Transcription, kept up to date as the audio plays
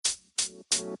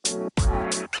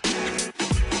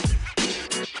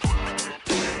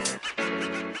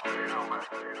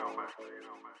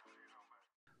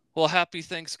Well, happy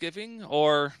Thanksgiving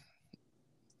or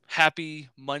happy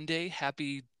Monday,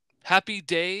 happy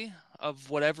day of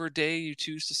whatever day you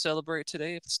choose to celebrate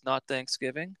today if it's not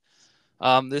Thanksgiving.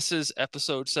 This is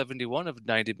episode 71 of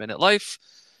 90 Minute Life.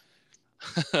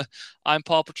 I'm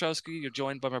Paul Petrowski. You're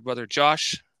joined by my brother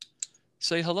Josh.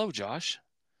 Say hello, Josh.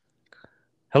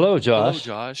 Hello, Josh.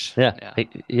 Hello, Josh. Yeah,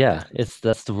 Yeah.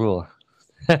 that's the rule.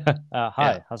 Hi,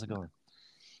 Yeah. How's it going?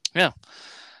 Yeah.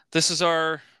 This is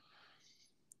our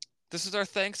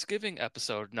Thanksgiving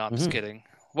episode. No, I'm just kidding.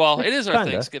 Well, it is our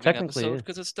Kinda. Thanksgiving Technically, episode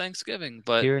because it's Thanksgiving.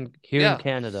 But here in yeah.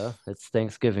 Canada, it's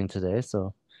Thanksgiving today.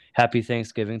 So happy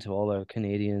Thanksgiving to all our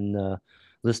Canadian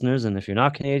listeners. And if you're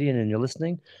not Canadian and you're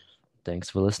listening, thanks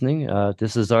for listening.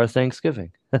 This is our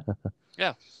Thanksgiving.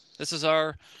 Yeah, this is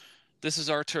our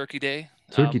Turkey Day.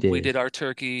 Turkey Day. We did our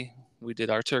Turkey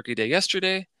Day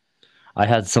yesterday. I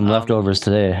had some leftovers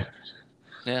today.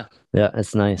 Yeah. Yeah,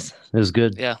 it's nice. It was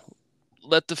good. Yeah.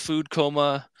 Let the food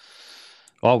coma.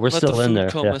 Oh, we're still in there.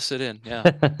 Let the food coma sit in. Yeah.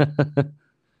 But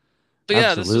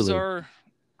yeah, this is our.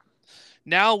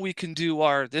 Now we can do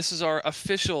our. This is our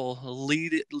official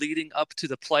leading up to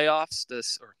the playoffs.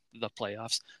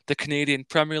 The Canadian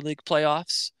Premier League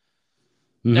playoffs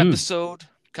episode.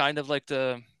 Kind of like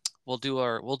we'll do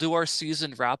our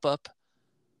season wrap up.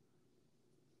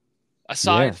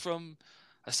 Aside from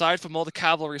all the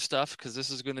Cavalry stuff, because this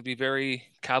is going to be very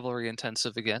Cavalry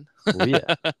intensive again. Oh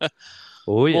yeah.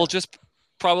 We'll just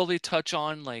probably touch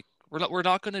on we're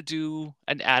not going to do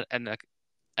an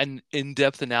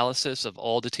in-depth analysis of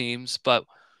all the teams, but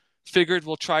figured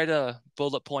we'll try to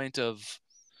bullet point of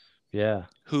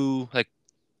who,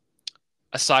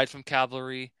 aside from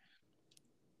Cavalry,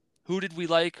 who did we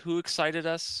like, who excited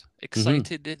us,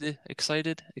 excited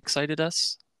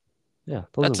us. Yeah,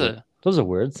 those are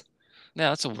words. Yeah,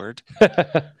 that's a word.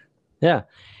 Yeah.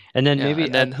 And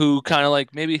then who kind of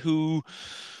maybe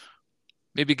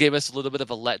gave us a little bit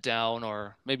of a letdown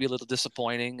or maybe a little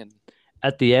disappointing. And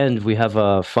at the end, we have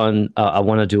a fun, I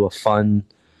want to do a fun,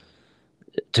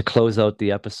 to close out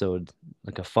the episode,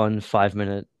 like a fun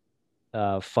 5-minute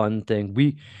fun thing.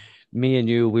 Me and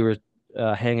you, we were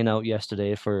hanging out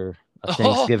yesterday for a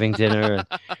Thanksgiving dinner.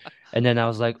 And then I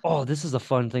was like, oh, this is a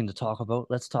fun thing to talk about.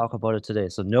 Let's talk about it today.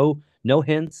 So no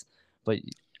hints, but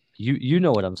you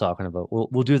know what I'm talking about.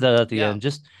 We'll do that at the end,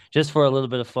 just for a little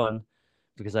bit of fun,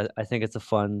 because I think it's a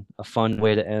fun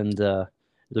way to end. It'll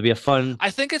be a fun. I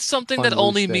think it's something that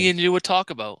only me and you would talk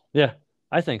about. Yeah,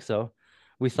 I think so.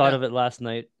 We thought of it last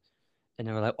night, and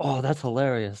they were like, "Oh, that's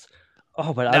hilarious."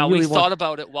 Oh, but now we thought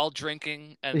about it while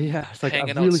drinking and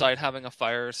hanging outside having a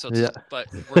fire. So, but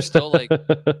we're still like,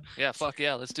 yeah, fuck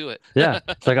yeah, let's do it. Yeah,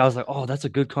 it's like I was like, oh, that's a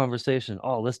good conversation.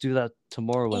 Oh, let's do that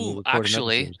tomorrow when we record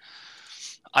actually, an episode.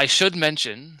 I should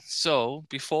mention. So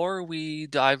before we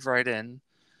dive right in,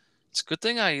 it's a good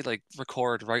thing I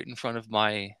record right in front of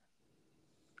my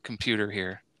computer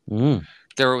here.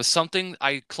 There was something,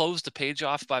 I closed the page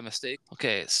off by mistake.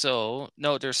 Okay, so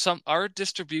no, our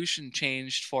distribution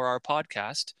changed for our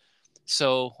podcast.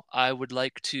 So I would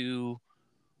like to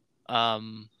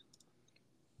tell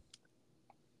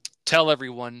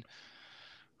everyone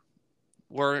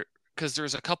because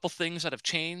there's a couple things that have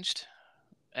changed,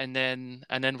 and then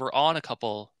we're on a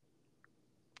couple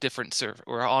different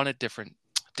We're on a different.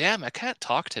 Damn, I can't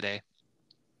talk today.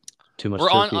 Too much. We're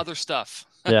turkey. on other stuff.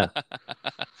 Yeah.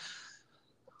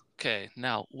 Okay,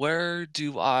 now where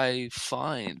do I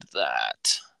find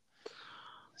that?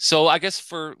 So I guess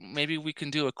maybe we can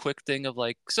do a quick thing of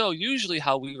so usually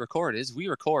how we record is we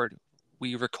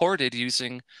recorded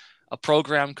using a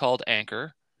program called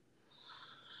Anchor.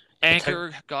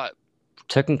 Technically,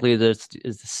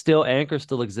 Anchor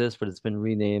still exists, but it's been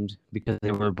renamed because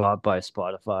they were bought by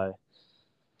Spotify.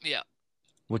 Yeah.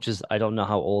 Which is, I don't know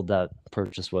how old that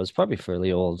purchase was. Probably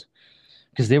fairly old.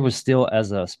 Because they were still,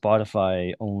 as a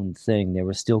Spotify-owned thing, they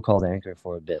were still called Anchor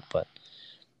for a bit. But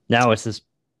now it's this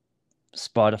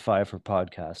Spotify for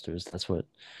podcasters.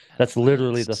 That's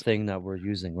literally the thing that we're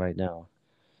using right now.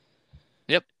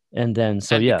 Yep. And then,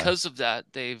 because of that,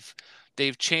 they've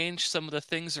changed some of the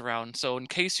things around. So in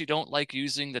case you don't like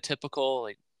using the typical,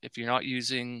 if you're not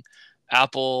using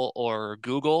Apple or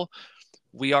Google,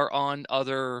 we are on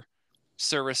other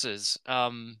services.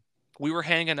 We were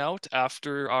hanging out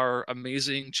after our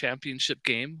amazing championship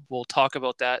game. We'll talk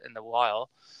about that in a while.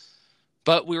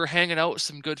 But we were hanging out with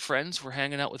some good friends. We're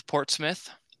hanging out with Portsmouth.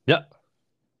 Yeah.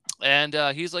 And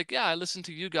he's like, yeah, I listened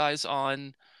to you guys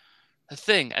on a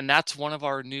thing. And that's one of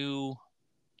our new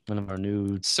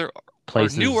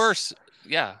places. Newer.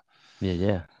 Yeah.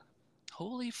 Yeah.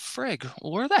 holy frig,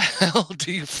 where the hell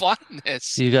do you find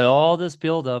this? You got all this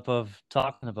buildup of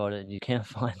talking about it, and you can't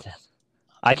find it.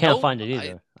 I can't Nope. find it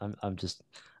either.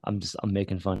 I'm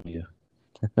making fun of you.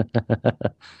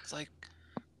 It's like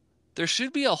there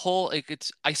should be a whole like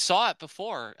I saw it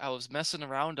before. I was messing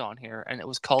around on here and it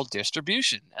was called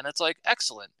distribution and it's like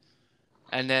excellent.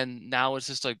 And then now it's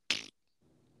just like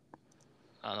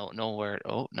I don't know where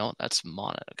oh no, that's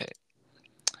Mono. Okay.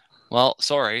 Well,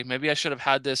 sorry. Maybe I should have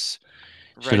had this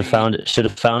Should have ready. found it. Should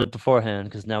have found it beforehand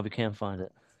because now we can't find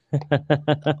it.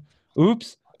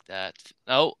 Oops. That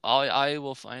no, I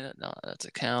will find it. No, that's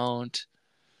account.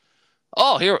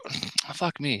 Oh, here.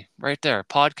 Fuck me. Right there.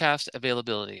 Podcast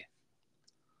availability.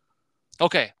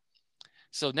 Okay.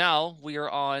 So now we are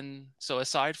on. So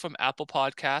aside from Apple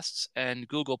Podcasts and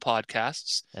Google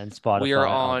Podcasts, And we are Spotify,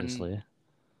 on. obviously.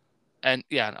 And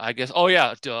yeah, I guess. Oh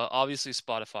yeah, duh, obviously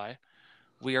Spotify.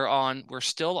 We are on. We're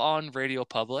still on Radio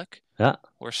Public. Yeah.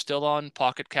 We're still on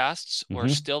Pocket Casts. We're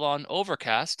still on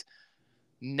Overcast.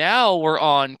 Now we're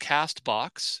on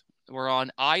Castbox. We're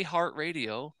on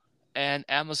iHeartRadio and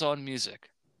Amazon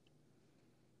Music.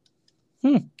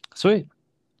 Sweet.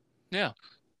 Yeah.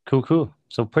 Cool.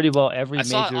 So pretty well every I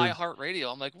saw major.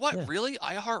 iHeartRadio. I'm like, what? Yeah. Really?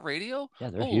 iHeartRadio? Yeah,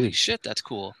 they're Holy huge. shit, that's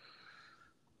cool.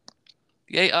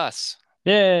 Yay us.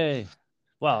 Yay.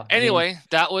 Well, anyway,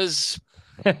 that was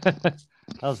that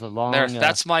was a long. there.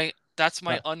 That's my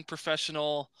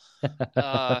unprofessional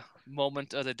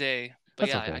moment of the day. But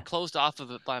That's yeah, okay. I closed off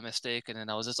of it by mistake, and then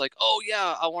I was just like, oh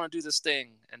yeah, I want to do this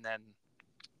thing, and then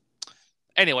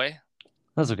anyway,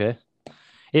 that's okay.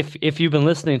 If you've been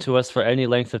listening to us for any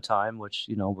length of time, which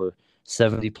we're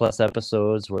 70 plus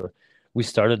episodes, we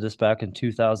started this back in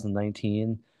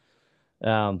 2019.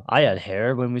 I had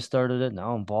hair when we started it.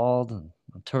 Now I'm bald and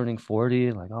I'm turning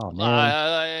 40. Like, oh man,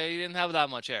 I didn't have that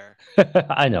much hair.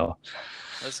 I know.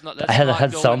 Let's not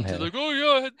had go some into hair. like, oh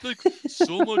yeah, I had like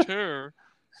so much hair.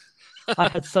 I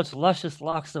had such luscious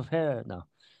locks of hair.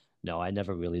 No, I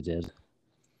never really did.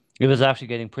 It was actually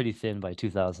getting pretty thin by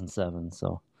 2007.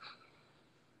 So,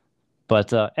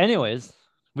 but anyways,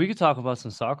 we could talk about some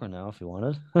soccer now if you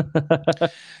wanted.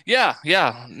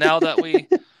 Yeah. Now that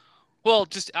well,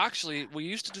 just actually, we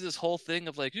used to do this whole thing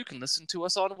of like, you can listen to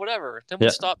us on whatever. Then we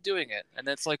stopped doing it. And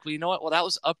it's like, well, you know what? Well, that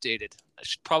was updated. I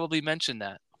should probably mention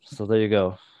that. So there you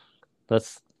go.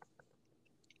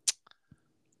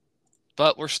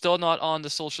 But we're still not on the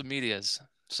social medias.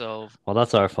 So. Well,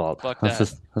 that's our fault. Fuck that's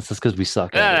that. That's just because we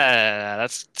suck at it.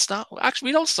 That's not. Actually,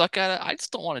 we don't suck at it. I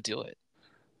just don't want to do it.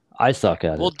 I suck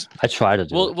at it. I try to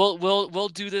do it. We'll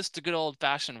do this the good old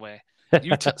fashioned way.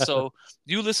 So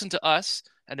you listen to us,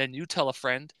 and then you tell a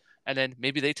friend, and then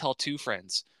maybe they tell two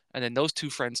friends, and then those two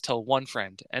friends tell one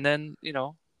friend, and then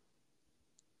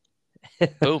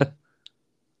boom.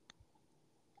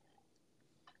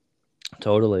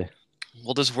 Totally.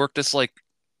 We'll just work this like,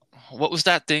 what was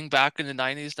that thing back in the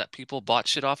 90s that people bought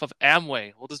shit off of?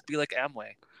 Amway. We'll just be like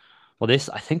Amway. Well,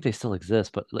 I think they still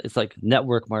exist, but it's like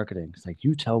network marketing. It's like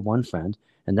you tell one friend,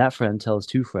 and that friend tells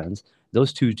two friends.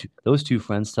 Those two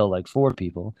friends tell like 4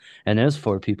 people, and those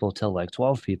 4 people tell like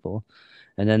 12 people,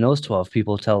 and then those 12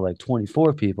 people tell like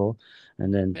 24 people,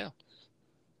 and then yeah.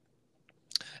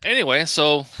 Anyway,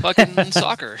 so fucking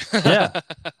soccer. Yeah.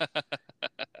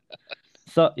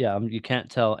 So yeah, you can't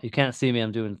see me.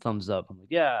 I'm doing thumbs up. I'm like,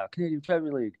 yeah, Canadian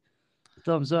Premier League,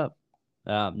 thumbs up.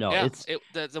 No, yeah, it's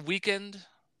the weekend.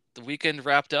 The weekend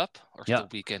wrapped up, or yeah. The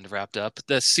weekend wrapped up.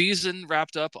 The season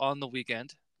wrapped up on the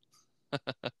weekend.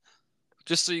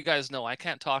 Just so you guys know, I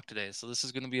can't talk today, so this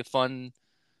is going to be a fun.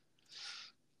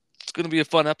 It's going to be a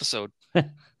fun episode.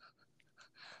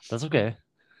 That's okay,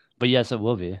 but yes, it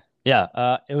will be.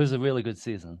 Yeah, it was a really good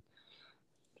season.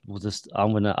 We'll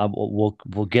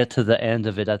get to the end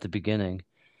of it at the beginning.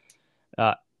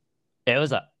 It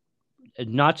was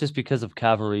not just because of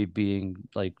Cavalry being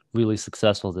like really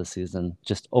successful this season,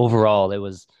 just overall it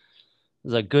was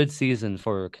a good season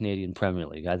for Canadian Premier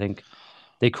League. I think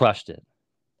they crushed it.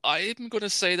 I'm going to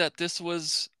say that this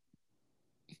was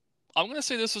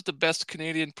the best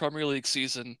Canadian Premier League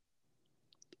season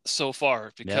so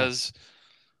far because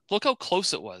look how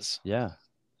close it was. Yeah.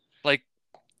 Like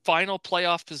final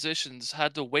playoff positions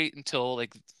had to wait until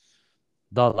like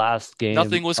the last game.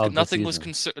 Nothing was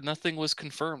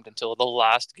confirmed until the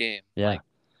last game. Yeah.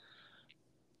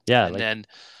 And then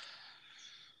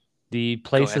the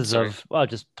places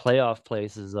just playoff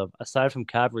places of aside from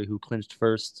Cavalry, who clinched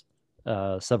first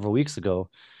several weeks ago,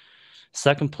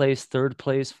 second place, third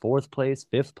place, fourth place,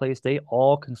 fifth place, they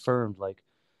all confirmed like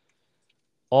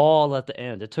all at the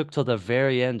end. It took till the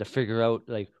very end to figure out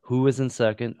like who was in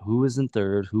second, who was in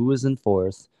third, who was in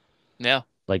fourth. Yeah.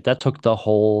 Like that took the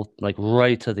whole like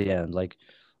right to the end. Like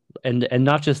and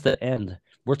not just the end.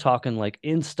 We're talking like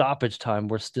in stoppage time,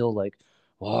 we're still like,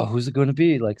 oh, who's it going to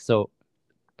be? Like so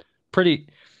pretty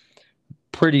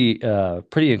pretty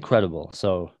incredible.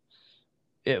 So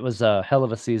it was a hell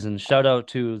of a season. Shout out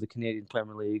to the Canadian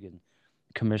Premier League and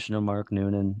Commissioner Mark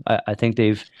Noonan. I think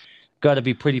they've got to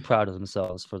be pretty proud of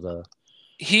themselves for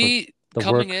He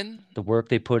coming in the work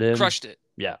they put in. crushed it.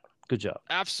 Yeah, good job.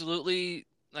 Absolutely.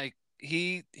 Like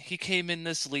he came in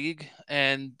this league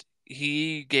and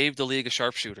he gave the league a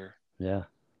sharpshooter. Yeah.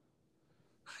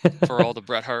 For all the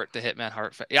Bret Hart, the Hitman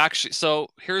Hart. Actually, so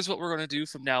here's what we're going to do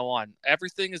from now on.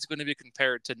 Everything is going to be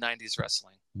compared to 90s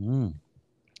wrestling.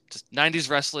 Just 90s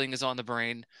wrestling is on the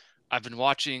brain. I've been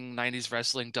watching 90s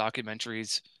wrestling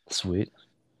documentaries. Sweet.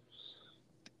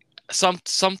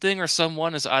 Something or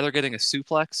someone is either getting a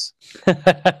suplex.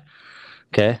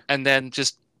 Okay. And then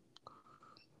just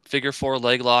figure 4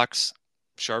 leg locks,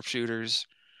 sharpshooters.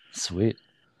 Sweet.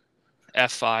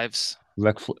 F5s.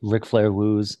 Ric Flair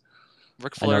woos.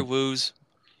 Ric Flair woos.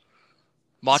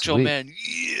 Macho Sweet. Man,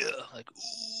 yeah. Like,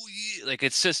 ooh, yeah. Like,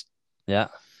 it's just. Yeah.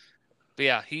 But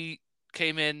yeah, he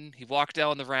came in, he walked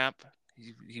down the ramp,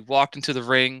 he walked into the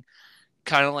ring,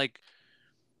 kind of like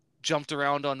jumped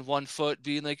around on one foot,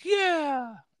 being like,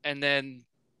 yeah. And then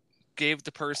gave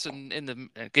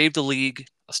the league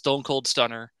a stone cold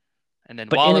stunner. And then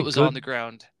while it was on the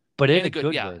ground. But in a good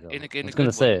way, though. In a I was good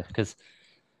way. say, because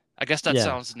I guess that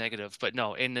sounds negative, but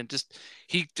no. And then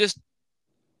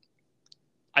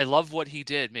I love what he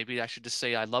did. Maybe I should just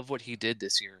say I love what he did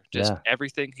this year. Just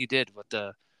everything he did with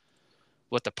the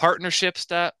partnerships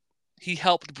that he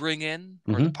helped bring in,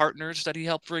 or the partners that he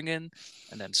helped bring in,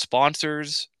 and then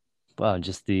sponsors. Wow,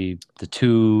 just the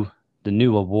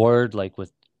new award, like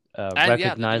with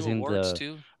recognizing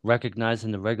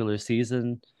recognizing the regular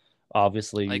season.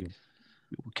 Obviously, like,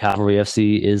 Cavalry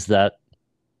FC is that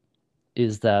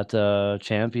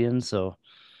champion. So,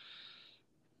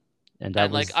 and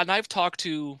I've talked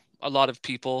to a lot of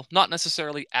people, not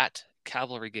necessarily at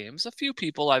Cavalry games. A few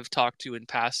people I've talked to in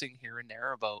passing here and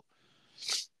there about,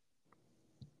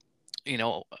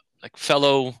 like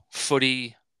fellow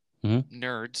footy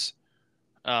nerds,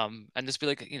 and just be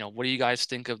like, what do you guys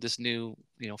think of this new,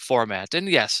 format? And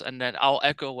yes, and then I'll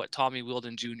echo what Tommy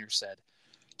Wilden Jr. said.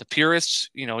 The purists,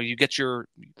 you get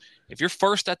if you're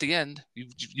first at the end,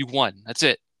 you won. That's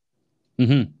it.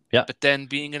 Yeah. But then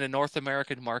being in a North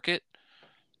American market,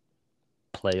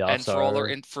 playoffs, and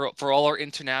for all our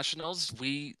internationals,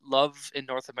 we love in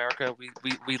North America.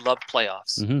 We love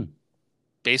playoffs.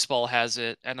 Baseball has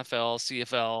it. NFL,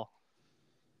 CFL,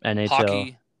 NHL,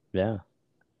 hockey,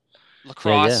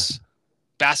 lacrosse,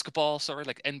 basketball. Sorry,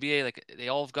 like NBA. Like they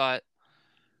all have got.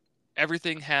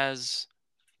 Everything has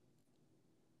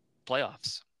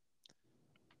playoffs.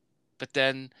 But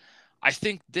then I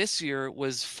think this year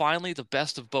was finally the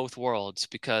best of both worlds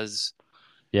because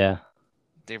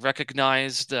they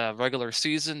recognize the regular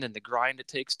season and the grind it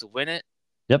takes to win it.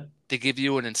 Yep. They give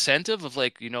you an incentive of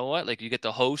like, you know what? Like you get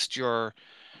to host your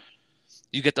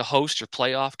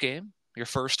playoff game, your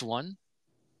first one.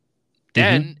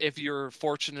 Then if you're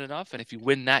fortunate enough and if you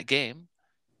win that game,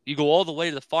 you go all the way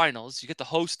to the finals, you get to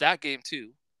host that game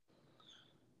too.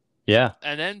 Yeah.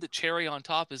 And then the cherry on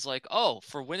top is like, oh,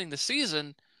 for winning the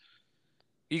season,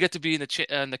 you get to be in the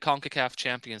CONCACAF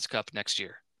Champions Cup next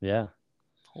year. Yeah.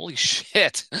 Holy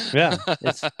shit. Yeah.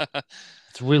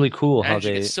 It's really cool how you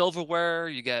get silverware,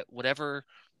 you get whatever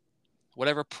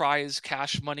prize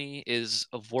cash money is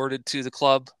awarded to the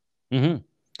club.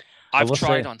 I've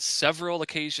tried on several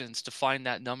occasions to find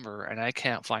that number and I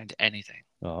can't find anything.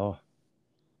 Oh.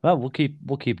 Well, we'll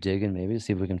keep digging maybe to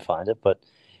see if we can find it, but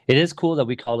it is cool that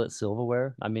we call it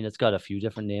silverware. I mean, it's got a few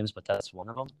different names, but that's one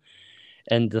of them.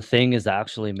 And the thing is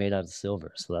actually made out of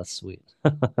silver, so that's sweet.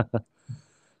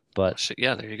 But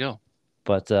yeah, there you go.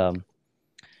 But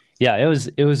yeah, it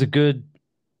was a good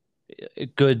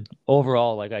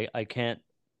overall. Like I can't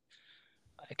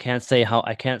say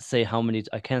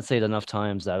it enough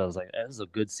times that I was like, this is a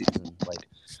good season. Like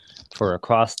for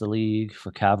across the league,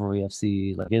 for Cavalry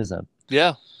FC, like it is a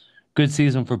good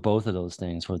season for both of those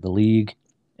things, for the league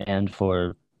and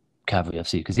for Cavalry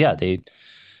FC. Because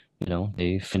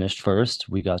they finished first.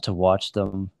 We got to watch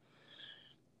them.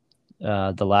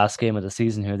 The last game of the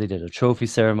season here, they did a trophy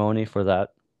ceremony for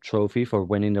that trophy for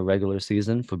winning the regular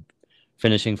season, for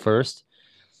finishing first,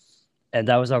 and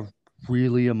that was a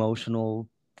really emotional,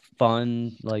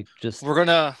 fun, like just we're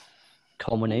gonna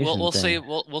culmination. We'll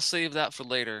save that for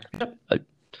later.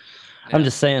 I'm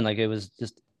just saying, like it was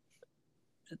just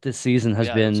this season has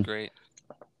been great.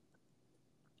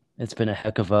 It's been a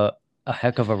heck of a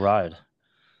ride.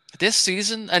 This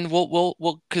season, and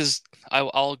we'll because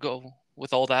I'll go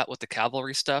with all that with the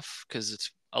Cavalry stuff because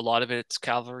it's a lot of it's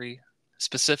Cavalry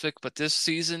specific. But this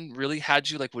season really had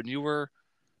you like when you were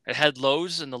it had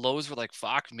lows and the lows were like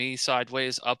fuck me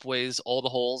sideways, upways, all the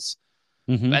holes,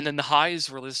 Mm-hmm. and then the highs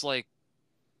were just like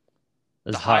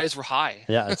the As high, highs were high.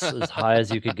 yeah, it's as high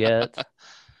as you could get.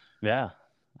 Yeah,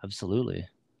 absolutely.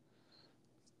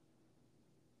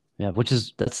 Yeah, which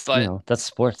is But that's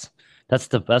sports.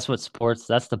 That's what sports.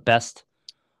 That's the best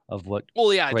of what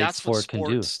well, yeah, great sport can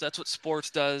do. that's what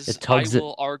sports does. It I tugs it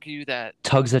will argue that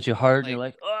tugs at your heart, and you're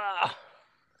like like, ah.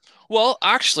 well,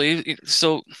 actually,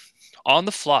 so on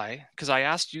the fly, because I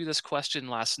asked you this question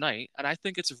last night, and I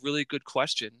think it's a really good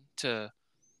question to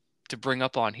bring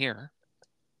up on here.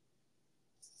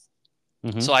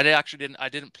 Mm-hmm. So I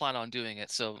didn't plan on doing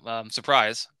it. So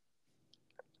surprise.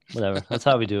 Whatever. That's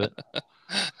how we do it.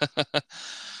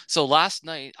 So last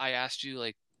night I asked you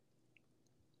like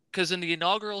because in the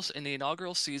inaugural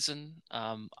season,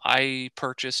 I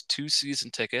purchased 2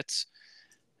 season tickets,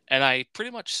 and I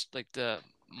pretty much like the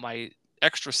my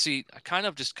extra seat. I kind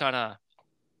of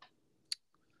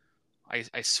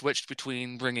I switched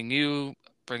between bringing you,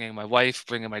 bringing my wife,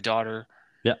 bringing my daughter.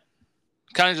 Yeah.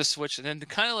 Kind of just switched, and then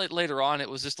kind of like later on, it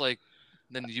was just like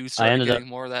then you I started ended up getting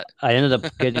more of that, I ended up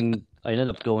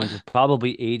going to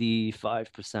probably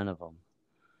 85% of them.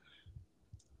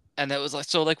 and that was like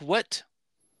so like what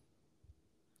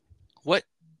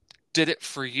did it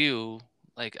for you?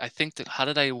 Like I think that how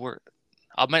did I word?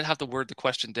 I might have to word the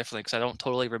question differently because I don't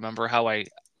totally remember how I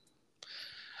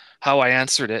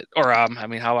answered it or I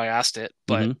mean how I asked it,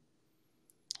 but Mm-hmm.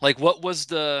 like what was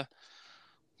the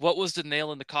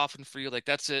nail in the coffin for you? Like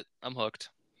that's it, I'm hooked.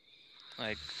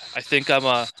 Like I think I'm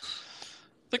a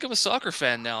soccer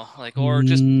fan now. Like or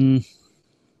just Mm,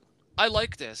 I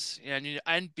like this,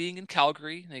 and being in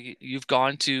Calgary, like, you've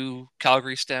gone to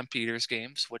Calgary Stampeders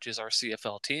games, which is our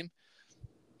CFL team.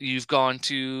 You've gone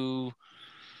to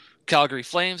Calgary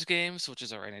Flames games, which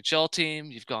is our NHL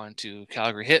team. You've gone to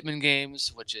Calgary Hitmen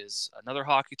games, which is another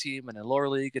hockey team in the lower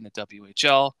league in the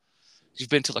WHL. You've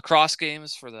been to lacrosse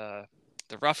games for the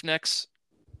Roughnecks.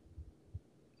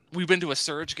 We've been to a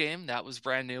Surge game that was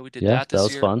brand new. We did yeah, that that this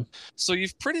was year. fun. So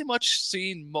you've pretty much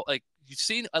seen like you've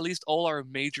seen at least all our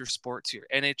major sports here: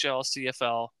 NHL,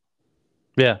 CFL,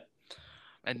 Yeah.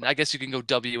 and I guess you can go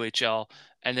WHL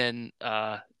and then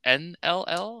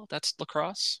NLL. That's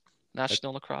lacrosse, Like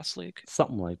National Lacrosse League.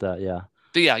 something like that, yeah.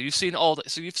 But yeah, you've seen all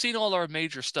so you've seen all our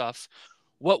major stuff.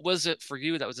 What was it for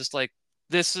you that was just like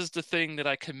this is the thing that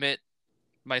I commit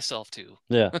myself to?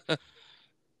 Yeah.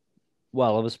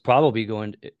 Well, it was probably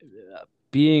going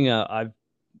being a I'm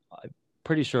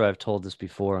pretty sure I've told this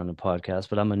before on the podcast,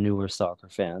 but I'm a newer soccer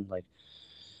fan. Like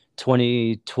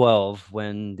 2012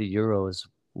 when the Euros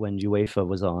when UEFA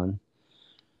was on.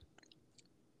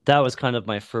 That was kind of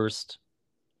my first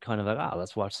kind of like,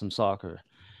 let's watch some soccer.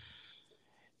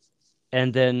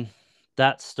 And then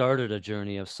that started a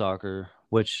journey of soccer,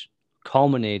 which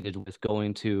culminated with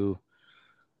going to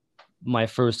my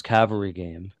first Cavalry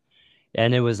game.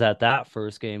 And it was at that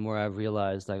first game where I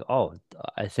realized, like, oh,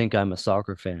 I think I'm a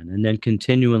soccer fan. And then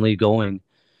continually going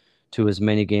to as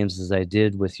many games as I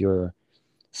did with your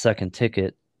second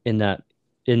ticket in that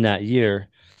year,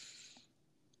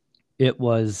 it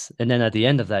was, and then at the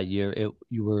end of that year, it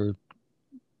you were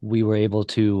we were able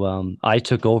to I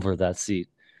took over that seat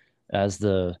as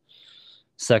the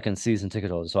second season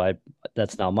ticket holder. So I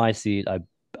that's now my seat.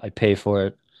 I pay for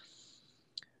it.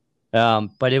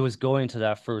 But it was going to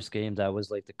that first game that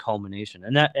was like the culmination.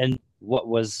 And what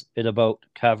was it about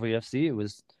Cavalry FC? It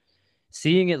was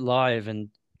seeing it live and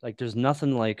like there's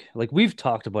nothing like we've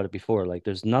talked about it before. Like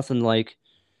there's nothing like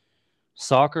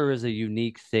soccer is a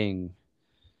unique thing.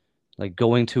 Like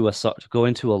going to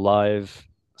a live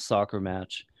soccer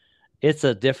match, it's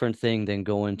a different thing than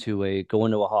going to a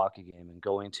hockey game and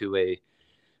going to a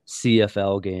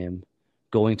CFL game,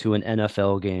 going to an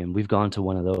NFL game. We've gone to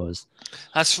one of those.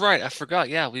 That's right. I forgot.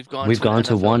 Yeah, we've gone We've to an gone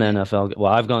to NFL one game. NFL.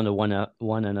 Well, I've gone to one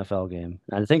NFL game.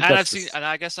 And I think And that's I've the seen, and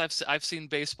I guess I've seen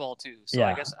baseball too. So I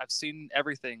yeah. guess I've seen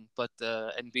everything but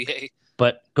the NBA.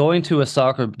 But going to a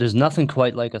soccer, there's nothing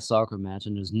quite like a soccer match,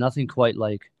 and there's nothing quite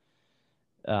like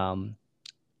um,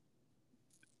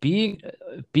 being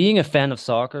being a fan of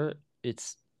soccer.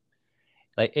 It's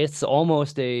like it's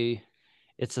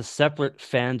a separate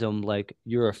fandom. Like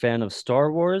you're a fan of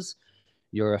Star Wars,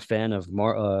 you're a fan of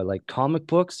like comic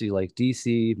books, you like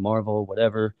DC, Marvel,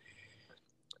 whatever.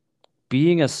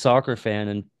 Being a soccer fan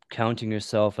and counting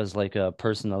yourself as like a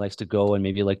person that likes to go and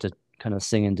maybe like to kind of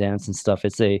sing and dance and stuff.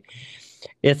 It's a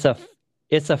it's a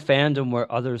fandom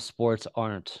where other sports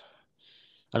aren't.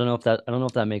 I don't know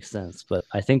if that makes sense, but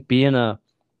I think being a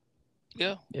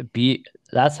Yeah. be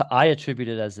that's I attribute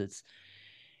it as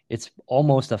it's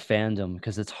almost a fandom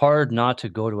because it's hard not to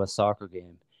go to a soccer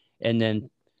game and then,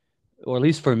 or at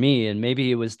least for me, and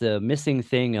maybe it was the missing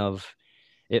thing of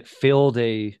it filled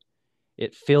a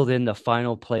it filled in the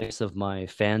final place of my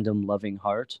fandom loving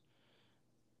heart.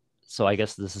 So I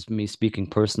guess this is me speaking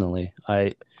personally.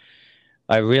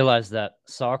 I realized that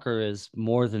soccer is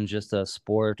more than just a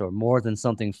sport or more than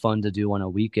something fun to do on a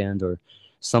weekend or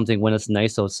something when it's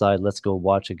nice outside, let's go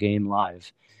watch a game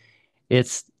live.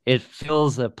 It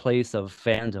fills a place of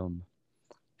fandom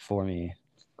for me.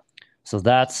 So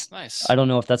I Nice. don't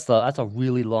know if that's a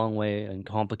really long way and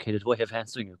complicated way of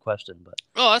answering your question,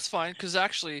 Oh, that's fine. Because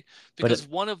actually, but because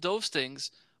one of those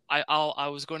things, I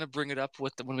was going to bring it up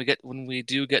with when we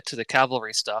do get to the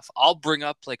cavalry stuff. I'll bring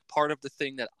up like part of the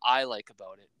thing that I like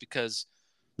about it because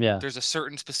yeah, there's a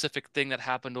certain specific thing that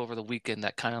happened over the weekend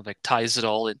that kind of like ties it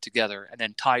all in together and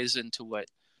then ties into what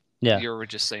yeah, you were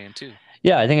just saying too.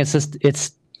 yeah. I think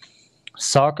it's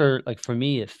soccer. Like for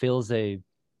me, it fills it's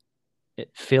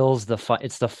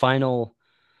the final.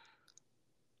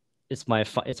 It's my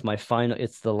final.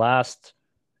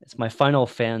 It's my final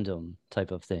fandom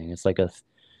type of thing. It's like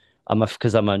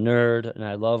because I'm a nerd and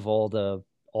I love all the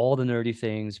nerdy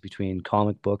things between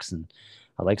comic books and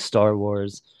I like Star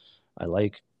Wars. I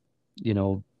like, you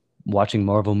know, watching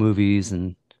Marvel movies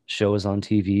and shows on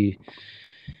TV.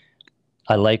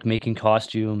 I like making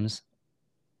costumes.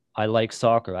 I like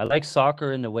soccer. I like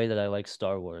soccer in the way that I like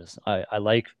Star Wars.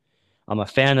 I'm a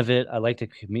fan of it. I like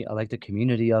the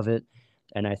community of it,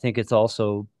 and I think it's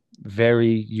also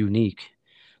very unique.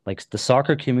 Like the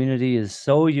soccer community is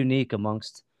so unique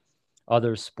amongst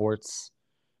other sports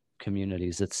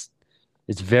communities.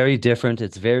 It's very different.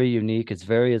 It's very unique. It's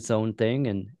very its own thing,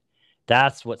 and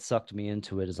that's what sucked me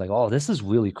into it. Is like, oh, this is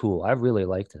really cool. I really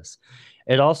like this.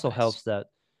 It also Nice. helps that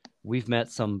we've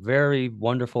met some very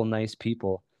wonderful, nice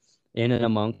people in and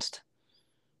amongst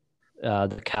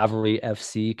the Cavalry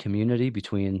FC community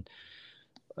between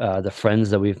the friends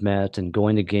that we've met and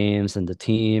going to games and the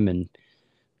team and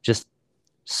just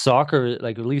soccer,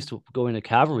 like at least going to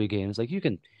Cavalry games, like you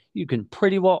can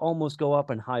pretty well almost go up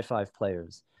and high five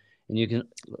players and you can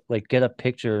like get a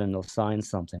picture and they'll sign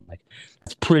something. Like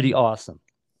it's pretty awesome.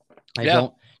 I Yeah.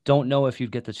 don't know if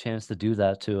you'd get the chance to do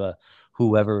that to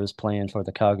whoever is playing for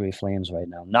the Calgary Flames right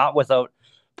now. Not without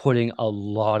putting a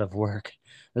lot of work.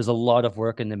 There's a lot of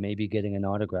work into maybe getting an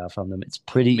autograph from them. It's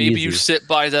pretty Maybe you easy. sit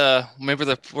by the maybe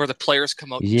the where the players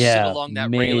come out. You sit Yeah, along that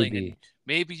railing and maybe.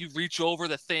 maybe you reach over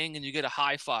the thing and you get a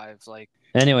high five. Like,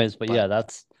 Anyways, but but yeah,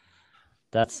 that's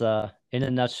in a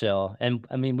nutshell. And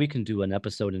I mean, we can do an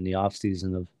episode in the off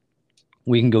season of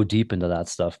we can go deep into that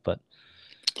stuff,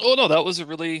 oh no, that was a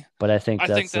really. but I think I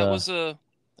think that's that was a.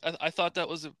 I thought that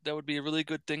would be a really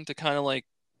good thing to kind of like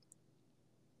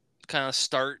kind of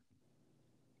start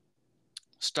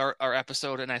our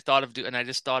episode. And I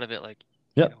just thought of it like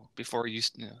yep. before like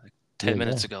Yeah, 10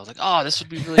 minutes yeah. ago. I was like, oh, this would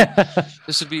be really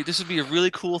this would be a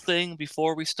really cool thing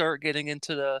before we start getting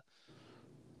into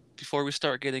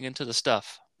the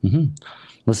stuff. hmm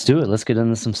Let's do it. Let's get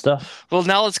into some stuff. Well,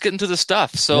 now let's get into the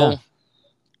stuff. Yeah. So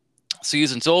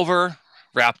season's over,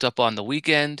 wrapped up on the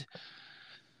weekend.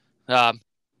 Uh,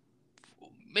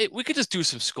 we could just do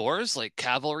some scores like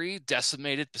Cavalry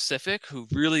decimated Pacific, who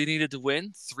really needed to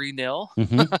win 3-0.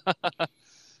 hmm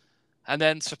And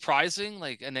then surprising,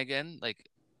 like, and again, like,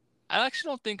 I actually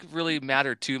don't think it really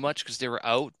mattered too much because they were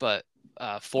out, but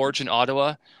Forge and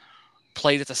Ottawa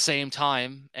played at the same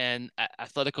time, and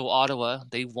Atletico Ottawa,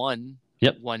 they won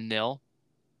Yep. 1-0.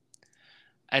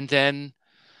 And then,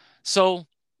 so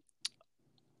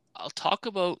I'll talk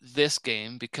about this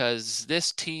game because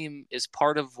this team is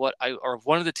part of or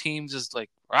one of the teams is like,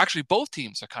 or actually both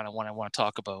teams are kind of what I want to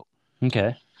talk about.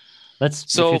 Okay. If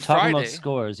So you're talking about Friday,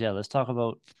 scores, yeah, let's talk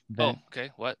about oh, okay,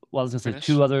 what? well, I was gonna say Finish?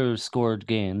 two other scored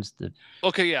games. The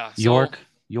Okay, yeah. So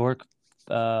York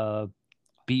uh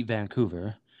beat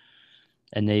Vancouver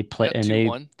and they play yeah, and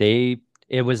 2-1.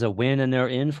 it was a win and they're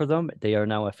in for them. They are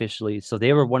now officially so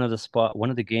they were one of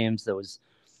the games that was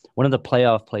one of the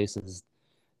playoff places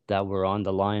that were on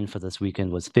the line for this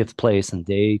weekend was fifth place and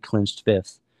they clinched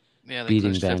fifth, Yeah, they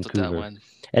beating clinched fifth with that Vancouver. win.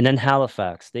 And then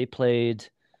Halifax, they played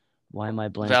why am I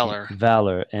blanking? Valor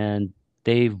Valor and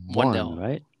they one won, 0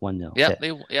 right? 1-0. Yeah,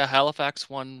 Okay. Halifax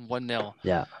won 1-0.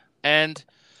 Yeah. And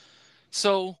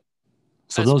so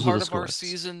So as those were the part of our scores.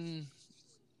 season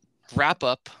wrap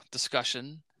up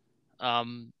discussion,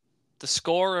 the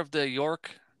score of the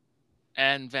York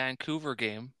and Vancouver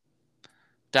game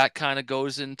that kind of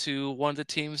goes into one of the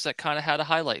teams that kind of had a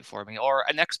highlight for me or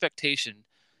an expectation.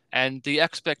 And the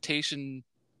expectation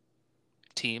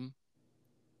team.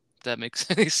 If that makes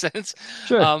any sense.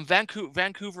 Sure.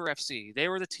 Vancouver FC. They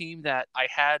were the team that I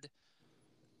had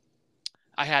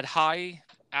high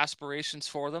aspirations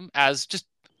for them as just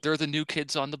they're the new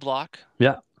kids on the block.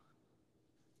 Yeah.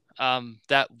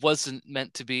 That wasn't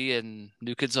meant to be in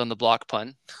New Kids on the Block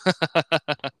pun.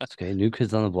 It's okay. New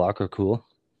Kids on the Block are cool.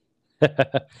 There's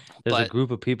a But group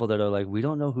of people that are like, we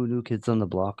don't know who New Kids on the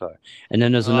Block are. And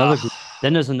then there's another group.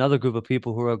 Then there's another group of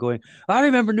people who are going, I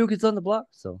remember New Kids on the Block.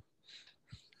 So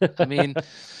I mean,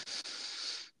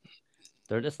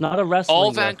 it's not a all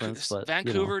wrestling reference, but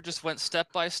Vancouver just went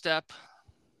step by step.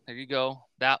 There you go.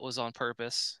 That was on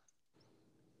purpose.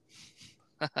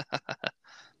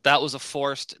 That was a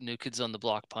forced New Kids on the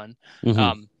Block pun.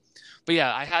 Mm-hmm. But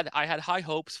yeah, I had high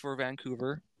hopes for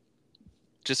Vancouver,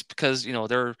 just because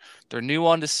they're new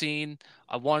on the scene.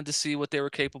 I wanted to see what they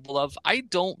were capable of. I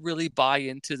don't really buy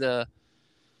into the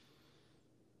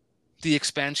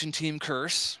expansion team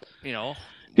curse.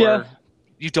 Where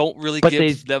you don't really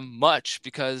give them much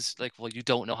because, you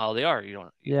don't know how they are. You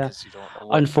don't. Yeah. Because you don't know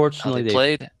Unfortunately, how they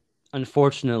played.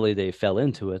 Unfortunately, they fell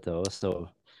into it though. So.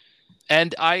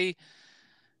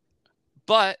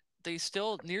 But they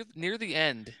still near the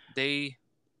end. It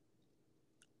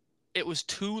was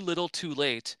too little, too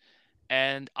late,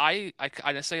 and I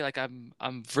kind of say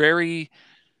I'm very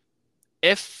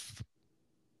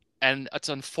and it's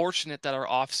unfortunate that our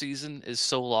off season is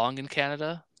so long in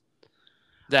Canada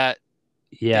that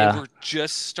they were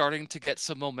just starting to get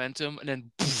some momentum and then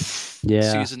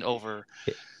season over.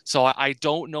 So I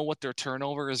don't know what their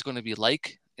turnover is going to be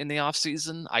like in the off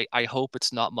season. I hope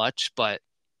it's not much, but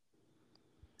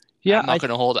I'm not going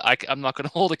to hold I'm not going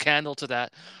to hold a candle to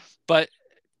that. But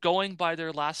going by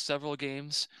their last several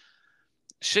games,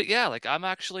 I'm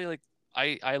actually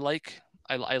I liked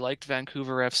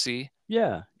Vancouver FC.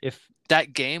 Yeah, if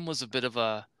that game was a bit of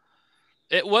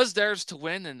it was theirs to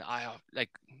win, and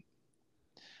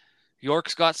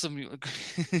York's got some work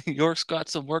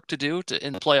to do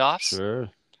in the playoffs. Sure.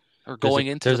 Or going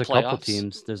into the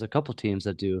playoffs. There's a couple teams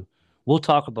that do. We'll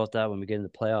talk about that when we get into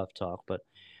playoff talk, but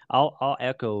I'll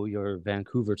echo your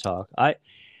Vancouver talk.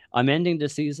 I'm ending the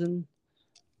season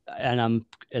and I'm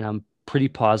pretty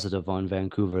positive on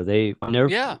Vancouver.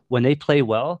 When they play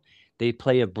well, they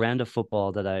play a brand of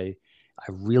football that I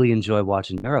really enjoy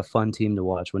watching. They're a fun team to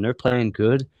watch. When they're playing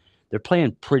good, they're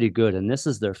playing pretty good, and this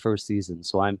is their first season.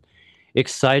 So I'm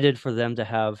excited for them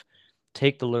to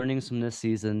take the learnings from this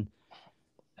season,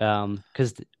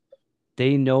 because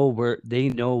they know what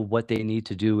they need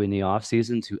to do in the off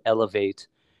season to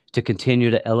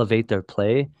continue to elevate their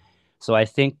play. So I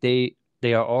think they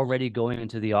are already going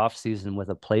into the off season with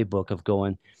a playbook of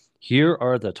going, here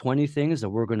are the 20 things that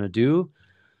we're going to do,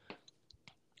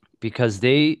 because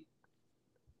you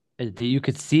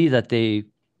could see that they,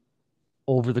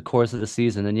 over the course of the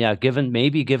season, and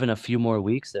given a few more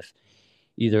weeks, if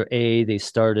either they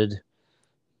started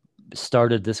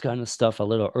this kind of stuff a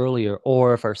little earlier,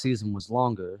 or if our season was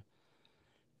longer,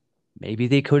 maybe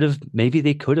they could have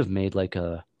made like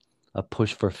a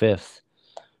push for fifth.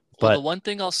 Well, the one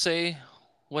thing I'll say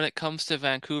when it comes to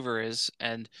Vancouver is,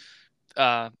 and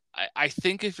I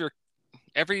think if you're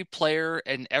every player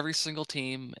and every single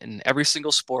team and every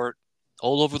single sport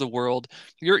all over the world,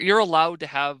 you're allowed to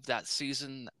have that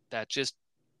season that just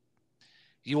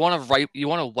you want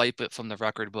to wipe it from the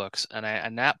record books.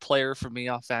 And that player for me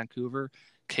off Vancouver,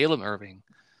 Caleb Irving,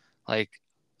 I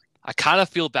kind of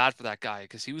feel bad for that guy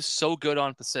because he was so good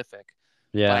on Pacific.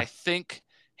 Yeah. But I think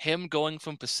him going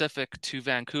from Pacific to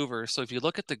Vancouver. So if you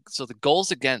look at the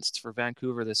goals against for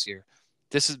Vancouver this year,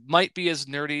 might be as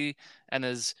nerdy and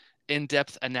as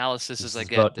in-depth analysis as I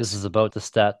get. This is about the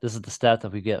stat. This is the stat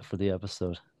that we get for the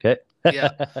episode. Okay.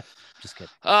 Yeah. Just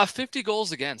kidding. 50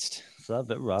 goals against. It's a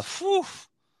bit rough. Whew.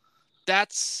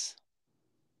 That's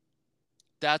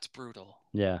brutal.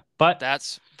 Yeah, but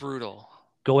that's brutal.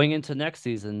 Going into next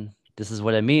season, this is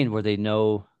what I mean, where they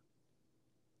know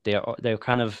they're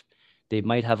kind of, they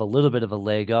might have a little bit of a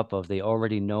leg up of they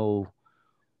already know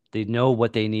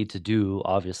what they need to do.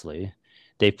 Obviously,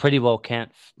 they pretty well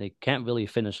can't really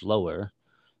finish lower.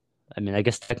 I mean, I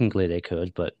guess technically they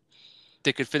could, but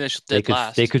they could finish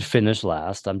last. They could finish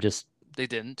last. They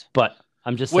didn't. But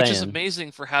I'm just saying, which is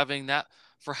amazing for having that,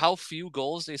 for how few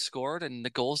goals they scored and the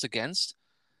goals against.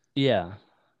 Yeah,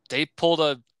 they pulled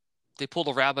a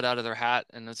rabbit out of their hat,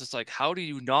 and it's just like, how do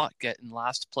you not get in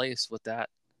last place with that?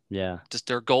 Yeah, just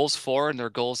their goals for and their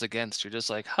goals against. You're just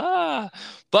like,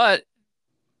 but.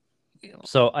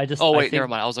 So I just. Oh wait, never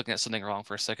mind. I was looking at something wrong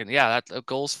for a second. Yeah, that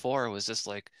goals for was just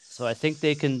like. So I think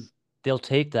they'll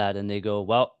take that and they go,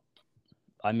 well,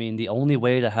 I mean, the only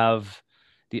way to have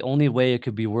the only way it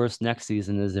could be worse next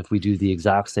season is if we do the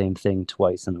exact same thing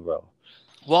twice in a row.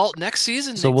 Well, next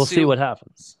season, So we'll see what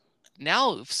happens.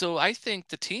 now, so I think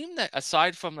the team that,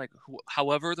 aside from like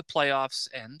however the playoffs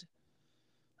end,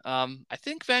 I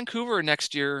think Vancouver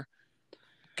next year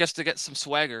gets to get some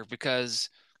swagger because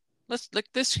let's like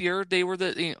this year they were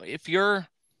the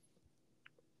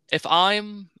if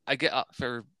I'm I get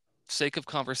for sake of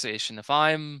conversation if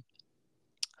I'm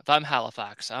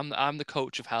Halifax, I'm the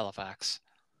coach of Halifax.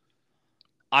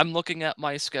 I'm looking at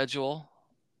my schedule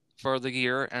for the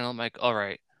year and I'm like, all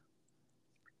right,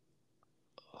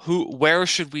 where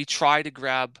should we try to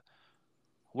grab?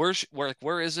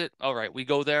 Where is it? All right, we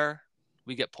go there,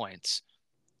 we get points.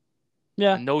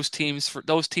 Yeah. And those teams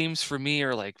for me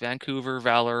are like Vancouver,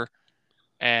 Valor,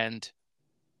 and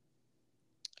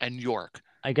York.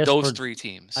 I guess Those for three I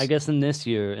teams guess in this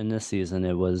season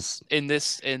it was in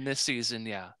this season,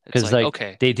 yeah. It's because like like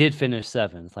okay, they did finish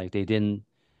seventh. Like they didn't,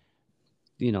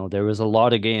 there was a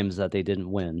lot of games that they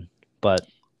didn't win, but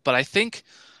but I think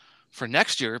for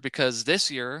next year, because this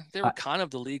year they were I, kind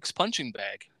of the league's punching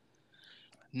bag.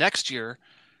 Next year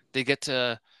they get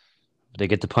to they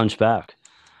get to punch back.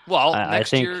 well, I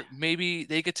next think. year maybe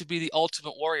they get to be the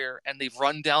ultimate warrior and they've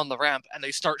run down the ramp and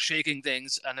they start shaking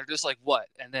things and they're just like what?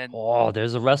 And then Oh,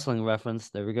 there's a wrestling reference.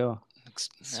 There we go. yeah,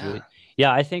 Sweet.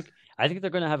 Yeah, I think they're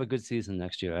gonna have a good season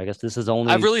next year. I guess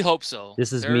I really hope so.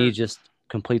 this is me They're just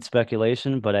complete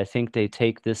speculation, but I think they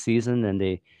take this season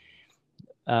and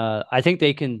I think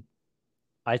they can.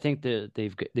 I think that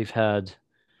they've had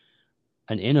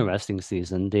an interesting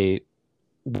season.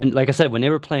 Like I said, when they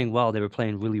were playing well, they were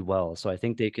playing really well. So I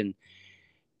think they can.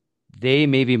 They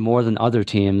maybe more than other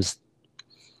teams.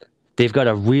 They've got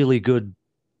a really good.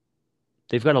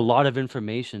 They've got a lot of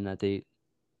information that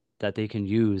they can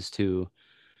use to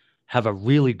have a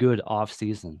really good off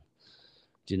season.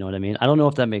 Do you know what I mean? I don't know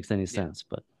if that makes any yeah. sense,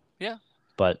 but Yeah.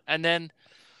 but And then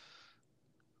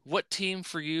what team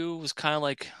for you was kind of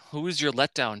like who was your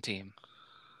letdown team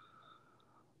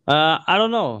I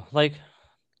don't know. Like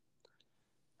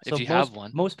if so you have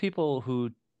one? most people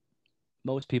who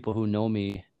know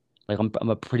me, like I'm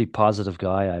a pretty positive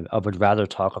guy. I would rather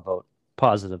talk about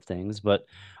positive things, but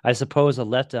I suppose a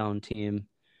letdown team.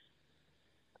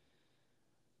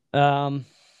 Um,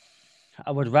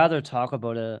 I would rather talk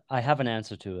about I have an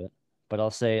answer to it, but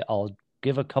I'll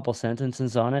give a couple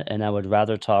sentences on it, and I would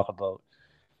rather talk about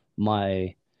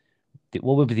my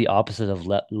what would be the opposite of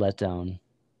letdown.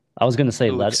 I was gonna say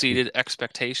Who exceeded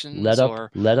expectations or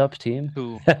let up team,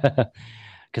 who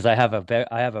because a I have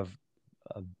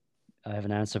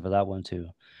an answer for that one too.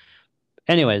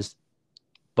 Anyways,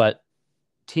 but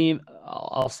team,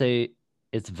 I'll say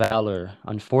it's Valor.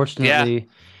 yeah, yeah,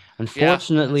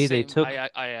 Unfortunately, they same. took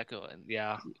I echo it.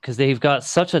 Yeah. because they've got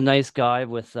such a nice guy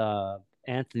with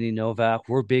Anthony Novak.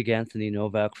 We're big Anthony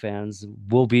Novak fans.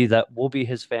 We'll be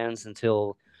his fans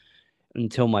until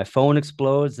my phone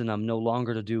explodes and I'm no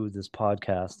longer to do this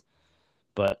podcast.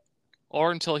 But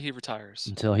Or until he retires.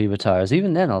 until he retires,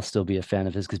 even then I'll still be a fan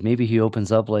of his because maybe he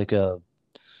opens up like a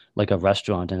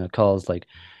restaurant and it calls like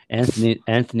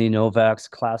Anthony Novak's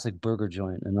classic burger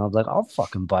joint, and I'll be like, I'll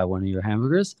fucking buy one of your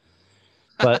hamburgers.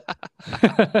 But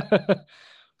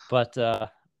but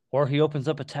or he opens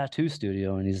up a tattoo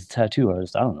studio and he's a tattoo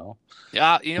artist. I don't know.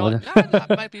 Yeah, you know what? What? That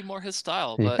might be more his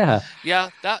style, but Yeah, yeah,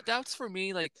 that's for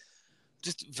me like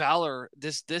just Valor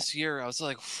this year. I was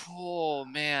like, oh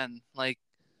man, like,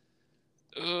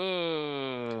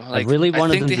 I like really I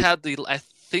wanted think them they to. had the I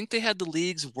think they had the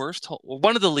league's worst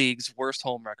one of the league's worst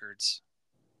home records.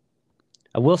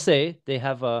 I will say they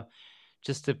have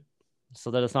just to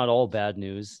so that it's not all bad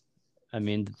news. I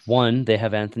mean, one, they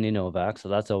have Anthony Novak, so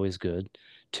that's always good.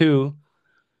 Two,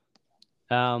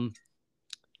 um,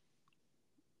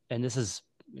 and this is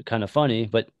kind of funny,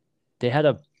 but they had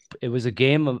it was a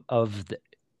game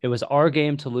it was our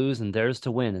game to lose and theirs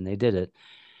to win, and they did it.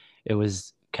 It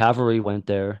was Cavalry went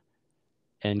there,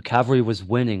 and Cavalry was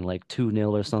winning like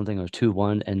 2-0 or something or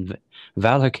 2-1, and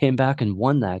Valor came back and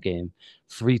won that game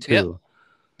Yep. 3-2.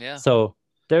 Yeah. So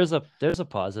there's a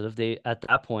positive. They at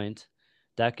that point,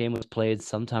 that game was played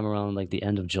sometime around like the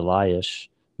end of July-ish,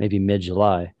 maybe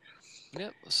mid-July.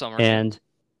 Yep. Summer. And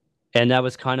and that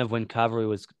was kind of when Cavalry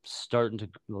was starting to,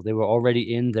 well, they were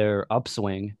already in their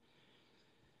upswing,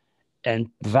 and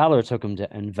Valor took them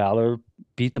to, and Valor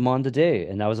beat them on the day,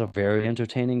 and that was a very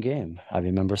entertaining game. I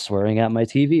remember swearing at my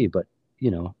TV, but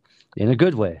in a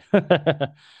good way.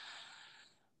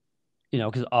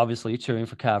 Because obviously cheering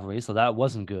for Cavalry, so that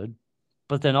wasn't good.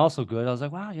 But then also good, I was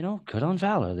like, wow, good on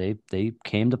Valor. They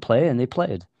came to play and they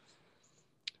played.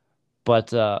 But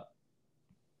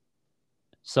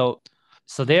so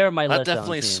So they are my That letdown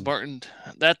definitely team. smartened.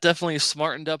 That definitely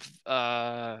smartened up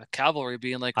Cavalry,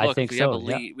 being like, I look, if think we have a so.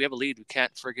 Yeah. lead, we have a lead. We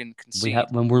can't friggin' We have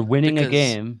concede when we're winning a because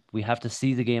game, we have to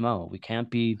see the game out. We can't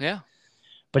be. yeah.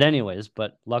 But anyways,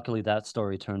 but luckily that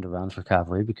story turned around for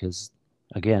Cavalry because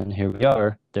again, here we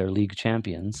are. They're league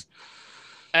champions.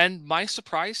 And my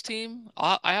surprise team,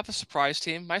 I have a surprise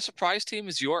team. My surprise team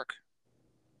is York.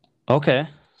 Okay,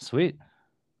 sweet.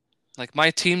 Like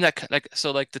my team that like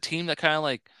the team that kind of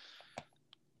like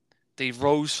they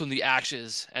rose from the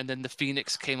ashes, and then the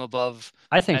Phoenix came above,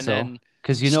 I think and so. then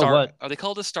Because you know what? are they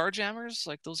called the Star Jammers?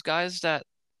 Like those guys that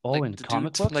Oh, like in the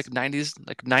comic dudes from books, like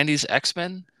 90s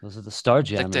X-Men, those are the Star like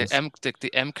Jammers.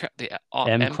 the M-Cron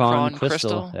M-Cron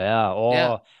Crystal. Crystal. Yeah. Yeah, Oh,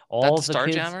 that all the the Star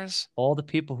kids, Jammers. all the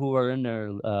people who are in their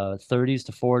 30s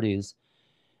to 40s,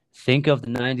 think of the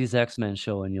 90s X-Men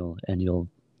show and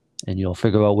you'll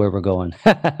figure out where we're going.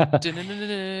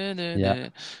 Yeah,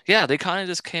 Yeah, they kind of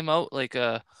just came out like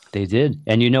they did.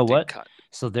 And you know they what? cut.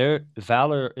 So their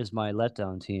Valor is my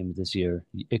letdown team this year.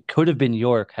 It could have been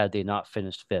York had they not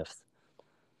finished fifth.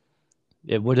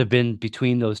 It would have been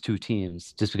between those two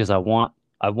teams just because I want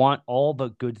all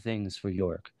but good things for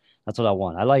York. That's what I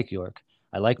want. I like York.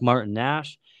 I like Martin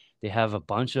Nash. They have a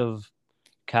bunch of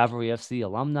Cavalry FC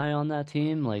alumni on that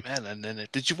team. Like Man, and then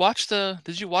did you watch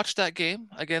that game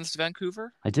against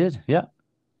Vancouver? I did. Yeah.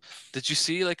 Did you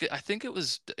see like I think it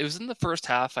was in the first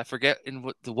half. I forget in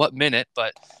what minute,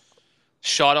 but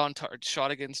shot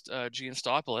against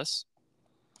Gianstopoulos,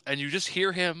 and you just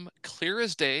hear him clear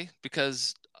as day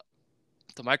because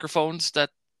the microphones that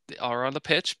are on the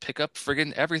pitch pick up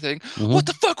friggin' everything. What Hmm.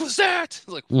 the fuck was that?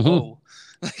 Like Hmm. whoa,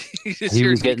 like you just He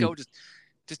hear was Nico getting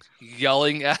just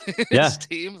yelling at his yeah,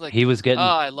 team. Like he was getting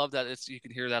I love that. It's you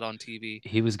can hear that on TV.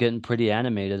 he was getting pretty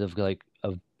animated of like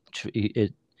of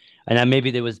it and then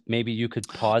maybe you could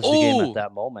pause the game at Oh,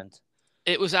 that moment.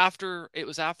 it was after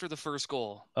the first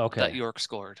goal that Okay. York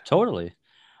scored. Totally. It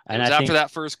And was I after think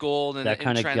that first goal, and then that in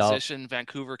kind of transition,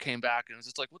 Vancouver came back, and it was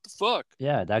just like, what the fuck?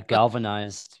 yeah, that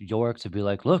galvanized York to be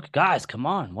like, look, guys, come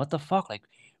on, what the fuck? Like,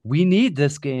 we need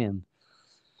this game.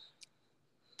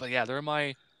 But yeah, they're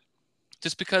my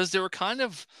just because they were kind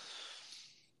of.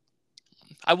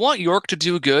 I want York to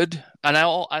do good, and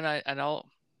I'll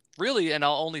really, and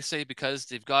I'll only say because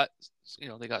they've got,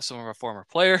 they got some of our former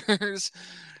players,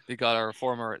 they got our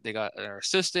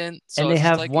assistant, And so they it's just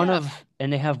have like, one yeah, of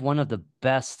and they have one of the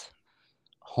best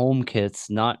home kits,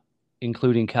 not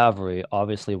including Cavalry.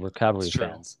 Obviously, we're it's Cavalry true.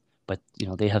 fans, but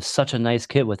they have such a nice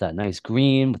kit with that nice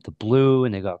green with the blue,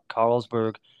 and they got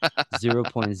Carlsberg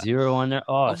 0.0 on there.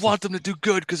 Oh, I it's want just them to do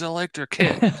good because I like their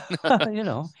kit. you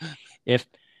know, if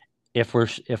if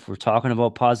we're talking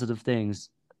about positive things,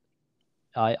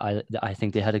 I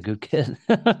think they had a good kit.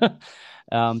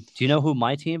 Do you know who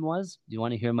my team was? Do you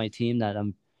want to hear my team that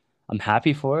I'm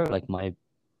happy for? Like my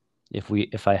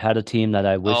if I had a team that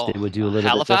I wish they Oh, would do a little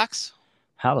bit different. Halifax?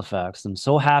 Halifax. I'm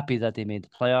so happy that they made the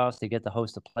playoffs. They get to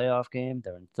host a playoff game.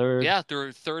 They're in third. Yeah,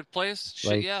 they're third place.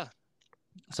 Shit, Like yeah.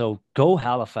 so go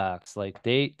Halifax. Like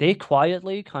they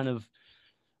quietly kind of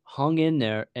hung in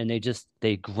there and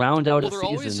they ground out Well, a they're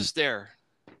always season. just there.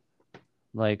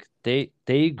 Like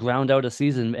they ground out a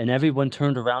season and everyone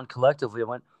turned around collectively and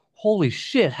went, "Holy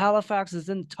shit, Halifax is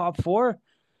in the top 4?"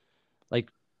 Like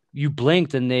you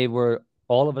blinked and they were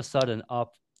all of a sudden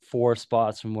up 4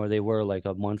 spots from where they were like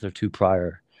a month or two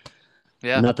prior.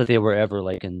 Yeah. Not that they were ever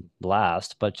like in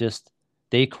last, but just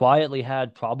they quietly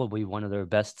had probably one of their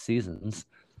best seasons.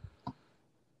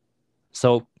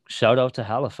 So shout out to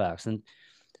Halifax. And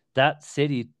that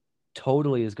city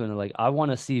totally is going to like, I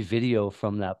want to see video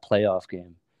from that playoff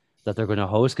game that they're going to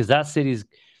host because that city's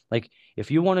like,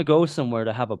 if you want to go somewhere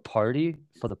to have a party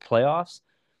for the playoffs,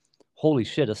 holy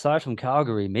shit, aside from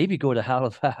Calgary, maybe go to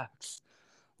Halifax.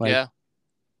 Like, Yeah.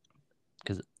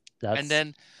 because And that's,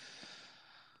 then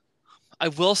I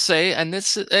will say, and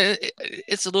this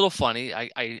it's a little funny.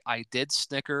 I did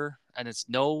snicker, and it's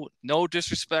no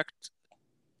disrespect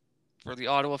for the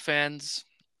Ottawa fans.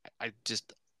 I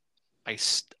just I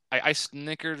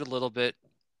snickered a little bit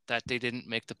that they didn't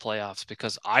make the playoffs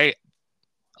because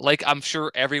I'm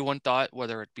sure everyone thought,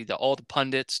 whether it be all the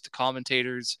pundits, the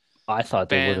commentators, I thought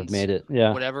they would have fans, made it.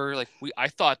 Yeah. whatever. Like I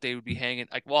thought they would be hanging.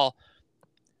 Like, well,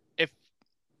 if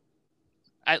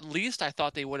at least I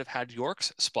thought they would have had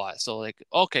York's spot. So like,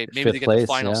 okay, maybe they Fifth get the place.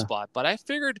 final Yeah. spot. But I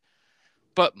figured,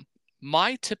 but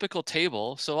my typical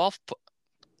table. So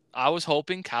I was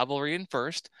hoping Cavalry in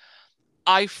first.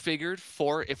 I figured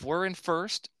if we're in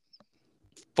first,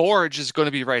 Forge is going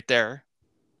to be right there.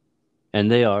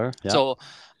 And they are. Yeah. So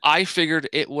I figured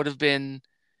it would have been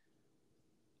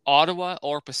Ottawa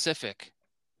or Pacific.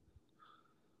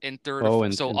 in third or Oh,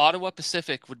 fourth. So Ottawa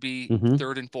Pacific would be mhm.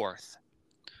 third and fourth.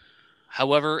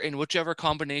 However, in whichever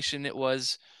combination it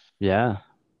was, Yeah.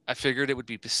 I figured it would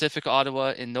be Pacific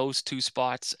Ottawa in those two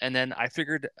spots, and then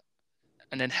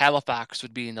Halifax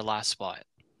would be in the last spot.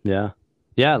 Yeah.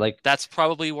 Yeah, like That's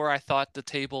probably where I thought the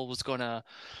table was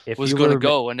if you gonna were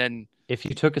go, and then if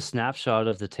you took a snapshot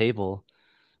of the table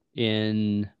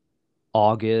in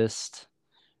August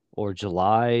or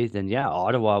July, then yeah,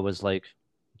 Ottawa was like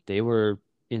they were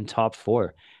in top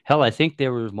four. Hell, I think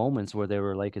there were moments where they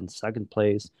were like in second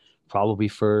place, probably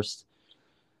first.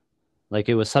 Like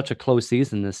it was such a close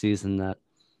season this season that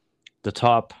the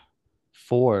top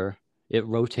four, it yeah.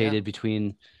 rotated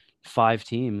between five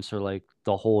teams for like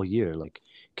the whole year. Like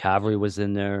Cavalry was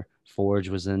in there, Forge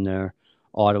was in there,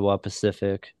 Ottawa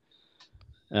Pacific.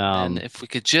 And Um, if we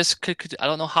could, I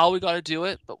don't know how we got to do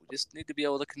it, but we just need to be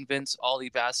able to convince Ollie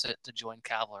Bassett to join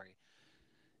Cavalry.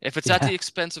 If it's at yeah, the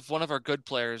expense of one of our good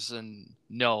players, then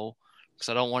no, because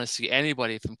I don't want to see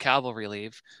anybody from Cavalry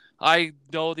leave. I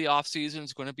know the offseason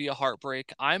is going to be a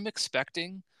heartbreak. I'm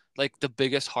expecting like the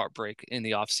biggest heartbreak in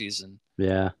the offseason.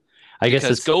 yeah. I guess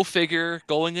Because it's go figure,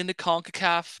 going into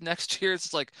CONCACAF next year,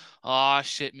 it's like, ah,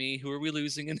 shit me, who are we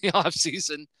losing in the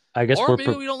offseason? I guess Or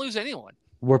maybe we don't lose anyone.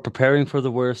 we're preparing for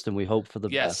the worst and we hope for the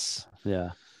best. Yes,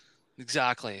 Yeah.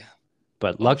 exactly.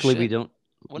 But Oh luckily we shit, don't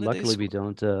when did they luckily we score?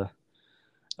 don't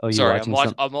oh, you Sorry, watching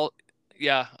some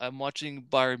yeah, I'm watching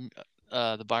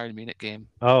the Bayern Munich game.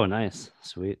 Oh, nice.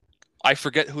 Sweet. I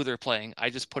forget who they're playing. I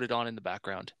just put it on in the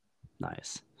background.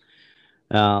 Nice.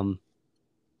 Um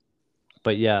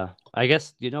but yeah, I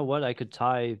guess you know what? I could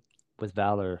tie with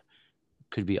Valor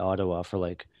could be Ottawa for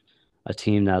like a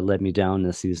team that let me down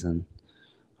this season.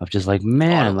 Of just like,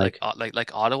 man, like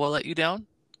Like Ottawa let you down?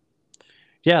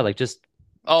 yeah, like just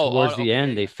Oh, towards the okay, yeah,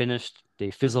 end yeah.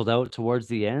 they fizzled out towards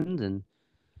the end and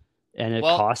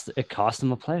Well, it cost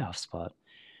them a playoff spot.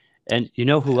 And you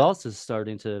know who yeah. else is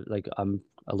starting to like I'm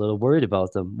a little worried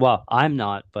about them. Well, I'm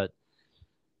not, but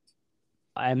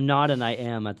I'm not and I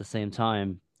am at the same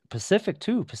time. Pacific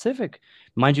too. Pacific,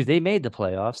 mind you, they made the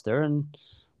playoffs. They're in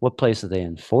what place are they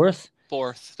in? Fourth?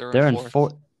 Fourth. They're in They're in fourth.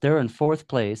 fourth. They're in fourth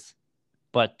place,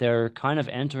 but they're kind of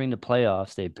entering the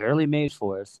playoffs. They barely made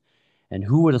fourth. And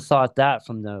who would have thought that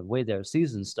from the way their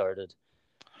season started?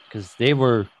 Because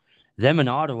them and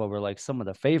Ottawa were like some of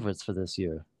the favorites for this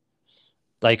year.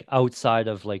 Like outside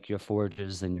of like your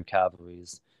Forges and your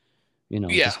Cavalries,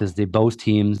 Yeah. just because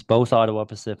both Ottawa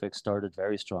Pacific started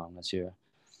very strong this year.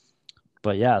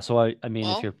 But yeah, so I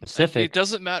mean, if Well, you're it Pacific,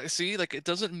 doesn't matter. See, like it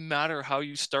doesn't matter how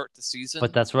you start the but season.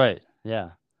 that's right.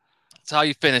 Yeah, It's how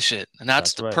you finish it, and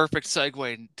that's that's the right. perfect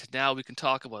segue to now we can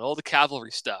talk about all the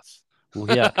cavalry stuff. Well,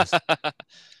 yeah, because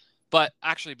But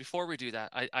actually, before we do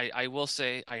that, I will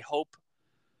say I hope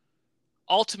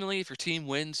ultimately if your team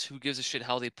wins, who gives a shit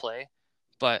how they play?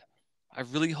 But I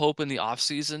really hope in the off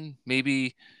season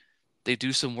maybe they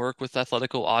do some work with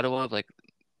Athletico Ottawa, like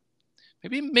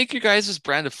maybe make your guys'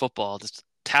 brand of football just a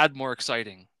tad more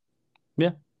exciting,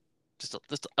 yeah, just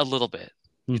a little bit.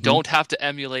 You mm-hmm. don't have to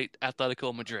emulate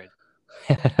Atletico Madrid.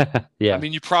 I Yeah,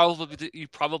 mean, you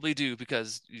probably do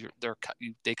because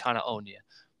they kind of own you,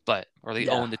 or they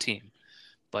yeah. own the team.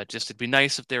 But just it'd be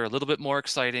nice if they're a little bit more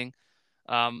exciting.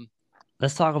 Um,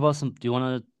 Let's talk about some. Do you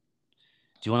want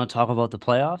to talk about the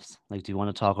playoffs? Like, do you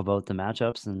want to talk about the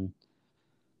matchups and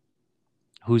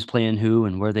who's playing who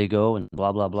and where they go and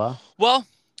blah blah blah? well,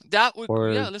 that would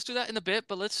yeah, Or let's do that in a bit.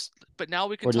 But now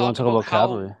we can do you want talk to talk about about how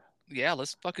Cavalry? yeah,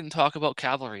 let's fucking talk about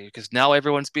cavalry because now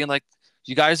everyone's being like,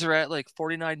 you guys are at like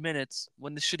 49 minutes.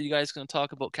 When the shit are you guys going to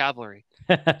talk about cavalry?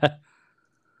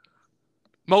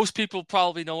 Most people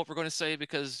probably know what we're going to say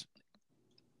because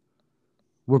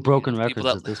We're broken the people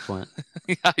records that at this point.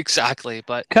 yeah, exactly.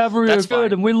 But Cavalry are that's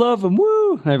good fine. and we love them.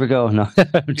 Woo! There we go. No,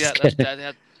 I'm Yeah, just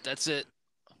kidding. that's it.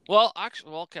 Well,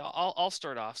 actually, well, okay, I'll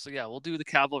start off. So yeah, we'll do the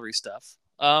cavalry stuff.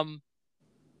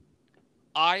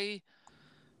 I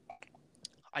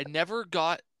I never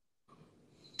got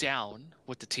down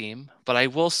with the team, but I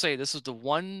will say this was the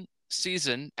one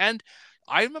season, and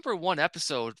I remember one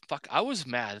episode. Fuck, I was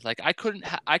mad. Like I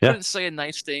Yeah. couldn't say a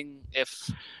nice thing if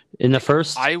In the like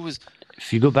first, I was.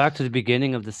 if you go back to the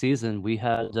beginning of the season, we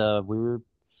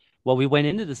went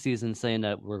into the season saying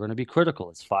that we're going to be critical.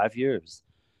 It's 5 years.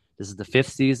 This is the fifth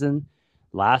season.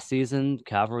 Last season,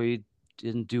 Cavalry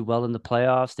didn't do well in the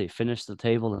playoffs. They finished the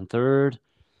table in third.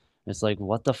 It's like,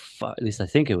 what the fuck? At least I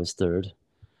think it was third.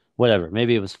 Whatever.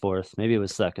 Maybe it was fourth. Maybe it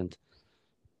was second.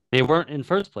 They weren't in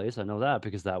first place. I know that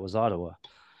because that was Ottawa.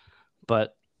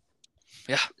 But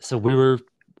Yeah, so we were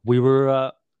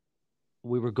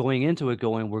going into it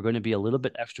going, we're going to be a little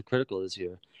bit extra critical this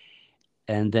year.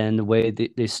 And then the way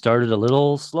they started a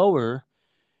little slower,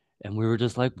 and we were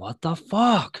just like, what the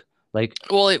fuck? Like,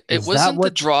 Well, it is that wasn't the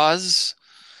what draws.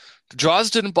 The draws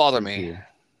didn't bother me.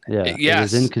 consistency? Yeah, it was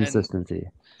Yes, and inconsistency.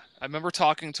 I remember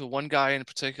talking to one guy in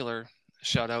particular.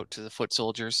 Shout out to the foot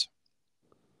soldiers.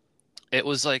 It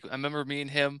was like I remember me and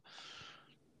him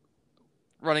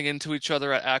running into each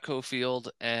other at Acco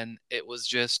Field, and it was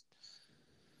just,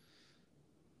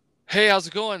 "Hey, how's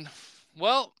it going?"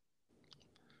 Well,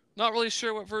 not really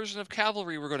sure what version of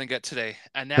Cavalry we're going to get today,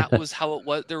 and that was how it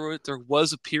was. There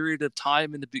was a period of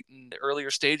time in the earlier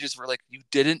stages where like you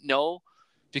didn't know,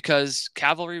 because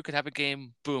Cavalry could have a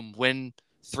game, boom, win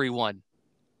 3-1,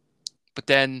 but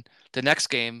then the next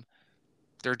game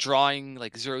they're drawing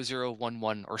like 0-0,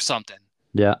 1-1 or something,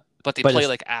 Yeah, but they but play it's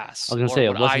like I ass, was gonna or say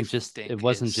what I it think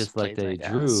wasn't is just like played they like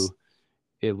ass. drew.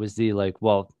 It was the like,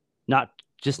 well, not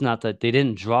just not that they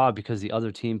didn't draw because the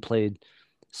other team played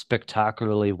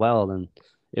spectacularly well, and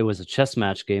it was a chess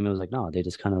match game. It was like, no, they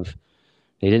just kind of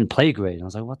they didn't play great. And I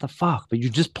was like, what the fuck? But you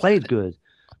just played good.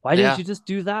 Why didn't Yeah. you just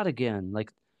do that again?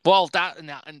 Like, Well,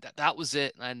 that was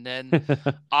it, and then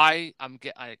I'm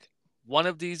get like one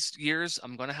of these years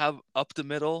I'm gonna have up the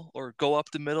middle or go up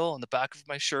the middle on the back of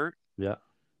my shirt, yeah,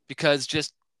 because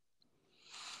just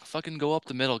fucking go up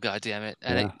the middle, goddamn it,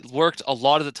 and yeah, it worked a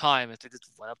lot of the time if they just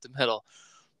went up the middle.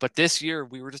 But this year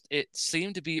we were just it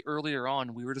seemed to be earlier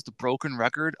on we were just a broken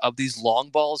record of these long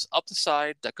balls up the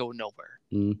side that go nowhere,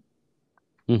 mm,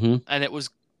 mm-hmm, and it was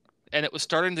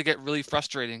starting to get really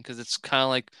frustrating because it's kind of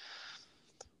like,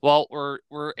 well,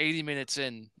 we're 80 minutes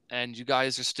in and you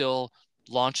guys are still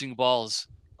launching balls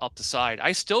up the side.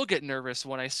 I still get nervous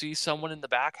when I see someone in the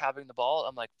back having the ball.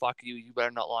 I'm like, fuck you, you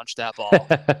better not launch that ball.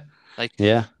 Like,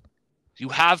 yeah. you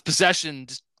have possession,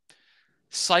 just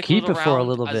cycle it Keep it for a around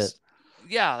little bit. as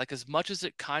yeah, like as much as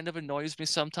it kind of annoys me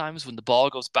sometimes when the ball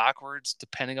goes backwards,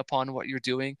 depending upon what you're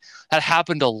doing. That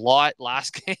happened a lot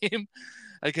last game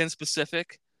against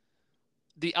Pacific.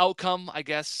 The outcome, I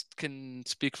guess, can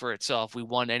speak for itself. We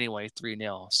won anyway,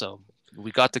 3-0. So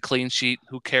we got the clean sheet.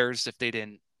 Who cares if they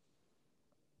didn't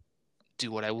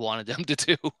do what I wanted them to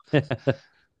do?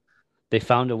 They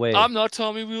found a way. I'm not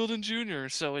Tommy Wheeldon Jr.,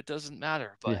 so it doesn't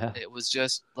matter. But Yeah, it was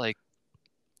just like,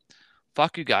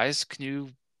 fuck you guys. Can you?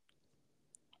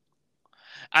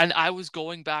 And I was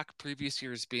going back previous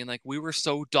years being like, we were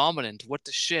so dominant. What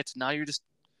the shit? Now you're just,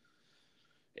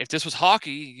 if this was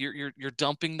hockey, you're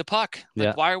dumping the puck. Like,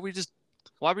 yeah. why are we just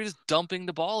dumping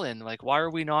the ball in? Like, why are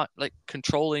we not like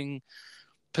controlling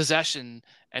possession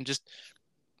and just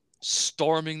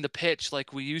storming the pitch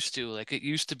like we used to? Like it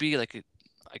used to be like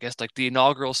I guess like the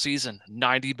inaugural season,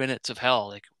 90 minutes of hell.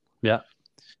 Like Yeah.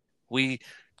 we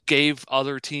gave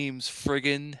other teams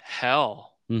friggin'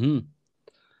 hell. Mm-hmm.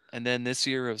 And then this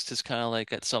year it was just kind of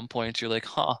like at some point you're like,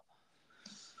 huh,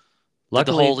 did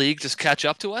the whole Luckily, league just catch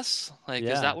up to us? Like, is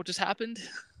yeah. that what just happened?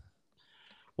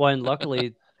 Well, and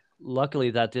luckily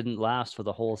that didn't last for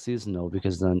the whole season though,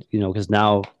 because then because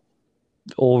now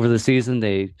over the season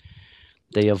they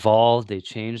evolved, they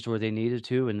changed where they needed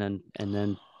to, and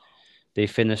then they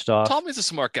finished off. Tommy's a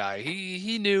smart guy.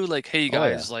 He knew like, hey Oh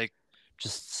yeah, guys,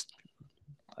 just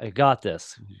I got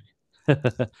this.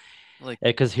 like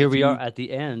Because here if we are you at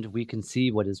the end, we can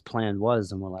see what his plan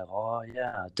was, and we're like, oh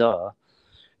yeah, duh.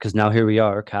 Because now here we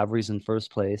are, Cavalry's in first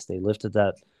place. They lifted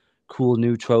that cool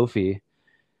new trophy,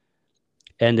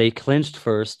 and they clinched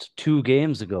first 2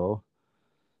 games ago,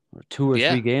 or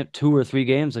yeah, 2 or 3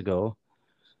 games ago.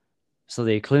 So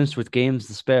they clinched with games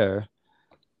to spare.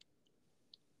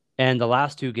 And the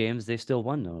last 2 games, they still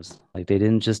won those. Like they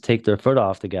didn't just take their foot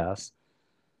off the gas.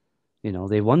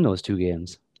 They won those 2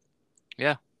 games.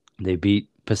 yeah. They beat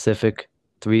Pacific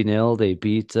 3-0. They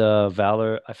beat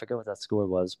Valor. I forget what that score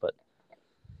was, but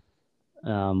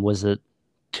was it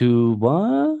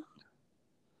 2-1?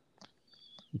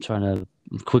 I'm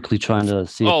quickly trying to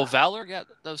see if Oh, Valor, yeah,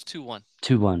 that was 2-1.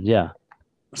 2-1. Yeah.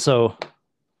 So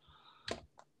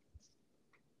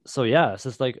yeah, it's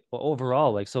just like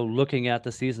overall, like so looking at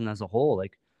the season as a whole,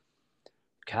 like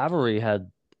Cavalry had,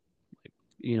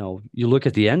 you look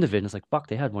at the end of it and it's like, fuck,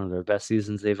 they had one of their best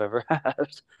seasons they've ever had.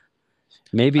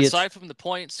 Maybe it's Aside from the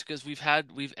points, because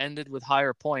we've ended with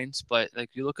higher points, but like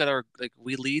you look at our like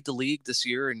we lead the league this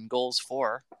year in goals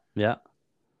for. yeah.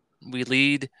 We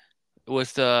lead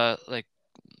with like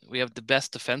we have the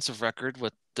best defensive record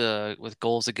with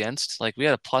goals against. Like we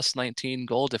had a plus 19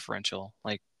 goal differential.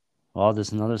 Like, Oh,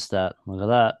 there's another stat. Look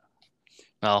at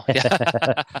oh that.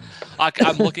 yeah,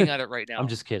 I'm looking at it right I'm now.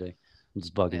 just kidding. I'm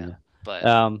just bugging Yeah, you.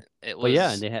 but it But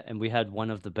yeah, was and we had one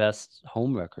of the best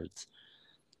home records.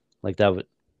 Like that would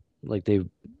like they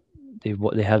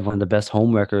had one of the best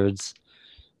home records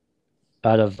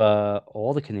out of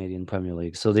all the Canadian Premier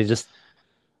League. So they just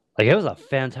like it was a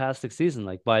fantastic season.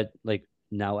 Like by like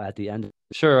now at the end,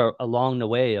 sure along the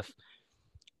way, if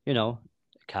you know,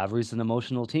 Cavalry's an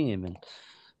emotional team and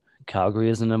Calgary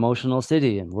is an emotional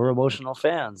city and we're emotional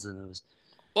fans, and it was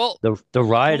Well, the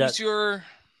ride at who's your?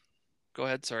 Go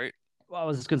ahead. Sorry. well, I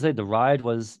was just gonna say the ride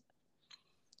was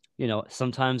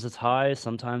sometimes it's high,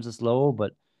 sometimes it's low,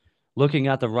 but looking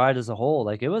at the ride as a whole,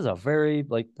 like it was a very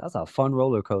like that's a fun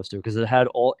roller coaster because it had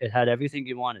everything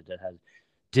you wanted. It had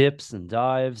dips and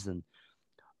dives and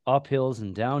uphills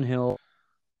and downhill.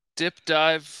 Dip,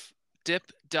 dive,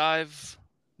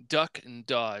 duck, and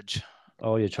dodge.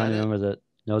 Oh, you're trying That to it? remember that?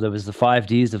 No, there was the 5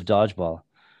 Ds of dodgeball: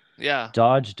 Yeah,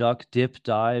 dodge, duck, dip,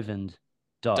 dive, and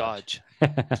dodge.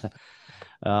 dodge.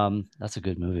 That's a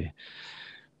good movie.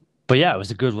 But yeah, it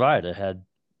was a good ride. It had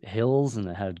hills and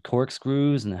it had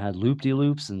corkscrews and it had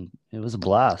loop-de-loops and it was a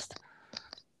blast.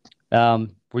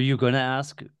 Were you going to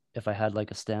ask if I had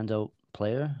like a standout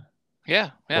player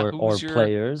Yeah, yeah. or Who's your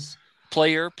players?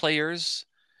 players?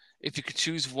 If you could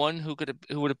choose one, who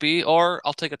would it be? Or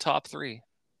I'll take a top three.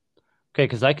 Okay,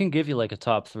 because I can give you like a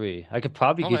top three. I could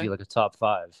probably give you Okay. like a top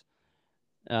five.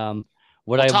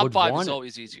 What Well, I top would five is want,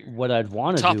 always easier. what I'd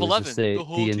want to Top do is to 11, say the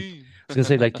whole I team. was gonna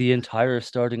say like the entire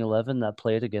starting 11 that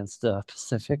played against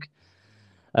Pacific.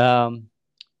 Um,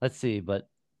 let's see, but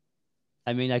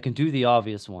I mean I can do the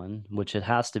obvious one, which it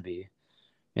has to be,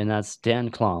 and that's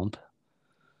Dan Klomp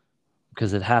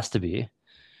because it has to be.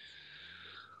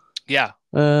 Yeah,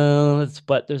 It's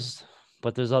but there's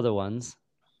other ones.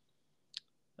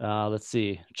 Let's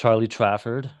see, Charlie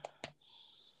Trafford.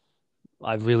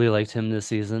 I really liked him this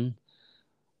season.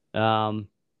 Um,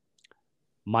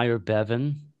 Meyer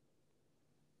Bevan,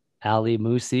 Ali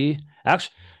Musi.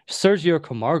 Actually, Sergio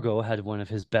Camargo had one of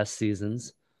his best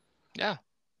seasons. yeah.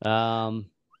 Um,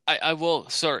 I will.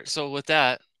 Sorry. So with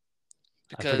that,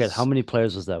 I forget how because many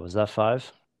players was that? Was that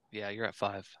five? yeah, you're at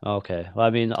five. Okay. Well, I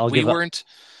mean, I'll We give a weren't.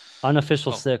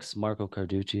 unofficial Oh, six, Marco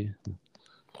Carducci.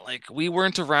 we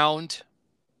weren't around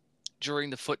during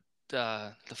the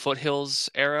foothills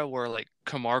era where like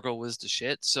Camargo was the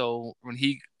shit. So when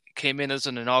he came in as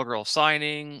an inaugural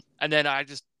signing, and then I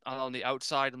just on the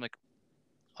outside, I'm like,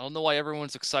 I don't know why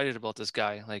everyone's excited about this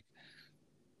guy. Like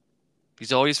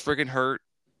he's always friggin' hurt,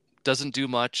 doesn't do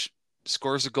much,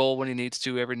 scores a goal when he needs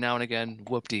to every now and again.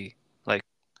 Whoop-dee. Like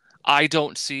I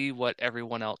don't see what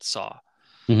everyone else saw.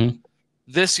 Hmm.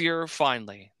 This year,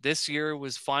 finally. This year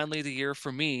was finally the year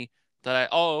for me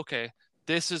that okay,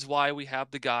 this is why we have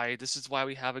the guy. This is why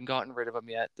we haven't gotten rid of him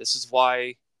yet. This is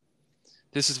why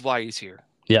he's here.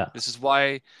 Yeah. This is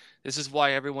why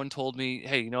everyone told me,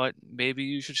 hey, you know what? Maybe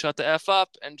you should shut the F up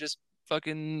and just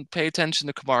fucking pay attention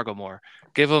to Camargo more.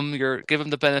 Give him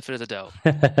the benefit of the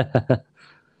doubt.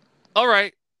 All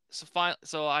right. So fine.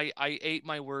 So I ate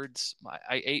my words.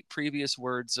 I ate previous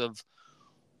words of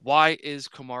why is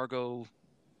Camargo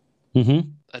Hmm.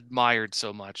 admired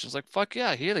so much. It's like, fuck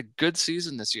yeah, he had a good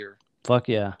season this year. Fuck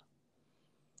yeah.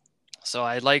 So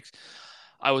I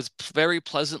was very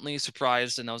pleasantly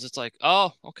surprised, and I was just like,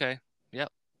 oh, okay, yep,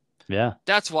 Yeah.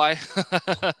 that's why.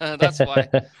 That's why.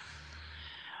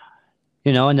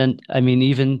 And then I mean,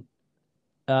 even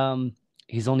um,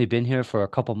 he's only been here for a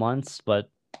couple months, but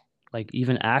like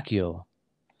even Akio,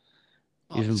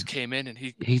 Oh, he just even came in and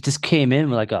he he just came in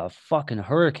with like a fucking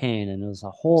hurricane, and it was a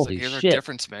was like, holy here's our shit.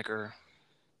 difference maker.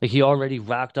 Like he already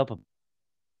racked up a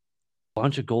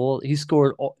bunch of goals. He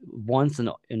scored once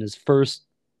in his first,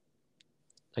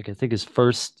 like I think his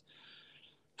first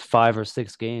 5 or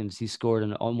 6 games. He scored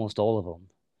in almost all of them.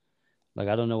 Like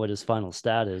I don't know what his final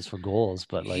stat is for goals,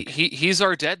 but like He's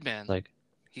our dead man. like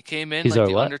He came in he's like our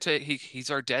the what? Undertaker. He's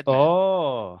our dead man.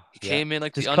 Oh, He yeah. came in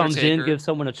like the Just comes in, Undertaker. gives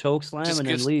someone a choke slam, Just and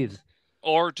then gives leaves.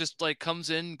 or just like comes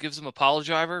in, gives him a pile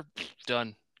driver,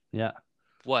 done. Yeah.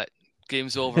 What?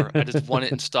 Game's over. I just won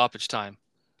it in stoppage time.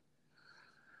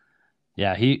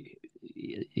 Yeah,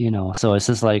 so it's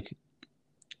just like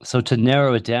so to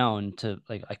narrow it down to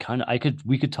like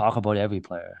we could talk about every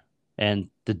player and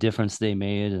the difference they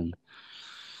made, and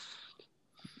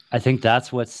I think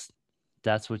that's what's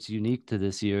unique to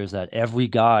this year is that every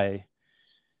guy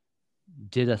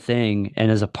did a thing and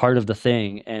is a part of the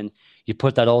thing, and you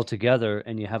put that all together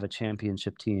and you have a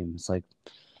championship team. It's like,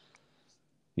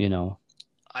 you know,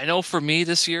 I know for me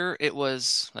this year, it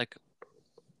was like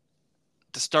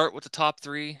to start with the top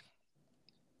three.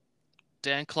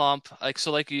 Dan Klomp,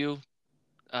 like you,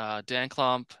 Dan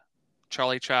Klomp,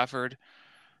 Charlie Trafford,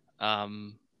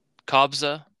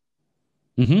 Kobza.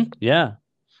 yeah,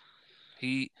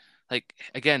 He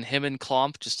again him and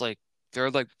Klomp just they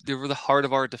were the heart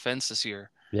of our defense this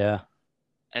year. yeah,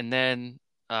 And then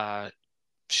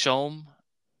Shom,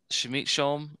 Shamit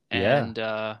Shom,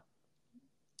 Yeah.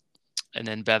 and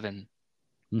then Bevan.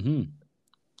 Mm-hmm.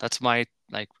 That's my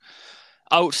like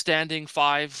outstanding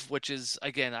five, which is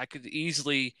again I could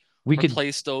easily We could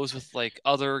replace those with like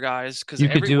other guys because you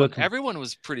could do everyone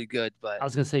was pretty good, but I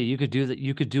was gonna say you could do that.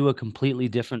 You could do a completely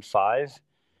different five,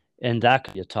 and that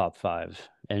could be a top five,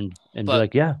 and be but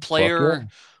like, yeah, fuck player yeah.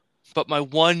 but my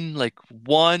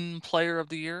one player of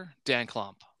the year, Dan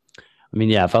Klump. I mean,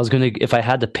 yeah, if I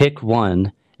had to pick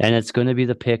one, and it's gonna be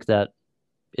the pick that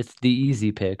it's the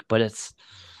easy pick, but I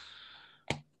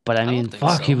I mean, don't think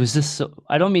fuck, he so. was just so.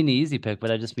 I don't mean the easy pick, but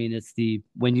I just mean it's the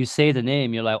when you say the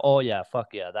name, you're like, oh yeah, fuck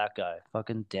yeah, that guy,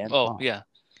 fucking Dan Oh Klump. yeah,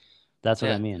 That's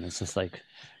what I yeah. mean. It's just like,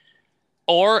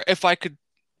 Or if I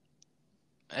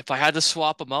had to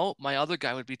swap them out, my other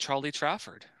guy would be Charlie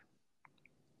Trafford.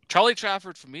 Charlie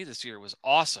Trafford for me this year was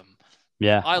awesome.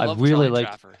 yeah, I love Charlie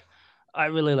Trafford. I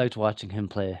really liked watching him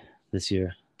play this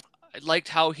year. I liked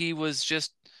how he was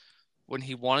just when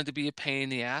he wanted to be a pain in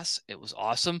the ass. It was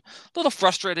awesome. A little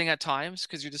frustrating at times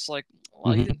because you're just like,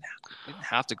 well, Mhm. you didn't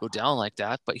have to go down like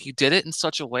that, but he did it in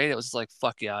such a way that was like,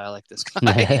 fuck yeah, I like this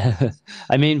guy.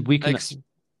 I mean, like,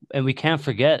 we can't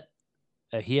forget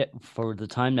for the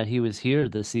time that he was here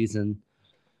this season,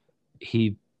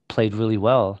 he played really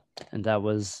well, and that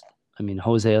was, I mean,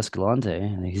 Jose Escalante,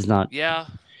 and yeah,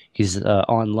 he's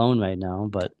on loan right now,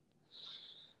 but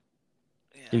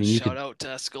I yeah. mean, Shout out to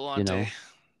you Escalante. know,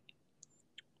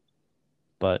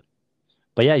 but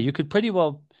yeah, you could pretty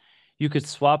well, you could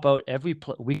swap out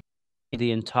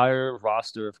the entire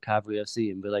roster of Cavalry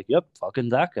FC and be like, yep, fucking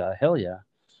that guy, hell yeah.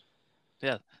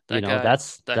 Yeah, You that know, guy, that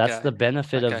that's the guy,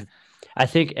 benefit that guy. of, I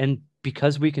think, and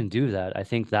because we can do that, I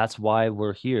think that's why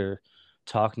we're here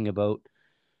talking about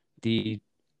the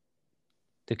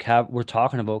we're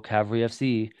talking about Cavalry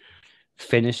FC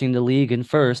finishing the league in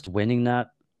first, winning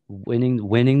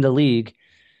the league,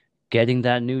 getting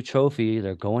that new trophy.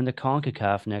 They're going to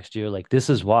CONCACAF next year. Like, this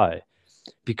is why,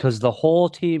 because the whole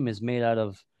team is made out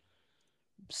of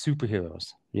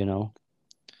superheroes, you know,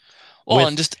 Well,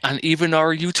 with and even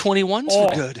our U21s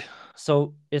were oh, good.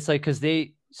 so it's like because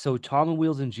Tom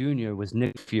Wheeldon Jr. was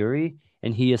Nick Fury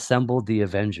and he assembled the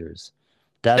Avengers.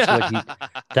 That's what he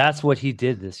that's what he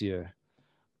did this year.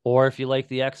 Or if you like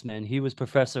the X-Men, he was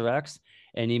Professor X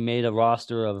and he made a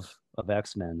roster of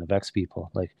X-Men, of X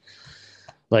people.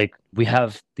 Like we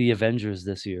have the Avengers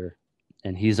this year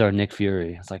and he's our Nick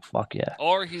Fury. It's like fuck yeah.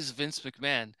 Or he's Vince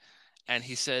McMahon, and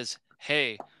he says,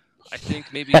 "Hey, I think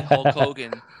maybe Hulk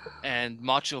Hogan and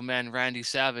Macho Man Randy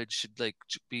Savage should like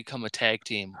become a tag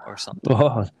team or something."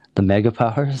 Oh, the Mega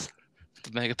Powers.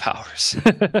 The Mega Powers.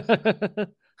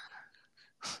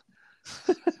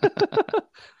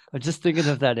 I'm just thinking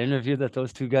of that interview that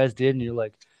those two guys did, and you're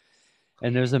like,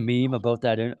 and there's a meme about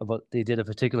about they did a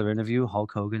particular interview,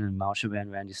 Hulk Hogan and Macho Man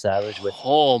Randy Savage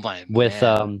Oh my with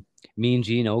man. Mean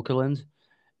Gene Okerlund,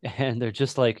 and they're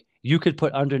just like you could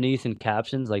put underneath in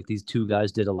captions like these two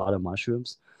guys did a lot of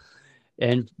mushrooms,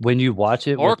 and when you watch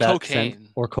it Or with that scent cocaine.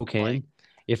 or Like cocaine,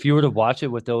 if you were to watch it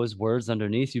with those words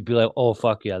underneath, you'd be like, oh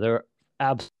fuck yeah, they're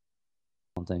absolutely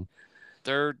something.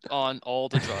 they're on all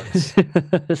the drugs.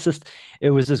 It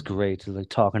was just great, like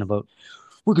talking about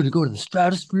we're gonna go to the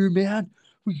stratosphere, man.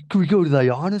 Can we go to the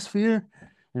ionosphere?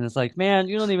 And it's like, man,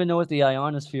 you don't even know what the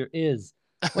ionosphere is.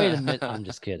 Wait a minute. I'm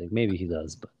just kidding. Maybe he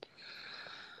does, but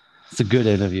it's a good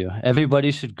interview.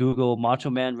 Everybody should Google Macho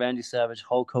Man Randy Savage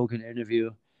Hulk Hogan interview.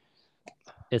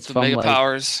 It's The from Mega like,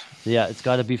 Powers. yeah, it's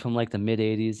got to be from like the mid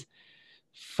 80s.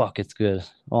 Fuck, it's good.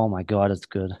 Oh my God, it's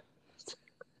good.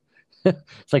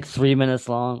 It's like 3 minutes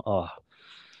long. Oh,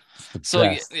 it's the So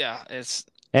best. yeah, it's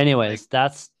like Anyways,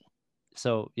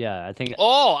 so yeah, I think,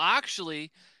 oh,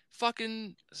 actually,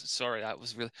 fucking sorry, that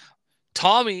was really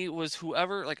Tommy was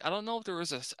whoever. Like I don't know if there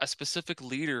was a specific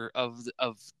leader of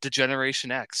the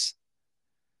Generation X.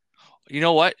 You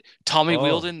know what? Tommy oh,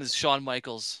 Wheeldon is Shawn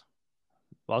Michaels.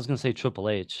 well, I was gonna say Triple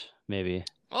H, maybe.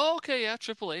 Oh, okay, yeah,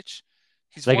 Triple H.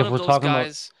 He's Like one if of we're those talking about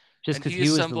guys, just and because he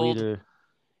assembled.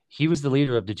 he was the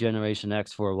leader of the Generation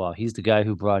X for a while. He's the guy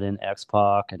who brought in X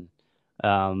Pac and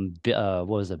what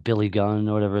was it, Billy Gunn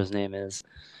or whatever his name is.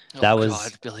 Oh That God,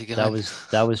 was Billy Gunn,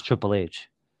 that was Triple H.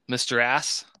 Mr.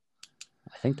 Ass,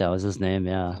 I think that was his name.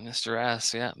 Yeah. Mr.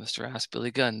 Ass, yeah, Mr. Ass,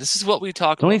 Billy Gunn. This is what we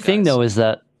talk The only about, thing guys. though is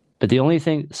that, but the only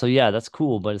thing, so yeah, that's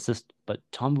cool. But it's just, but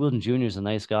Tom Wilton Jr. is a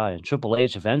nice guy, and Triple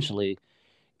H eventually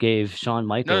gave Shawn No, no,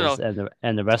 Michaels no.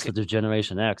 and the rest Okay. of the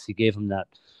Generation X. He gave him that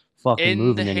fucking In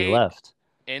move, the and then he hay, left.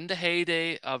 in the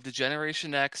heyday of the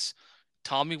Generation X,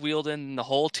 Tommy Wheeldon and the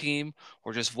whole team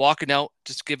were just walking out,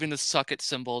 just giving the suck it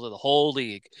symbol to the whole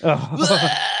league.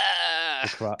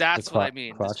 That's what I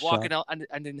mean. Just crotch walking shot. out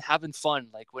and then having fun,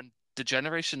 like when the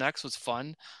Generation X was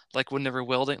fun, like when they were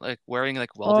wearing like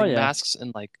Oh welding yeah, masks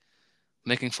and like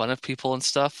making fun of people and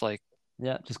stuff. Like,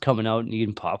 yeah, just coming out and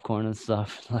eating popcorn and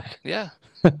stuff. Like, yeah,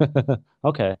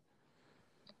 okay,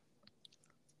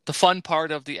 the fun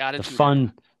part of the the Attitude Era,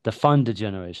 fun, the fun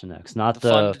Degeneration X, the not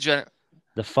fun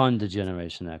the fun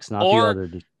Degeneration X, not the or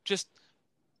other. just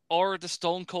or the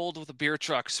Stone Cold with a beer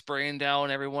truck spraying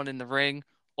down everyone in the ring,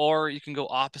 or you can go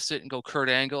opposite and go Kurt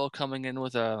Angle coming in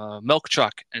with a milk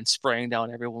truck and spraying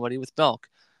down everybody with milk.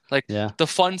 Like Yeah. the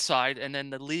fun side, and then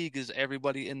the league is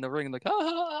everybody in the ring, like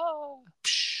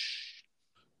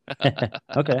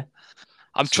Okay.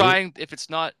 I'm Sweet. trying. If it's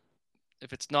not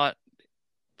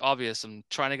obvious, I'm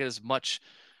trying to get as much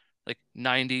like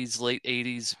 '90s, late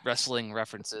 '80s wrestling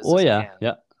references Oh as I yeah, can.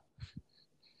 yeah.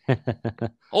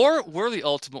 Or we're the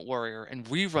Ultimate Warrior, and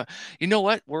we run. You know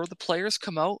what? Where the players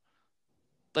come out,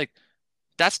 like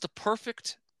that's the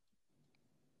perfect,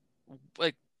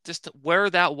 like just where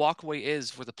that walkway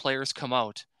is, where the players come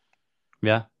out.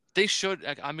 Yeah. They should.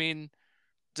 I mean,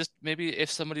 just maybe if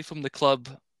somebody from the club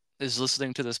is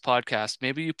listening to this podcast,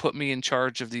 maybe you put me in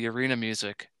charge of the arena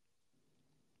music,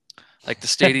 like the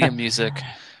stadium music.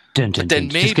 Dun, But dun, dun.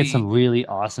 then Just get some maybe, really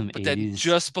awesome but then 80s.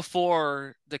 just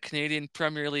before the Canadian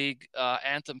Premier League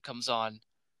anthem comes on,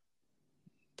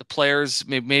 the players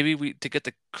maybe we to get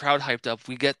the crowd hyped up,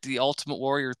 we get the Ultimate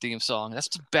Warrior theme song. That's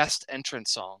the best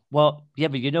entrance song. Well, yeah,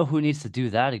 but you know who needs to do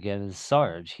that again is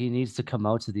Sarge. He needs to come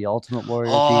out to the Ultimate Warrior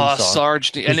theme Oh, song Sarge,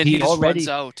 and because then he just runs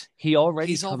out. he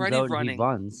already He's comes already out and he running.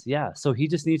 runs. Yeah, so he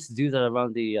just needs to do that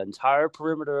around the entire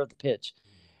perimeter of the pitch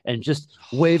and just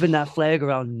waving that flag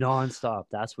around nonstop.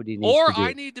 That's what he needs Or to I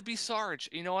do. need to be Sarge.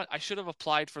 You know what? I should have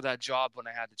applied for that job when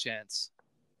I had the chance.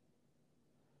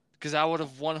 Because I would have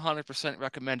 100%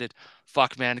 recommended,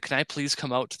 fuck man, can I please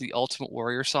come out to the Ultimate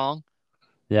Warrior song?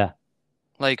 Yeah.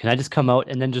 Like, Can I just come out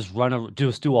and then just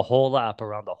do a whole lap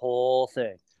around the whole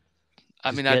thing? I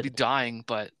Just mean, I'd get be dying,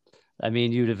 but I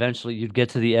mean, you'd get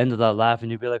to the end of that lap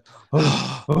and you'd be like,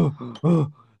 oh, oh,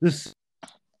 oh, this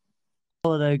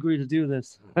that I agree to do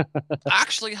this.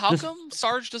 actually, how This come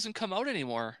Sarge doesn't come out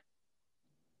anymore?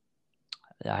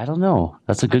 I don't know.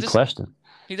 That's a I good just question.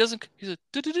 he doesn't. He's a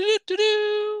do do do do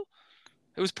do.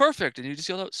 It was perfect, and you just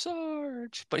yelled out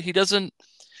Sarge, but he doesn't.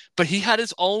 But he had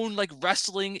his own like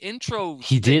wrestling intro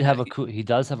thing that He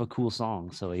does have a cool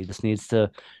song, so he just needs to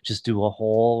just do a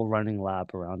whole running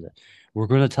lap around it. We're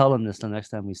gonna tell him this the next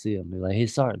time we see him. Be like, hey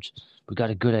Sarge, we got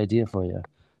a good idea for you.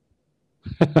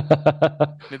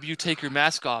 maybe you take your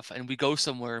mask off and we go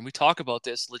somewhere and we talk about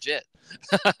this legit.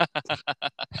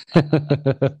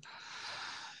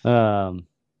 um,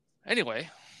 Anyway,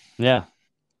 yeah,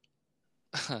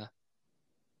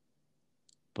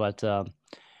 but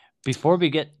before we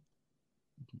get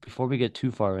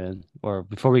too far in, or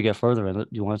before we get further in,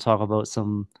 you want to talk about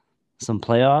some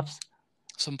playoffs?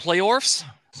 some playoffs.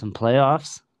 Some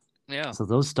playoffs. Yeah. So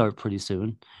those start pretty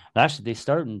soon. Actually, they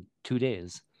start in 2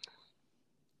 days.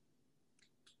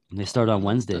 And they start on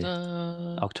Wednesday,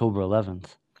 Da-da. October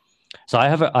 11th. So I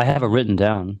have it written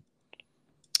down.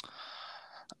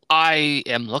 I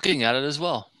am looking at it as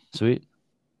well Sweet.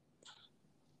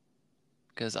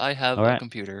 because I have All a right.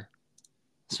 computer.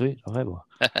 Sweet. Okay. Well,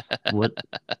 what?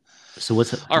 So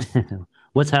what's Our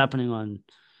what's happening on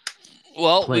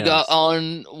Well, we got playoffs?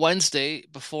 on Wednesday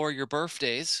before your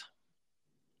birthdays.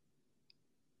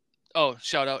 Oh,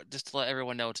 shout out just to let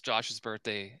everyone know it's Josh's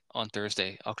birthday on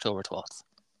Thursday, October 12th.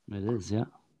 It is, yeah.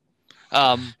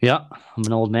 Yeah, I'm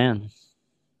an old man.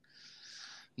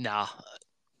 Nah.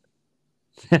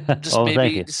 Just Oh, thank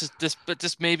maybe you.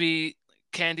 just maybe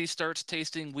candy starts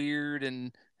tasting weird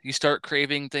and you start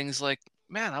craving things like,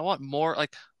 man, I want more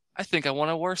like I think I want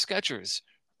to wear Skechers.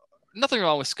 Nothing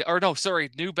wrong with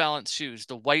New Balance shoes,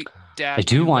 the white I dad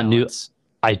do New want Balance.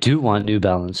 New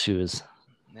Balance shoes.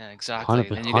 Yeah, exactly. And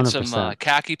then you get some 100%.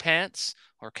 khaki pants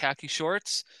or khaki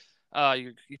shorts.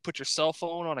 You put your cell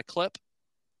phone on a clip.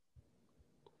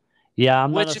 Yeah,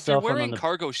 I'm not a Which, if you're cell phone on wearing the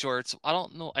cargo shorts, I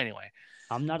don't know. Anyway,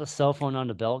 I'm not a cell phone on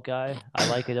the belt guy. I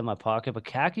like it in my pocket, but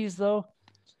khakis though,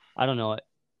 I don't know.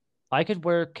 I could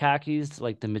wear khakis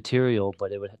like the material,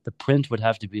 but the print would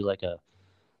have to be like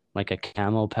a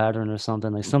camo pattern or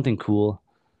something, like something cool,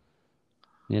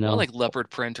 you well, know? like leopard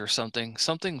print or something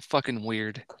fucking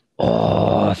weird.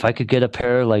 Oh, if I could get a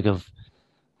pair like of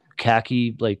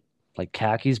khaki like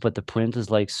khakis, but the print is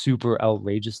like super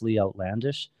outrageously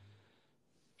outlandish.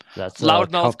 That's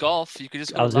Loudmouth golf. You could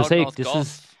just go I to was gonna say loudmouth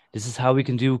golf. this is how we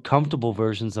can do comfortable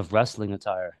versions of wrestling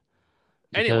attire.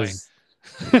 Anyway,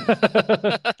 Because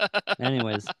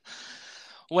anyways,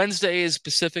 Wednesday is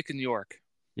Pacific in New York.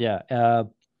 yeah.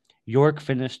 York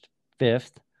finished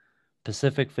 5th,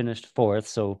 Pacific finished 4th,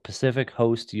 so Pacific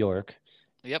host York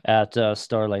Yep. at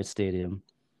Starlight Stadium.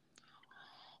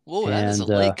 Whoa, that is a And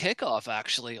late kickoff,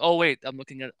 actually. Oh wait, I'm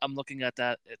looking at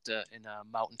that in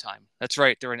Mountain Time. That's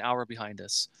right, they're an hour behind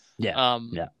us. yeah, Um,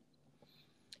 yeah,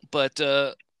 but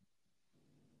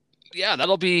yeah,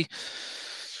 that'll be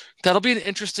an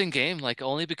interesting game. Like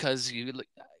only because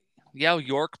yeah,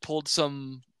 York pulled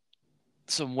some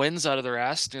wins out of their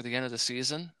ass near the end of the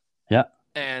season, yeah,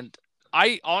 and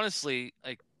I honestly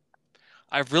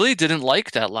I really didn't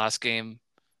like that last game,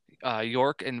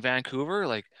 York and Vancouver.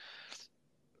 Like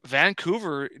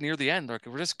Vancouver near the end, like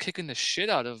we're just kicking the shit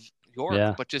out of York,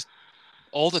 yeah. but just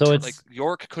all the So like it's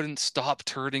York couldn't stop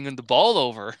turning the ball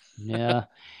over. yeah,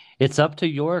 it's up to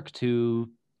York to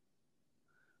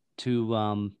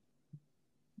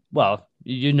well,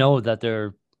 you know that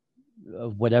they're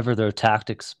whatever their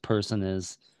tactics person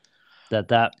is,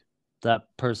 that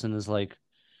person is like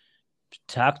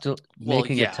Well,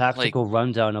 making a yeah, like tactical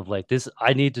rundown of like this.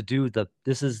 I need to do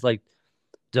this is like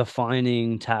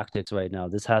defining tactics right now.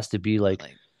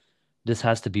 like This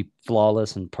has to be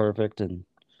flawless and perfect, and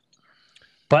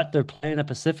but they're playing a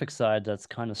Pacific side that's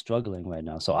kind of struggling right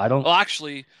now. So I don't. well,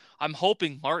 actually, I'm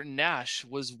hoping Martin Nash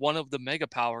was one of the mega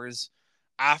powers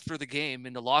after the game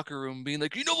in the locker room, being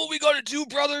like, "You know what we got to do,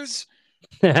 brothers?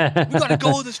 We got to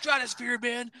go in the stratosphere,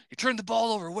 man. You turned the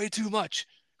ball over way too much.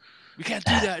 We can't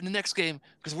do that in the next game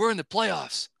because we're in the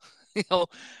playoffs." you know,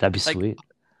 That'd be like, sweet.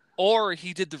 or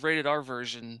he did the rated R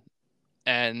version,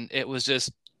 and it was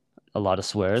just A lot of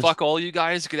swears. fuck all you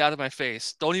guys, get out of my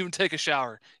face. Don't even take a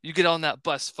shower. You get on that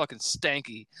bus fucking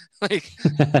stanky. Like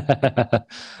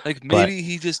like But maybe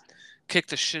he just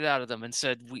kicked the shit out of them and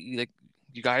said, "We like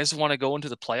you guys want to go into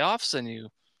the playoffs and you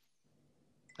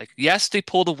like yes, they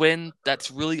pulled a win.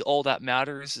 That's really all that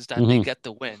matters is that they mhm, get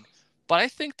the win." But I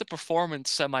think the performance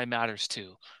semi matters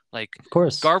too. Like of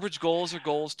course, garbage goals are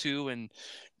goals too, and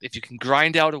if you can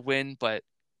grind out a win, but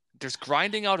there's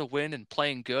grinding out a win and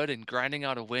playing good and grinding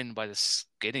out a win by the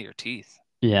skin of your teeth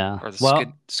yeah. or the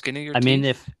Well, skin of your I mean,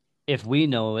 teeth. if we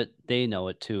know it, they know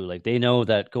it too. Like they know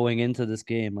that going into this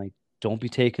game, like don't be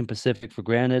taking Pacific for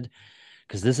granted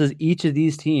because this is each of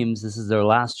these teams. This is their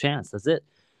last chance. That's it.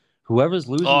 Whoever's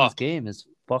losing Oh, this game is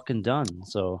fucking done.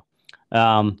 So,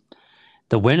 um,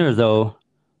 the winner though,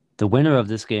 the winner of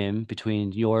this game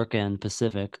between York and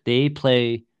Pacific, they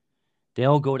play.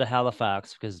 They'll go to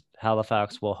Halifax because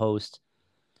Halifax will host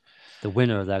the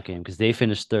winner of that game because they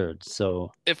finished third.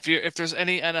 So, if there's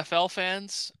any NFL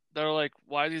fans that are like,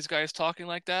 why are these guys talking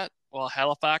like that? Well,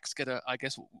 Halifax get a, I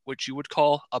guess, what you would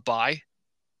call a bye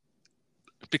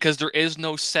because there is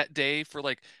no set day for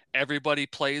like everybody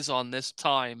plays on this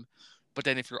time. But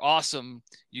then if you're awesome,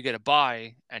 you get a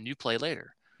bye and you play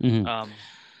later. mhm, Um,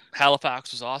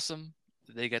 Halifax was awesome.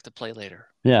 They get to play later.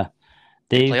 yeah,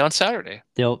 They play they on Saturday.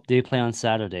 they play on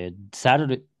Saturday.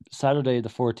 Saturday the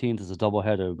 14th is a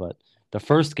doubleheader, but the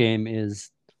first game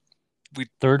is We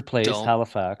third place don't.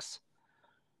 Halifax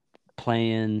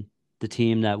playing the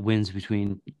team that wins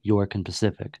between York and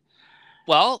Pacific.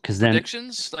 Well, Because then,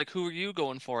 predictions. Like, who are you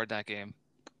going for in that game?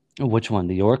 which one,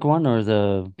 the York one or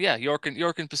the Yeah, York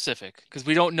and Pacific, because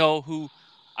we don't know who.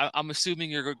 I'm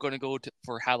assuming you're going to go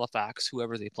for Halifax,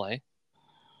 whoever they play,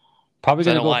 probably because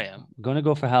I know I am. gonna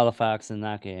go for Halifax in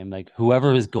that game. Like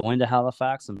whoever is going to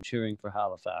Halifax, I'm cheering for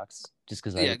Halifax just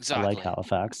because Yeah, I like exactly.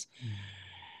 Halifax.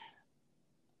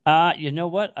 You know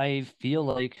what? I feel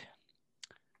like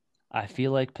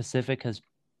Pacific has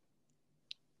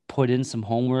put in some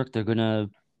homework. They're gonna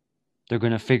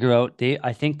figure out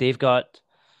I think they've got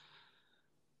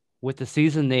with the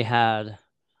season they had,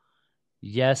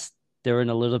 yes, they're in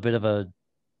a little bit of a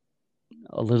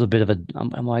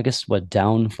I guess what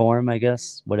down form, I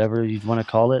guess, whatever you'd want to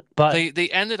call it. But They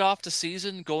ended off the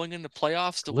season going into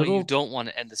playoffs the way you little don't want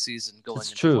to end the season going it's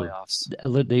into true.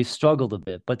 playoffs. They struggled a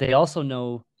bit, but they also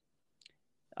know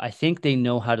I think they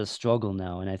know how to struggle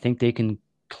now, and I think they can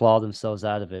claw themselves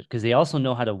out of it because they also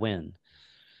know how to win.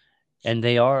 And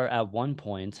they are at one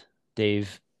point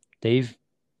they've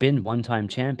been one-time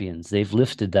champions. They've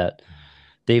lifted that.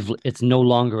 They've It's no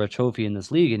longer a trophy in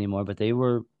this league anymore, but they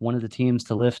were one of the teams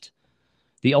to lift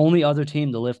the only other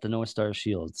team to lift the North Star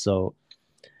Shield. So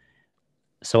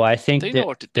I think They know that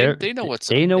what to, they know what's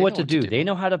up. they know They what know to what to do. They do.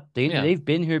 know how to Yeah, they've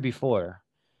been here before.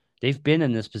 They've been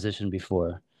in this position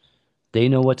before. They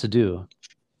know what to do.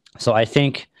 So I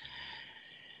think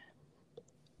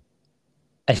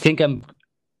I'm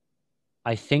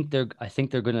I think they're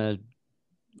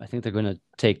gonna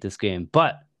take this game.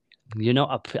 But you know,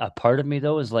 a part of me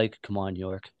though is like, come on,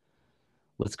 York.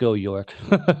 Let's go York.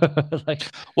 Like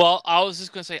Well, I was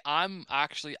just gonna say I'm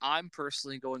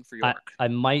personally going for I York. I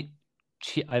might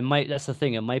I might that's the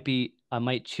thing. I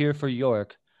might cheer for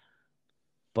York,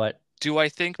 but Do I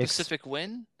think ex Pacific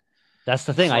win? that's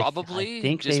the thing. I Probably,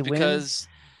 think they just win. because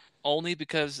only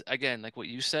because again, like what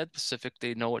you said, Pacific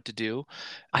they know what to do,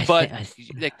 I but think I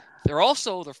like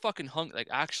they're fucking hungry. Like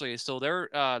actually, so they're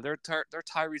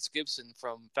Tyrese Gibson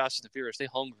from Fast and the Furious. They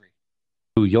hungry.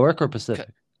 New York or Pacific.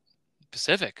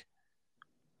 Pacific.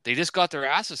 They just got their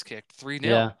asses kicked 3-0.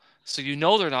 Yeah. So you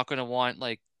know they're not going to want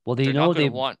Well, they they're not know going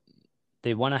to want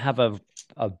they want to have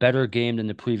a better game than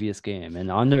the previous game,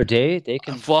 and on their day they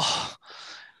can well,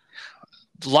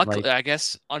 luck like I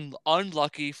guess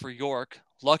unlucky for York,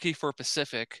 lucky for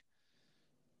Pacific.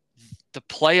 The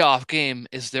playoff game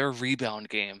is their rebound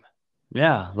game.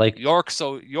 yeah, like York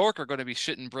are going to be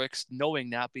shitting bricks knowing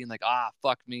that being like,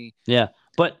 fuck me. yeah.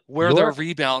 But We're their York,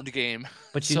 rebound game.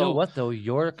 but you know So, what though?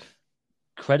 York,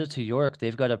 credit to York,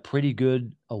 they've got a pretty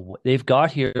good they've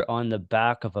got here on the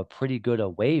back of a pretty good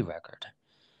away record.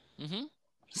 mhm.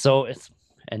 So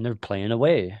and they're playing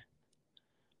away.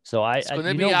 So It's going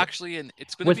to you be know actually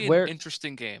it's going to with be an where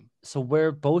interesting game.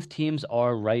 where both teams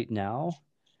are right now,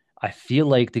 I feel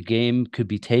like the game could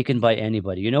be taken by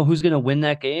anybody. You know who's going to win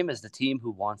that game is the team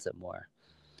who wants it more.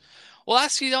 Well,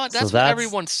 So that's what that's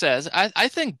everyone says. I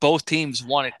think both teams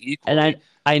want it and equally.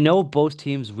 I know both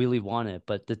teams really want it,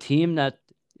 but the team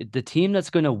that's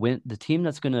going to win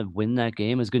that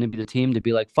game is going to be the team to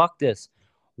be like, fuck this.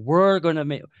 We're going to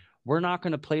make we're not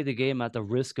going to play the game at the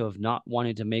risk of not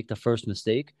wanting to make the first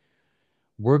mistake.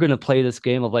 We're going to play this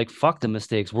game of like, fuck the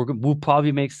mistakes. We'll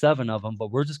probably make 7 of them, but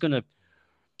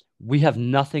we have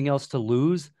nothing else to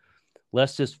lose.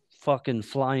 Let's just fucking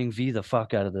flying V the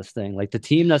fuck out of this thing. Like the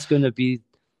team that's going to be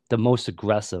the most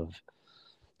aggressive,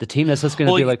 the team that's just going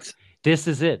to Well, be like, this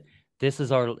is it. This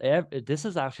is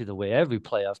actually the way every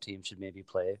playoff team should maybe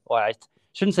play. Well, I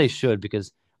shouldn't say should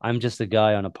because I'm just a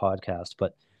guy on a podcast,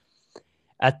 but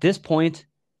at this point,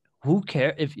 who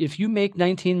cares if you make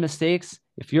 19 mistakes?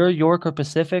 If you're York or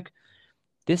Pacific,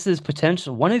 this is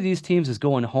potential. One of these teams is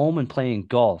going home and playing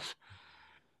golf.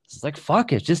 It's like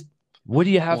fuck it. Just what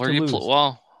do you have to lose?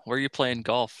 where are you playing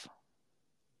golf?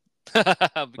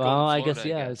 Going Well, to I Florida, guess I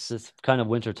yeah, it's guess. just kind of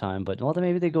winter time, but well, then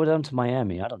maybe they go down to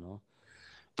Miami. I don't know,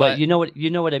 but But you know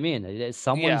what I mean. yeah,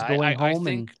 Someone's going I home,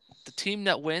 and think the team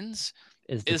that wins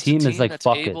is the is the team is team like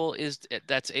fuck it.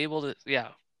 that's able to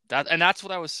that's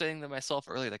what I was saying to myself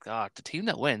earlier, like the team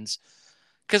that wins,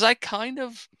 because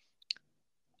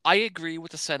I agree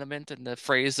with the sentiment and the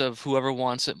phrase of whoever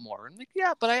wants it more, and like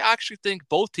yeah, but I actually think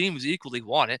both teams equally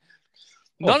want it.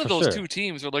 Oh, None of for those sure. two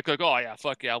teams are like oh yeah,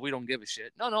 fuck yeah, we don't give a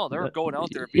shit. No, they're But, going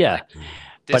out there being yeah, like,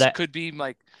 but this could be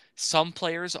like some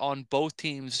players on both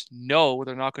teams know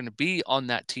they're not going to be on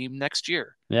that team next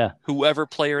year, yeah, whoever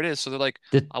player it is. So they're like,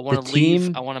 I the want to leave.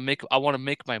 team I want to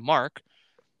make my mark.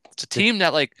 It's a the team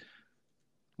that like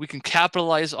we can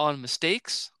capitalize on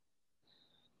mistakes.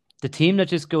 the team that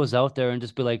just goes out there and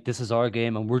just be like, this is our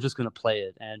game, and we're just gonna play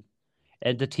it,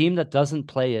 and the team that doesn't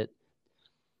play it,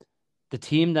 the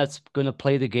team that's gonna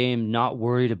play the game, not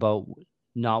worried about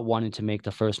not wanting to make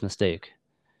the first mistake.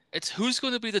 It's who's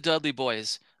going to be the Dudley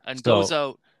Boys and goes So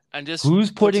out and just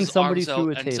who's puts putting his somebody arms out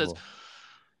through a and says, table?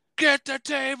 "Get the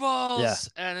Yeah, tables!"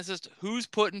 And it's just who's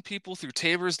putting people through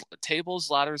tables,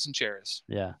 ladders, and chairs.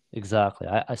 yeah, exactly.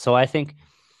 So I think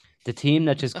the team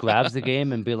that just grabs the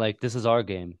game and be like, this is our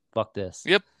game. Fuck this.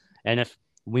 Yep. And if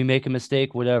we make a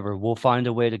mistake, whatever, we'll find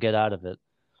a way to get out of it.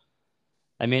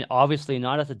 I mean, obviously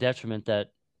not at the detriment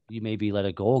that you maybe let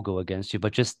a goal go against you,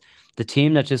 but just the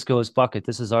team that just goes, fuck it,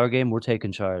 this is our game, we're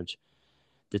taking charge.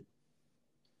 The,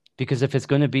 because if it's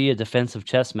going to be a defensive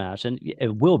chess match, and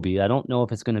it will be, I don't know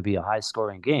if it's going to be a high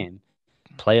scoring game.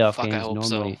 Playoff Fuck, I games hope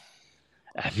so. normally,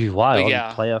 it'd be But wild.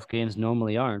 yeah, Playoff games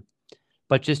normally aren't.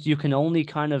 But just you can only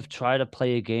kind of try to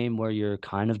play a game where you're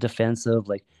kind of defensive,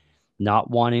 like not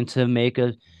wanting to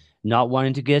not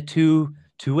wanting to get too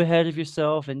ahead of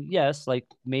yourself. And yes, like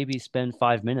maybe spend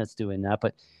 5 minutes doing that.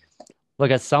 But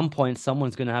like at some point,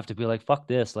 someone's gonna have to be like, fuck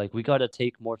this. Like we gotta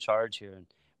take more charge here. And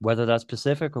whether that's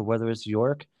Pacific or whether it's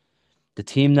York, the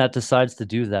team that decides to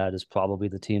do that is probably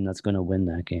the team that's gonna win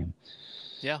that game.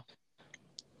 yeah.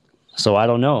 So I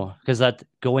don't know. Because that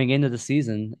going into the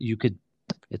season,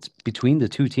 it's between the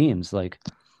two teams. Like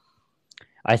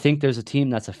I think there's a team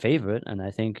that's a favorite, and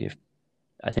I think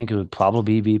it would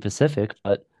probably be Pacific,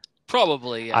 but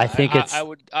Probably, yeah. I think it's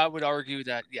I would argue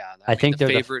that yeah. I I mean, the think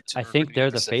they're the favorites I are going think to be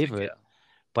they're the Pacific. favorite, Yeah.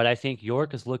 but I think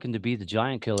York is looking to be the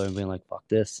giant killer and being like, fuck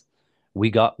this. We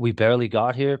barely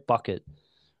got here. Fuck it.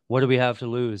 What do we have to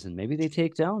lose? And maybe they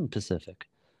take down Pacific.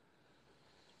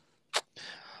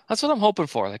 That's what I'm hoping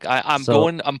for. Like I'm So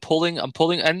going, I'm pulling,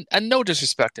 and no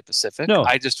disrespect to Pacific. no,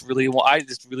 I just really want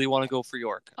to go for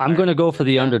York. I'm going to go for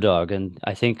the Yeah, underdog, and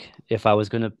I think if I was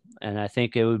going to, and I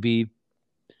think it would be,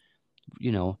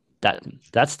 you know,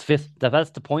 that's fifth.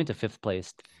 That's the point of fifth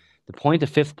place. The point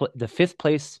of the fifth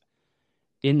place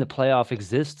in the playoff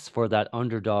exists for that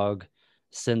underdog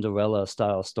Cinderella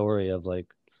style story of like,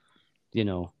 you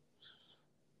know,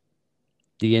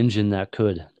 the engine that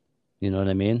could. You know what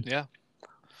I mean? yeah.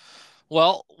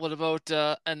 Well, what about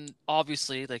and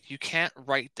obviously like you can't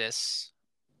write this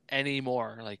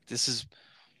anymore. Like this is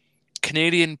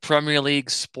Canadian Premier League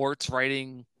sports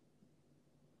writing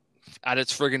at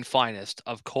its friggin' finest.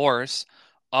 Of course,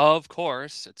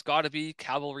 it's got to be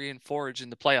Cavalry and Forge in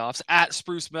the playoffs at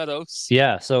Spruce Meadows.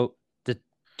 Yeah. So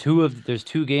there's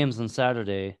two games on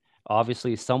Saturday.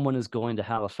 Obviously, someone is going to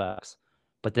Halifax,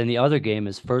 but then the other game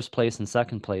is first place and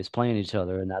second place playing each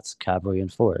other, and that's Cavalry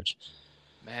and Forge.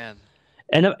 Man,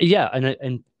 And yeah,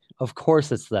 and of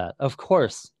course it's that. Of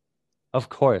course,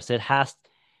 it has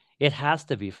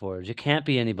to be Forge. It can't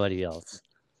be anybody else.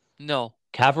 no.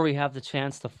 Cavalry have the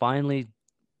chance to finally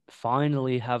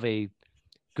have a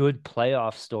good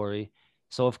playoff story.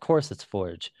 So of course it's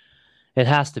Forge. It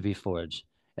has to be Forge.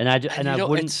 And And you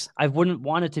know, it's I wouldn't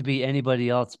want it to be anybody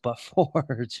else but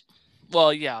Forge.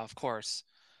 well, yeah, of course.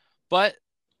 But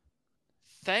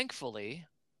thankfully,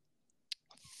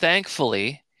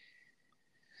 thankfully,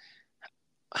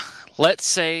 let's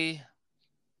say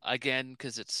again,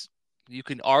 because it's you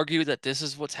can argue that this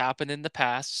is what's happened in the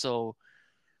past. So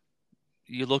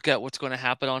you look at what's going to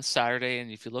happen on Saturday,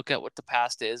 and if you look at what the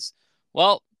past is,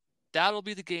 well, that'll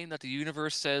be the game that the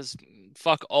universe says,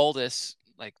 fuck all this.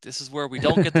 Like, this is where we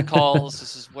don't get the calls.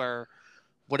 This is where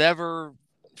whatever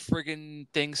friggin'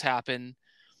 things happen.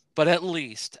 But at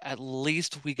least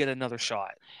we get another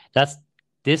shot. That's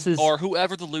this is Or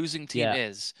whoever the losing team yeah.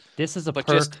 is. This is a But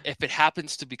perk. just if it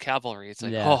happens to be Cavalry, it's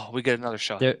like, Yeah. oh, we get another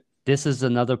shot. This is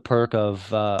another perk of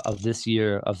this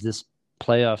year of this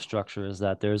playoff structure is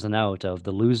that there's an out of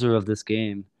the loser of this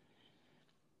game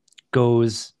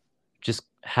goes just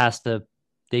has to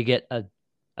they get a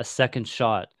second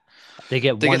shot. They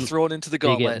get They one get thrown into the they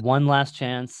get gauntlet. one last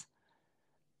chance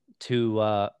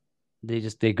to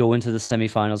they go into the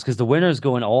semifinals because the winner's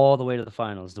going all the way to the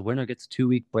finals. The winner gets a 2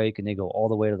 week break and they go all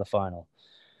the way to the final.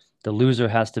 The loser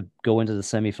has to go into the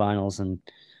semifinals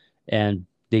and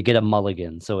they get a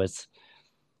mulligan. So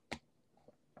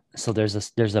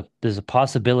there's a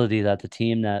possibility that the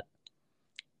team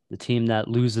that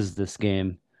loses this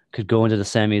game could go into the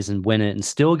semis and win it and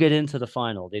still get into the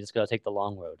final. They just got to take the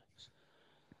long road.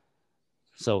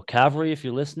 So Cavalry, if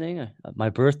you're listening, my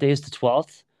birthday is the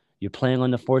 12th. You're playing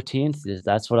on the 14th.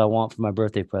 That's what I want for my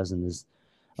birthday present is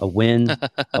a win,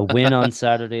 a win on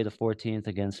Saturday the 14th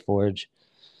against Forge.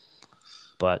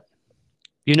 But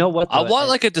you know what I though?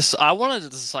 want I want a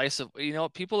decisive. You know,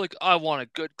 people like I want a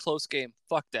good close game.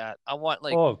 Fuck that. I want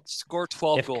like score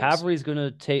 12 if goals. Cavalry's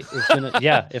gonna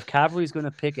if Cavalry's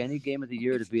gonna pick any game of the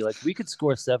year to be like we could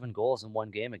score 7 goals in one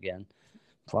game again,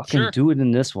 fucking Sure. do it in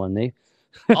this one.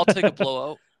 I'll take a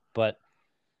blowout. But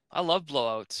I love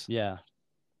blowouts. yeah,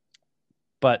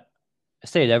 but I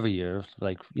say it every year.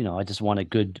 Like I just want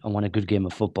I want a good game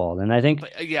of football, and I think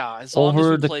But yeah, as long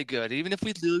as we play good, even if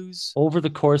we lose. over the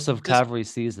course of Cavalry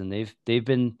season, they've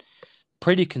been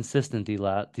pretty consistent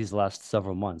these last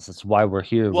several months. That's why we're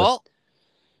here. Well,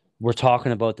 we're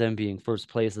talking about them being first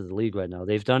place of the league right now.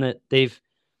 They've done it. They've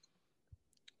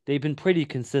been pretty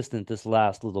consistent this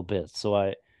last little bit. So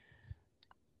I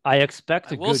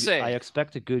expect I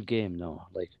expect a good game. No,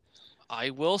 like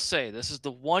I will say this is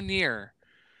the one year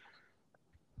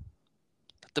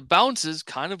that the bounces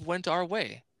kind of went our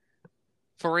way.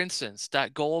 For instance,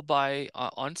 that goal by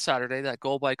on Saturday, that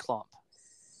goal by Klump.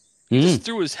 He just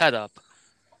threw his head up.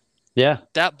 Yeah.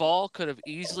 That ball could have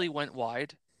easily went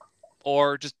wide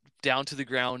or just down to the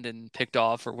ground and picked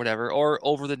off or whatever, or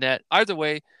over the net. Either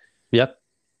way. Yep.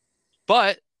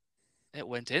 But it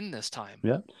went in this time.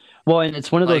 Yeah. Well, and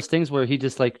it's one of those things where he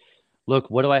just like, look,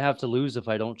 what do I have to lose if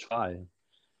I don't try?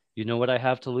 You know what I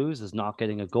have to lose is not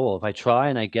getting a goal. If I try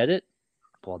and I get it,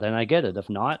 well, then I get it. If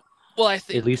not, well, I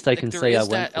think at least I can say I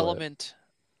went for it.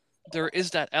 There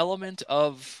is that element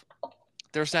of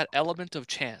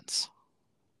chance.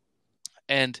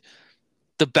 And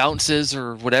the bounces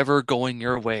or whatever going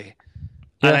your way.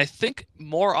 Yeah. And I think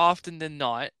more often than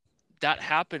not, that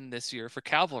happened this year for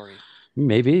Cavalry.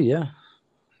 Maybe, yeah.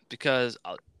 Because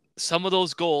some of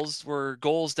those goals were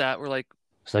goals that were like...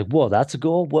 It's like, whoa, that's a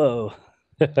goal? Whoa.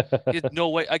 No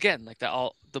way. Again, like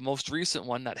the most recent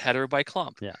one, that header by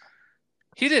Klump. Yeah.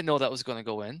 He didn't know that was going to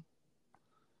go in.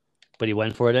 But he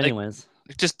went for it anyways.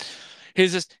 Just...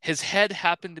 his head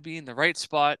happened to be in the right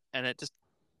spot, and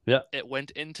Yeah. it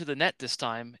went into the net this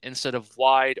time instead of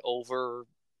wide over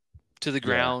to the Yeah.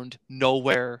 ground,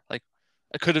 nowhere. Like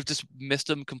I could have just missed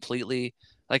him completely.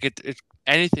 Like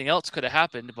anything else could have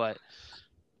happened, but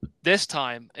this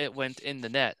time it went in the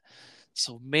net.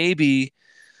 So maybe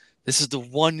this is the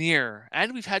 1 year,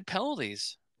 and we've had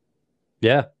penalties.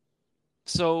 Yeah.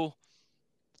 So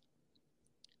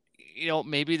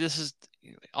maybe this is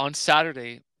on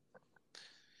Saturday.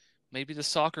 Maybe the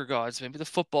soccer gods, maybe the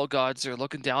football gods are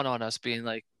looking down on us, being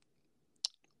like,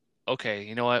 okay,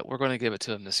 you know what? We're going to give it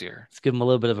to him this year. Let's give him a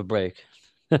little bit of a break.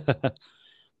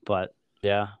 But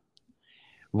yeah,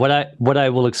 what I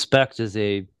will expect is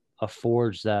a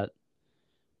Forge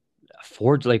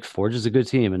Forge is a good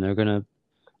team, and they're gonna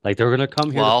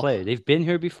come here to Well, play. They've been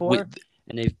here we, before,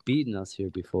 and they've beaten us here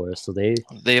before. So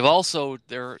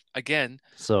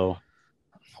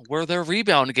we're their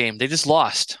rebound game. They just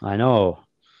lost I know.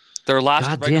 their last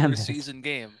God damn regular it. season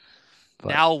game. But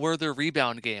Now we're their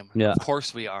rebound game. yeah, Of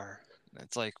course we are.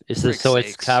 It's like, it's just, frick's so it's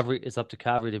sakes. Cavalry. It's up to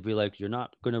Cavalry to be like, you're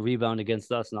not gonna rebound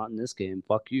against us, not in this game.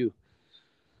 Fuck you.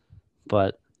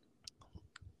 But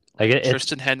Like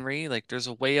Tristan Henry, like there's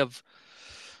a way of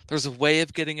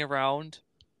getting around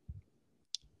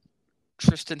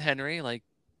Tristan Henry, like,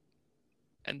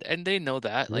 and they know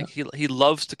that. Yeah. Like he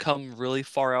loves to come really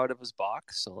far out of his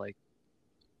box, so like,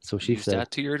 So she use said.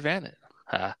 that to your advantage.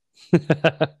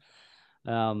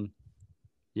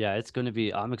 Yeah, it's gonna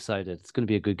be. I'm excited. It's gonna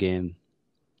be a good game.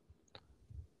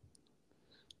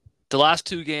 The last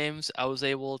 2 games, I was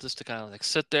able just to kind of like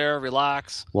sit there,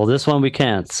 relax. Well, this one we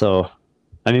can't. So,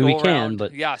 I mean, we Go can, around.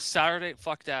 but Yeah, Saturday,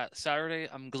 fuck that. Saturday,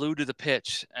 I'm glued to the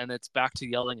pitch, and it's back to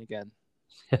yelling again.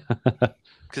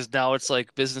 Because now it's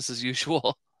like business as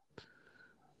usual.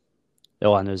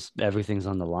 oh, and everything's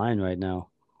on the line right now.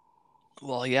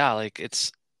 Well, yeah, like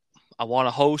I want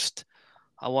to host.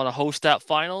 I want to host that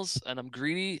finals, and I'm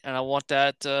greedy, and I want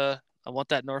that. I want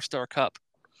that North Star Cup.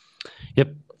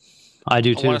 Yep, I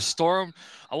do too.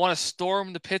 I want to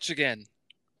storm the pitch again.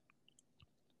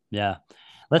 Yeah,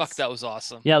 Fuck, that was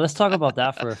awesome. Yeah, let's talk about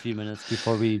that for a few minutes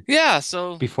before we. Yeah,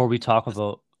 so before we talk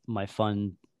about my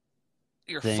fun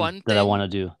thing that I want to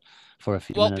do for a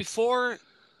few minutes.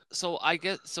 So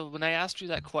when I asked you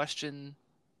that question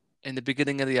in the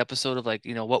beginning of the episode of like,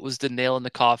 what was the nail in the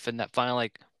coffin that finally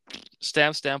like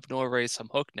stamp, no erase, I'm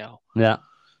hooked now. Yeah.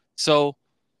 So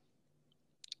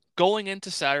going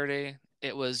into Saturday,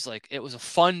 it was a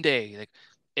fun day. Like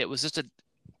it was just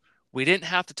we didn't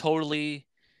have to totally,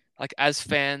 like, as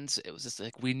fans, it was just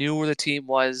like we knew where the team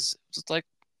was. Just like,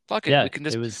 fuck it, yeah, we can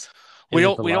just we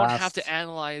don't have to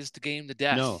analyze the game to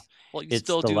death. No. Well, you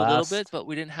still do a little bit, but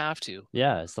we didn't have to.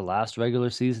 Yeah, it's the last regular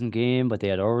season game, but they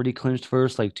had already clinched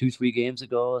first like 2-3 games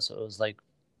ago, so it was like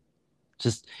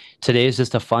today is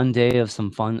just a fun day of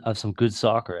some good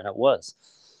soccer, and it was.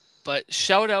 But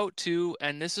shout out to,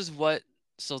 and this is what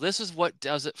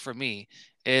does it for me,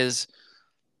 is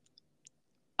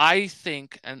I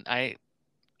think, and I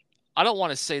don't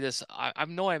want to say this, I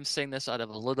know I'm saying this out of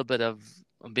a little bit of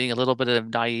being a little bit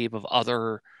of naive of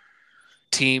other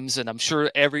teams, and I'm sure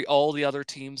all the other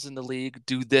teams in the league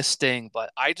do this thing,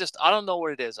 but I don't know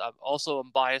what it is. I'm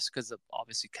biased because of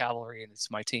obviously Cavalry and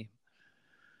it's my team.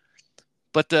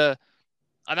 But and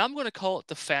I'm going to call it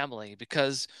the family,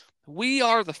 because we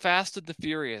are the Fast and the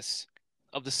Furious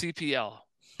of the CPL.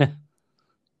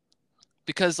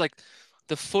 Because like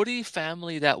the footy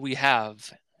family that we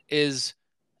have is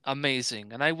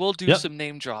amazing, and I will do some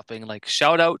name dropping. Like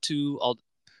shout out to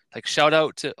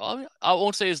I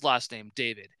won't say his last name,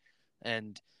 David,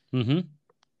 and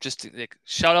just like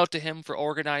shout out to him for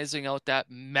organizing out that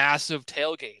massive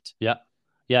tailgate.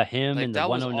 Yeah, him and the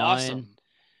 109. Awesome.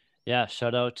 Yeah,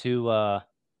 shout out to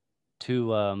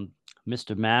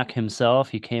Mr. Mac himself.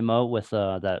 He came out with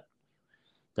that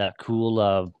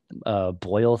cool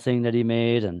boil thing that he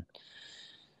made, and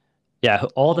yeah,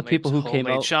 all the people who came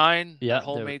out.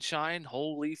 Homemade shine.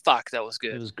 Holy fuck, that was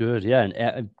good. It was good, yeah,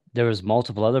 and there was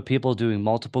multiple other people doing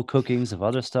multiple cookings of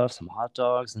other stuff, some hot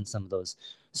dogs and some of those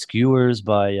skewers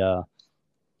by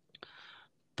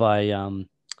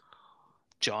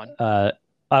John.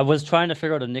 I was trying to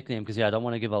figure out a nickname because I don't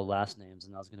want to give out last names,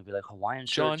 and I was going to be like Hawaiian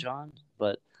shirt John,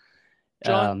 but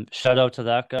shout out to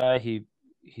that guy. He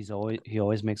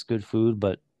always makes good food,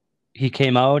 but he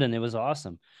came out and it was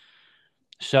awesome.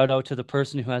 Shout out to the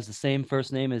person who has the same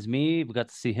first name as me. We got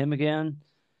to see him again.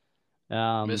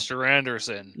 Mr.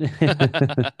 Anderson.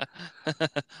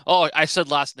 Oh, I said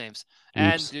last names.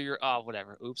 Oops. And you're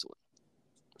whatever. Oops.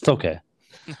 It's okay.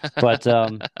 But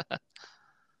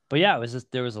yeah, it was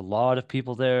there was a lot of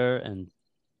people there, and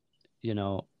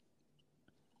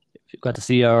Got to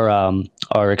see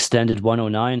our extended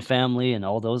 109 family, and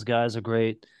all those guys are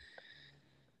great.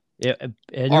 And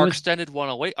it Our was extended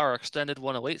 108, our extended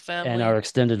 108 and our family.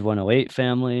 extended 108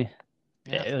 family.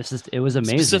 Yeah. It was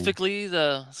amazing. Specifically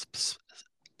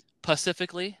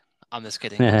Pacifically. I'm just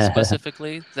kidding, but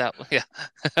specifically that yeah.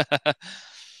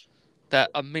 That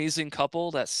amazing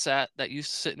couple that used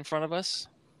to sit in front of us.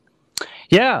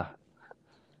 Yeah.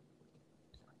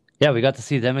 Yeah, we got to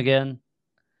see them again.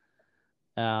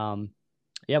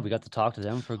 Yeah, we got to talk to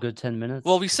them for a good 10 Well, minutes.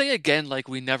 we say again like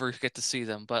we never get to see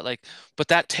them, but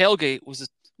that tailgate was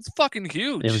fucking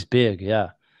It was huge. big, yeah.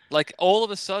 Like all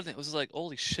of a sudden it was like,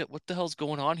 holy shit, what the hell's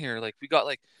going on here? Like we got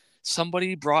like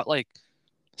somebody brought like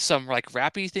some like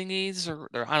wrappy thingies or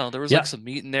I don't know, there was like Yeah. some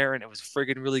meat in there and it was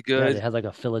friggin' really Yeah, they good. had like a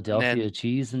And Philadelphia then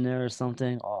cheese in there or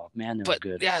something. Oh man, it was but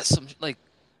good. yeah, some like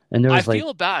And there I was like,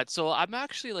 feel bad. So I'm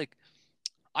actually like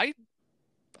I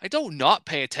I don't not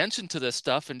pay attention to this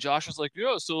stuff. And Josh was like,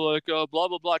 yeah, so like blah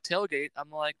blah blah tailgate. I'm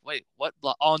like, wait, what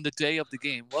blah on the day of the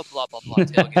game? What blah blah blah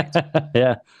tailgate?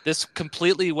 yeah. This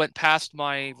completely went past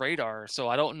my radar, so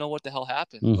I don't know what the hell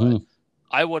happened, but Hmm.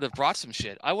 I would have brought some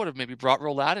shit. I would have maybe brought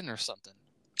Roladin or something.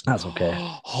 That's okay.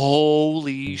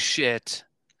 Holy shit.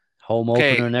 Home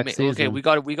Okay, opener next okay, season. we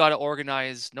got to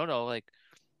organize. No, like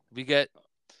we get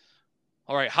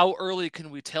all right. How early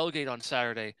can we tailgate on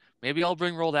Saturday? Maybe I'll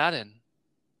bring Roladin.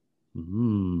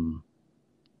 Hmm.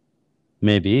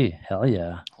 Maybe. Hell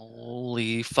yeah.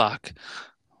 Holy fuck.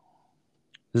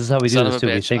 This is how we do Son of this a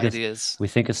too. bitch, ideas. We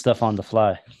think of stuff on the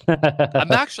fly.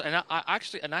 I'm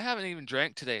actually, and I haven't even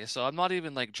drank today, so I'm not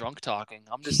even like drunk talking.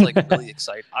 I'm just like really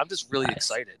excited. I'm just really Nice.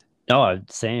 excited. Oh,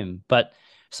 same. But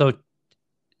so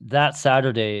that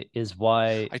Saturday is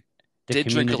why I the did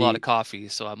drink a lot of community coffee,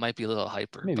 so I might be a little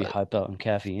hyper, maybe but hype out on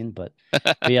caffeine, but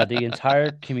yeah, the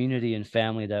entire community and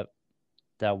family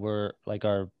that were like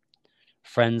our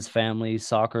friends family,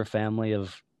 soccer family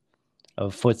of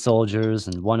foot soldiers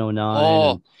and 109,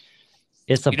 oh, and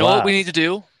it's a you know what we need to blast.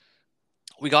 do?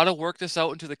 We got to work this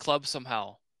out into the club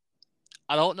somehow.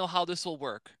 I don't know how this will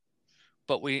work,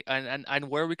 but and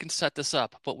where we can set this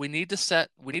up, but we need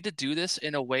to do this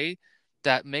in a way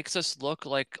that makes us look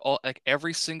like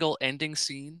every single ending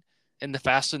scene in the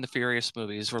Fast and the Furious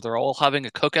movies where they're all having a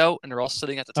cookout and they're all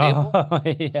sitting at the table. Oh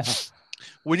yeah.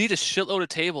 We need a shitload of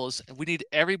tables and we need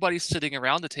everybody sitting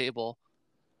around the table.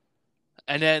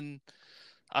 And then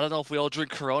I don't know if we all drink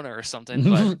Corona or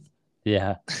something,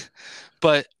 Yeah.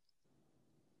 but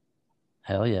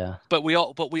Hell yeah. but we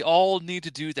all need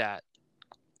to do that.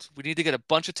 We need to get a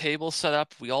bunch of tables set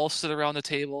up. We all sit around the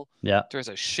table. Yeah. There's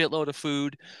a shitload of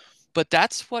food. But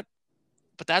that's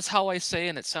how I say,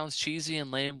 and it sounds cheesy and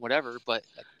lame, whatever, but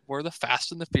like, we're the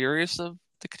Fast and the Furious of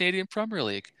the Canadian Premier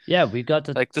League. Yeah, we got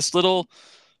to Like this little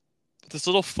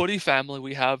footy family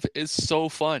we have is so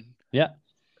fun. yeah.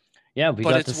 Yeah,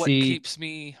 But it's what keeps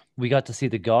me we got to see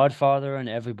the Godfather and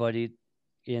everybody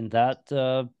in that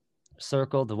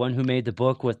circle. The one who made the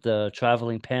book with the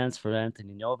traveling pants for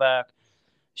Anthony Novak.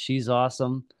 She's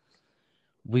awesome.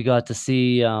 We got to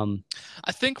see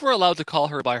I think we're allowed to call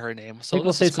her by her name. I So think we'll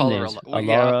let's say just some call her names.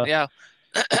 yeah, Alara.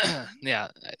 yeah. Yeah.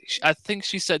 I think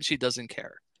she said she doesn't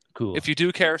care. Cool. If you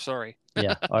do care, sorry.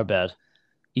 Yeah, our bad.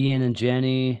 Ian and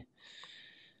Jenny.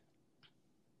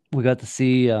 We got to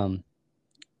see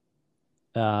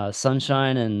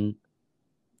Sunshine and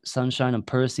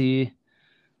Percy.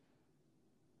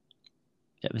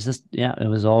 It was just it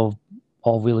was all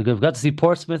really good. We got to see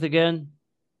Portsmouth again.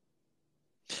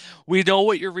 We know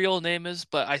what your real name is,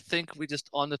 but I think we just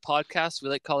on the podcast we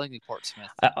like calling you Portsmouth.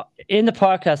 In the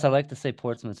podcast, I like to say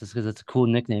Portsmouth just because it's a cool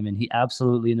nickname, and he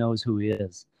absolutely knows who he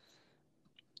is.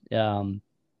 And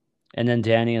then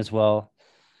Danny as well.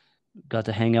 Got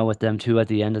to hang out with them too at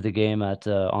the end of the game at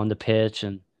on the pitch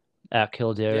and at Yeah.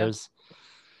 Kildare's.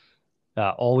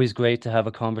 Always great to have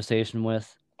a conversation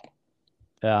with.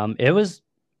 It was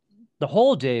the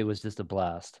whole day was just a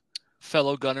blast.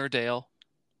 Fellow Gunner Dale.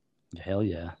 Hell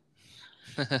yeah.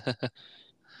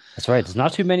 That's right. There's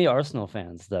not too many Arsenal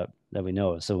fans that we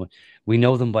know, so we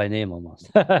know them by name almost.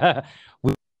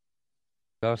 We're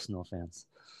Arsenal fans,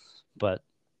 but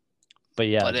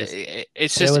yeah, But it's it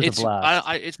just was a blast.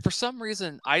 it's for some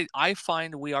reason I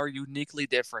find we are uniquely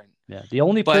different. Yeah, the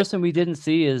only But person we didn't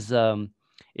see is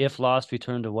if lost,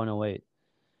 return to 108.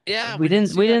 yeah, we didn't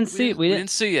see that. We We didn't. didn't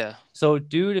see you. So,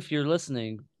 dude, if you're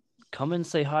listening, come and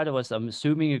say hi to us. I'm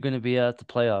assuming you're going to be at the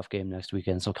playoff game next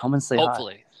weekend, so come and say hi.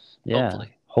 Hopefully. Yeah,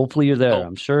 hopefully you're there. Hope.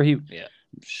 I'm sure he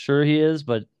is,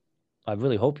 but I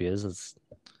really hope he is. It's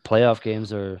playoff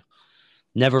games are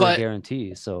never a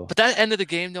guarantee. So, but that end of the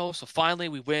game though, so finally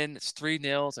we win. It's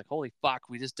 3-0. It's like holy fuck,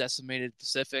 we just decimated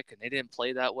Pacific, and they didn't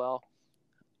play that well.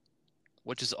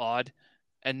 which is odd.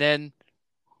 And then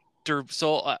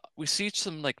we see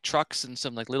some like trucks and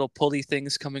some like little pulley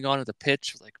things coming onto the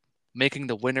pitch, like making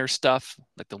the winner stuff,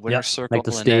 like the winner Yep. circle, Like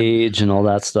the and then stage and all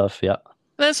that stuff. Yeah.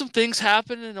 some things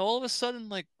happen, and all of a sudden,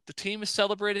 like the team is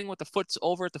celebrating with the foot's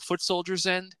over at the foot soldiers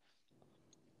end.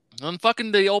 And then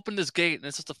fucking they open this gate, and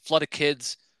it's just a flood of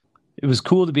kids. It was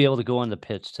cool to be able to go on the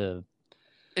pitch to.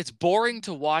 It's boring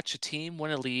to watch a team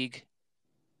win a league,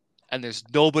 and there's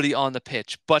nobody on the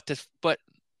pitch but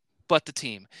the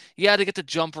team. Yeah, they get to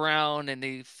jump around and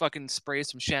they fucking spray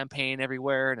some champagne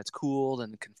everywhere, and it's cool,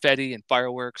 and confetti and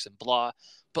fireworks and blah.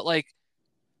 But like,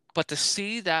 but to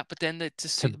see that, but then they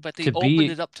to opened be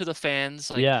it up to the fans.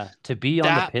 Like yeah, to be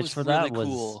on the that pitch was for really that was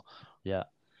cool yeah.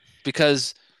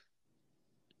 because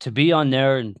To be on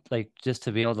there and like just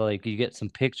to be able to like you get some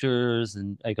pictures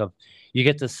and like you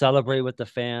get to celebrate with the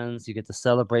fans, you get to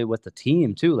celebrate with the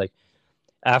team too. Like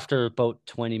after about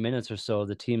 20 minutes or so,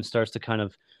 the team starts to kind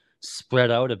of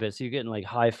spread out a bit. So you're getting like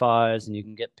high fives and you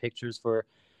can get pictures for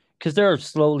because they're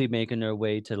slowly making their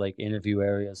way to like interview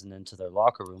areas and into their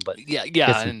locker room, but get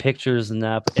yeah, some and pictures and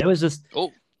that. But it was just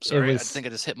oh, it sorry, I was think I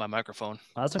just hit my microphone.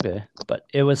 that's okay. But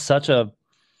it was such a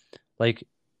like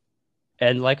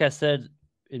and like I said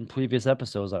in previous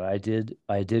episodes, I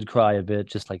did cry a bit,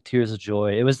 just like tears of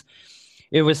joy. It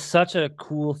was such a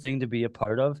cool thing to be a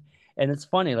part of. And it's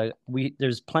funny, like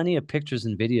there's plenty of pictures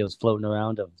and videos floating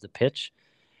around of the pitch.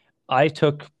 I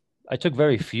took I took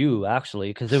very few actually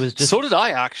because it was just So did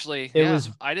I actually. it Yeah, was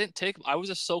I didn't take. I was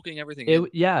just soaking everything it in.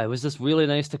 yeah, it was just really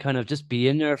nice to kind of just be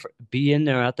in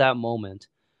there at that moment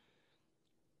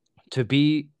to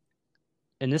be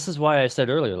and this is why I said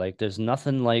earlier, like there's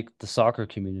nothing like the soccer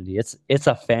community. It's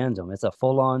a fandom. It's a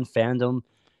full-on fandom,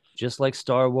 just like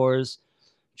Star Wars,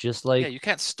 just Yeah, like you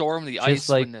can't storm the just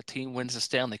ice when like the team wins the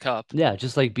Stanley Cup. yeah,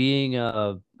 just like being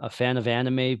a fan of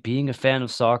anime, being a fan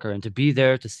of soccer, and to be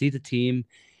there to see the team,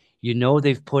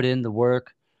 they've put in the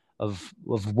work of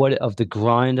the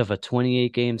grind of a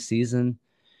 28 game season.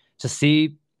 To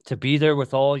see to be there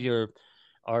with all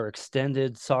our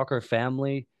extended soccer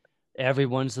family,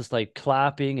 everyone's just like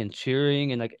clapping and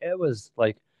cheering, and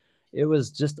it was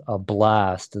just a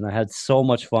blast, and I had so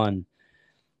much fun.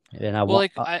 And I Well,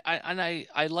 want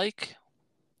like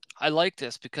I like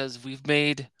this because we've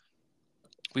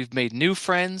made new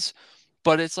friends,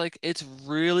 but it's like it's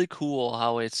really cool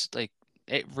how it's like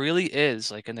it really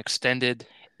is like an extended.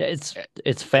 it's eh,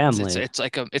 it's It's family. it's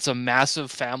like it's a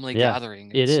massive family Yeah,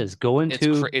 gathering. it is going It's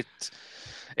to. cra- it's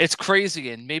it's crazy,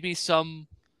 and maybe some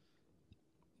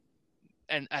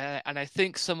and I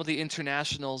think some of the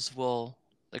internationals will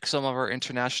like some of our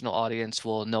international audience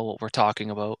will know what we're talking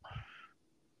about.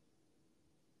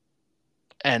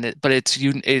 And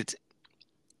it's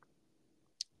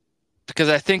because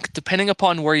I think depending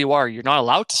upon where you are, you're not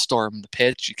allowed to storm the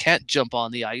pitch. You can't jump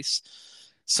on the ice.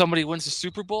 Somebody wins the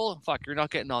Super Bowl, fuck, you're not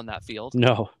getting on that field.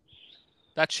 No,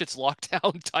 That shit's locked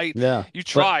down tight. yeah, You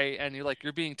but try, and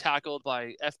you're being tackled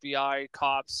by FBI,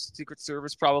 cops, Secret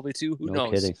Service, probably too. Who no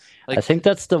knows? kidding. I Like, think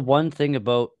that's the one thing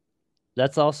about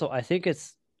that's also I think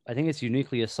it's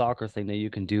uniquely a soccer thing that you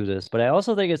can do this, but I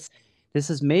also think this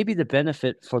is maybe the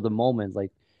benefit for the moment,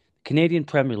 like Canadian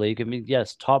Premier League. I mean,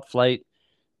 yes, top flight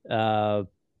uh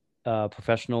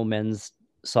professional men's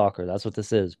soccer. That's what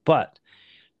this is. But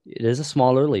it is a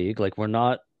smaller league. Like we're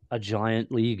not a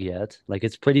giant league yet. Like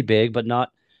it's pretty big, but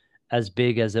not as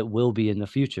big as it will be in the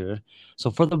future.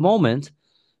 So for the moment,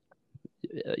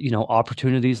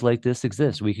 opportunities like this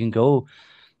exist. We can go,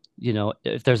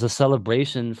 if there's a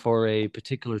celebration for a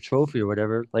particular trophy or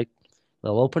whatever, like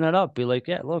they'll open it up, be like,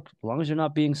 yeah, look, as long as you're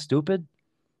not being stupid,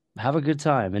 have a good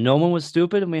time. And no one was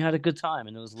stupid, and we had a good time,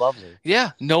 and it was lovely.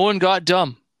 yeah, no one got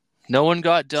dumb. No one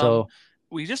got dumb. So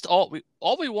We just all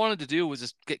we wanted to do was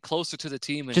just get closer to the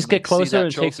team and just get like see closer that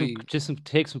and trophy.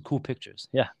 take some cool pictures.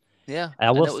 Yeah. Yeah,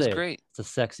 I will and it was say great. it's a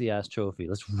sexy ass trophy.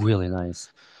 That's really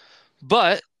nice.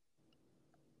 But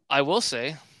I will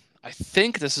say, I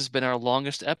think this has been our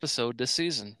longest episode this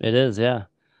season. It is, yeah.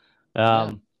 Yeah.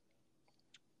 Um,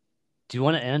 do you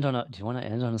want to end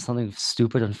on something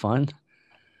stupid and fun?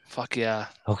 Fuck yeah.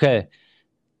 Okay.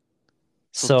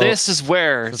 So So this is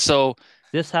where so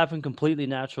this happened completely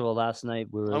natural last night.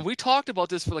 and we talked about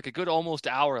this for like a good almost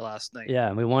hour last night. Yeah,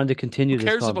 and we wanted to Who continue this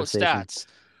cares about conversation. stats?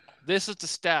 This is the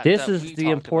stat This that is we the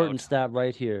talked important about. stat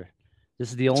right here. This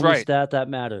is the That's only right. stat that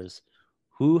matters.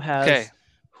 Who Okay.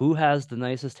 has the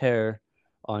nicest hair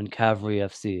on Cavalry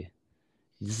FC?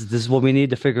 This is what we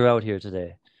need to figure out here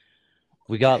today.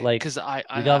 We got like Because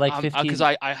we got like I'm because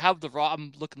 15. I have the raw.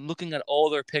 I'm looking at all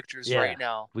their pictures Yeah. right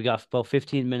now. We got about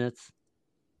 15 minutes.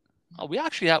 Oh, we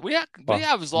actually have we Well,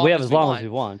 have as we long have as as we long as want. we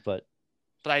want, but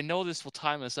but I know this will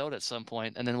time us out at some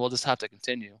point, and then we'll just have to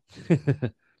continue.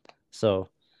 So,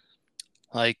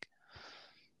 Like,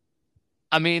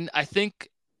 I mean, I think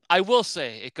I will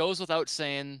say it goes without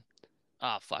saying.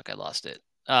 Ah, fuck, I lost it.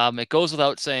 It goes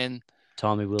without saying.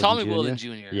 Tommy Wilden Tommy Jr. Wilden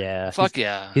Jr. Yeah, Fuck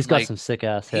yeah, he's got like some sick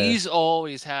ass hair. he's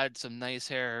always had some nice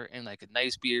hair and like a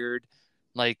nice beard.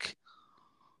 Like,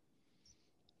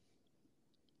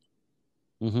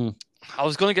 Mm-hmm. I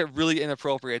was going to get really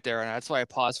inappropriate there, and that's why I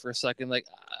paused for a second. Like,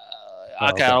 Oh, okay,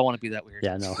 I okay. don't want to be that weird.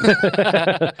 Yeah, no.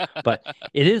 But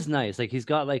it is nice. Like he's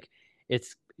got like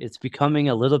it's becoming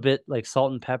a little bit like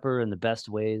salt and pepper in the best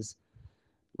ways,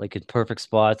 like in perfect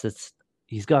spots.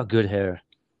 He's got good hair.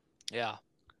 Yeah.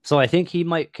 So I think he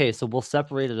might. Okay, so we'll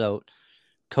separate it out: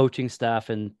 coaching staff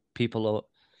and people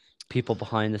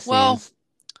behind the Well, scenes.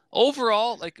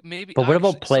 overall, like maybe But what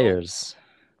about actually, so players?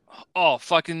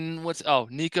 fucking Nico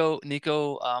Nico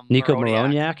Moroniak.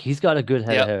 Moroniak, he's got a good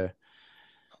head of Yep. hair.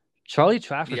 Charlie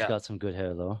Trafford's Yeah. got some good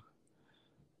hair though.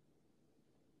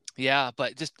 Yeah,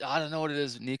 but just I don't know what it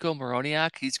is. Nico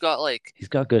Moroniak, he's got like He's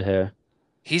got good hair.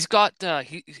 he's got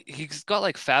he's got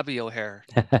like Fabio hair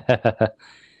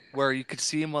where you could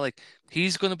see him like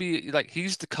he's gonna be like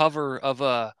he's the cover of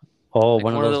a Oh, like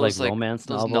one of one of those like those like romance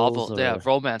those novels or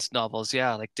romance novels,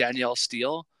 yeah, like Danielle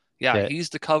Steele. Yeah, okay. he's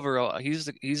the cover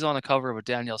he's on the cover of a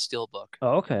Danielle Steele book.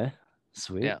 Oh, okay.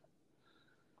 Sweet. Yeah.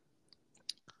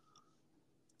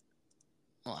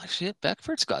 Well, shit,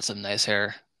 Beckford's got some nice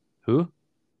hair. Who?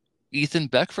 Ethan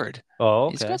Beckford. Oh,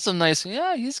 He's okay. got some nice.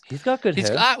 Yeah, He's got good he's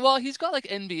hair. got well, he's got like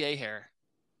NBA hair.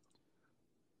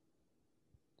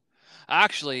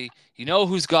 Actually, you know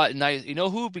who's got nice? You know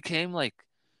who became like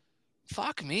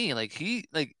fuck me? Like he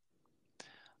like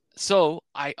so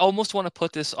I almost want to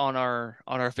put this on our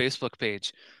Facebook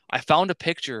page. I found a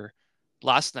picture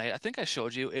last night. I think I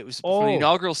showed you. It was from the Oh,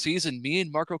 inaugural season. Me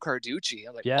and Marco Carducci.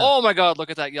 I'm like, yeah. oh my god, look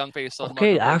at that young face on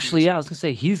Okay, Marco actually, yeah, I Carducci. was gonna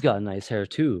say he's got nice hair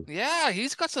too. Yeah,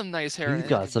 he's got some nice hair He's and like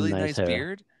got a some really nice nice hair.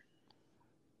 beard.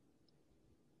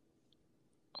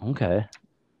 Okay.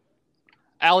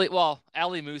 Ali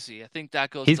Musi. I think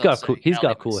that goes without saying. He's Ali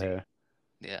got cool Musi. hair.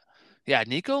 Yeah. Yeah,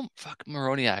 Nico fuck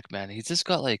Moroniak, man. He's just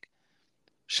got like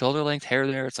shoulder length hair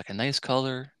there. It's like a nice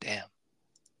color. Damn.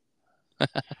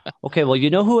 Okay, well,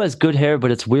 you know who has good hair, but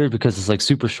it's weird because it's like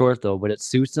super short though, but it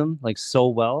suits him like so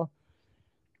well.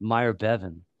 Meyer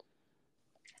Bevan.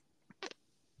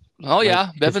 Oh Like yeah,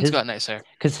 Bevan's got nice hair.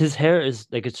 because his hair is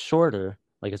like it's shorter,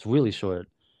 like it's really short,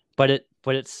 but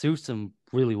it suits him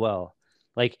really well.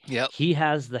 Like Yep. he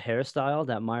has the hairstyle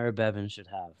that Meyer Bevan should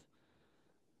have.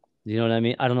 You know what I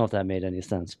mean? I don't know if that made any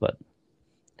sense, but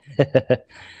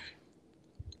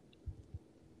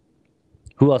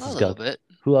who else A has little got bit.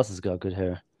 who else has got good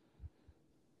hair?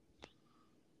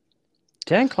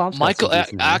 Dan Klomp's got some Michael,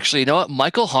 decent hair. actually, you know what?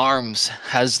 Michael Harms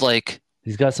has like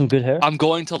He's got some good hair. I'm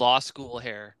going to law school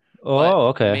hair, but Oh,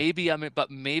 okay. maybe I'm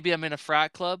in a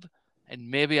frat club, and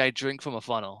maybe I drink from a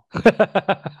funnel.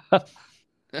 I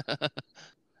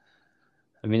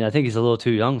mean, I think he's a little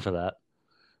too young for that.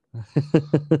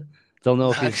 Don't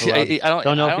know if he's allowed. Actually,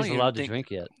 Don't know I if don't he's even allowed to think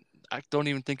drink yet. I don't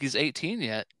even think he's 18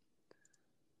 yet.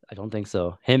 I don't think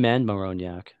so. Him and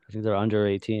Maroniak. I think they're under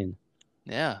 18.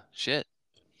 Yeah, shit.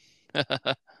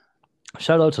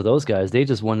 Shout out to those guys. They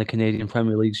just won the Canadian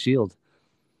Premier League Shield.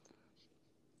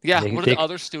 Yeah, They, what do they, the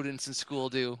other students in school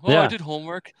do? Oh, I yeah, did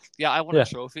homework. Yeah, I won a yeah,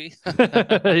 trophy.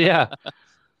 yeah.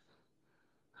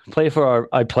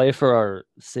 I play for our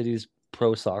city's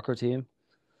pro soccer team.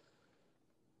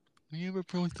 You have a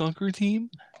pro soccer team?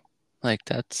 Like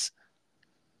that's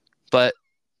but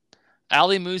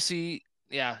Ali Musi,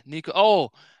 yeah, Nico.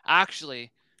 Oh,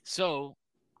 actually, so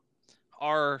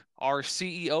our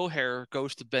CEO hair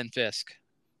goes to Ben Fisk.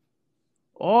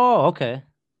 Oh, okay.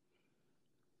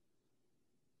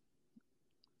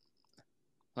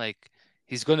 Like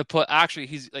he's going to put actually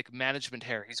he's like management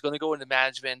hair. He's going to go into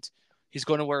management. He's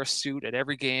going to wear a suit at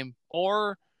every game,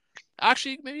 or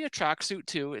actually maybe a tracksuit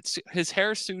too. It's his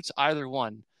hair suits either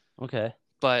one, Okay.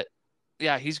 but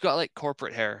yeah, he's got like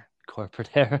corporate hair. Corporate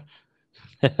hair.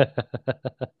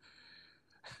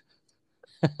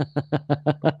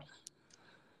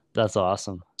 That's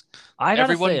awesome. I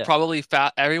gotta say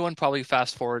it. Everyone probably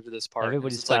fast forward to this part. It's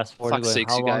Everybody's just like fast forwarding, fuck going,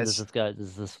 sakes, "How you long guys.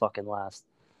 does this fucking last?"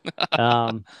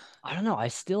 I don't know. I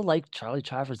still like Charlie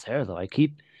Trafford's hair though.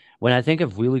 When I think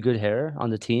of really good hair on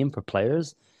the team for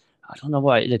players, I don't know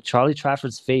why. Like Charlie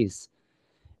Trafford's face.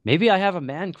 Maybe I have a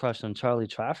man crush on Charlie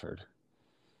Trafford.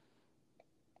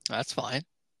 That's fine.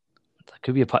 That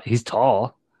could be he's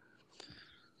tall.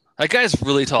 That guy's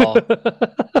really tall.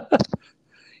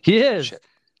 He is. Shit.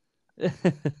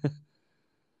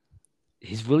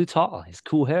 He's really tall. He's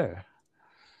cool hair.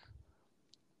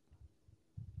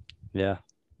 Yeah.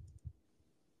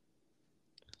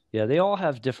 Yeah, they all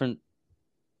have different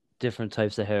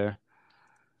types of hair.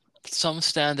 Some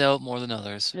stand out more than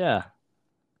others. Yeah.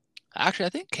 Actually, I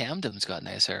think Camden's got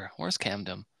nice hair. Where's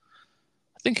Camden?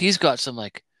 I think he's got some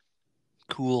like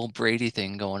cool Brady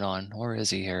thing going on. Where is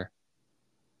he here?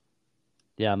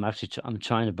 Yeah, I'm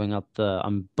trying to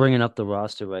I'm bringing up the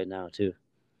roster right now too.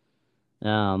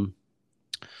 Um,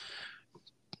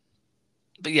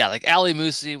 But yeah, like Ali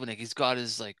Musi when he's got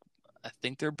his like, I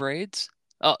think they're braids.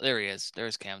 Oh, there he is.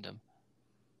 There's Camden.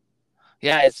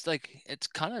 Yeah, it's like it's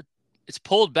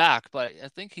pulled back, but I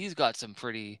think he's got some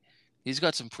pretty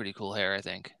cool hair, I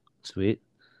think. sweet.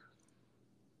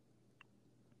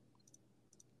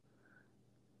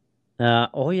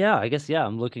 Oh yeah, I guess yeah,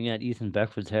 I'm looking at Ethan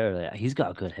Beckford's hair. Yeah, he's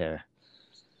got good hair.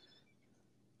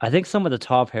 I think some of the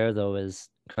top hair though is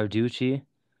Carducci,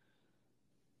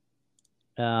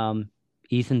 um,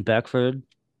 Ethan Beckford,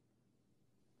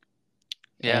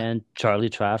 Yeah. and Charlie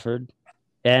Trafford,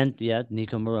 and yeah,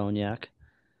 Nico Moroniak.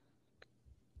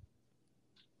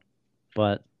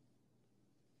 But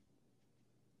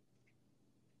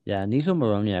yeah, Nico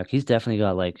Moroniak, he's definitely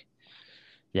got like,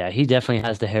 yeah, he definitely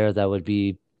has the hair that would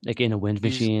be like in a wind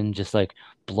He's machine, just like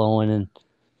blowing. And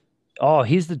oh,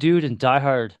 he's the dude in Die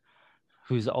Hard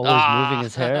who's always moving ah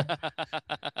his hair.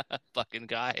 fucking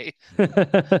guy. I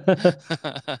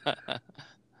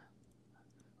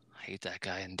hate that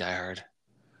guy in Die Hard.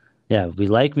 Yeah, we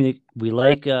like Moroniak,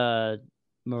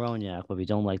 but we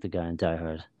don't like the guy in Die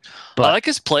Hard. I But like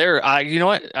his player. You know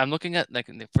what? I'm looking at like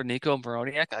for Nico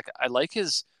Moroniak. I like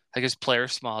his player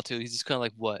smile too. He's just kind of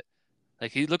like what?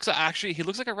 Like he looks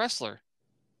like a wrestler.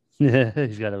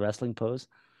 he's got a wrestling pose.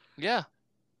 Yeah.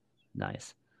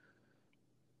 Nice.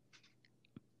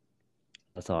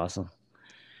 That's awesome.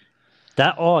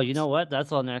 That oh, you know what?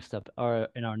 That's our next up our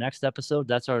in our next episode,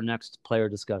 that's our next player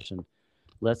discussion.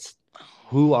 Let's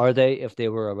who are they if they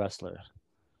were a wrestler?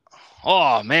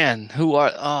 Oh man, who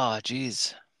are? Oh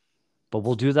jeez. But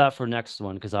we'll do that for next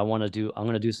one because I'm gonna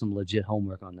do some legit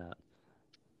homework on that.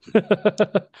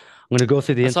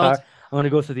 That sounds. I'm gonna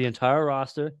go through the entire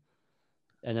roster,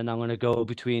 and then I'm gonna go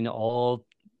between all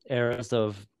eras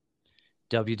of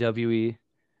WWE.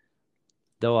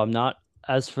 Though I'm not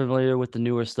as familiar with the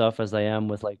newer stuff as I am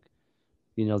with like,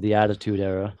 the Attitude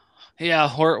Era.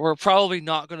 Yeah, we're probably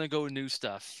not gonna go new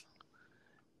stuff.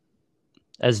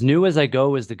 As new as I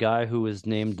go is the guy who was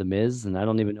named The Miz, and I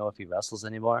don't even know if he wrestles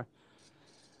anymore.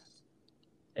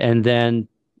 And then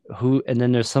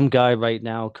there's some guy right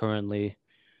now currently,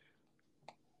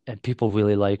 and people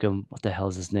really like him. What the hell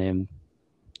is his name?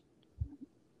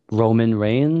 Roman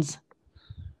Reigns.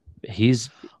 He's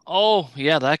Oh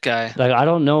yeah, that guy. like, I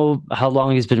don't know how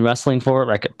long he's been wrestling for,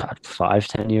 like about 5,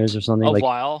 10 years or something. A Like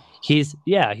while. he's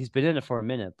been in it for a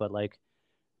minute, but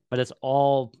it's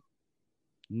all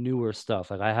newer stuff.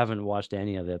 Like I haven't watched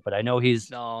any of it,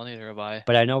 No, neither have I.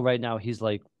 but I know right now he's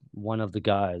like one of the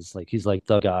guys. Like he's like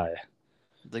the guy.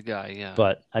 The guy, yeah.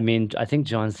 But I mean, I think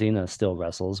John Cena still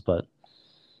wrestles, but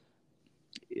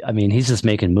I mean, he's just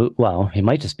making well, he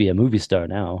might just be a movie star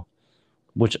now,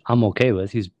 which I'm okay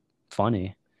with. He's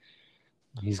funny.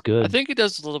 He's I good. think he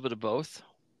does a little bit of both.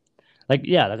 Like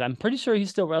yeah, like I'm pretty sure he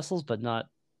still wrestles, but not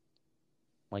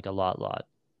like a lot.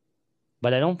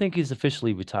 But I don't think he's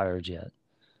officially retired yet.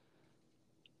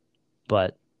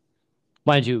 But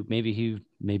mind you, maybe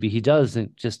he does,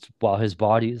 and just while his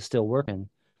body is still working,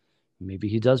 maybe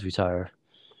he does retire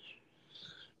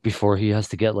before he has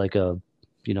to get like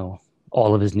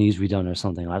all of his knees redone or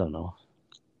something. I don't know.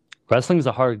 Wrestling's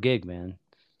a hard gig, man.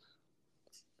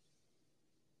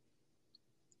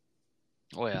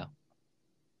 Oh yeah.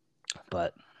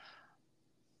 But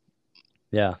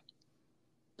yeah,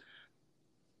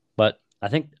 but I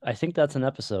think that's an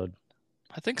episode.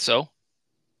 I think so.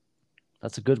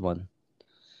 That's a good one.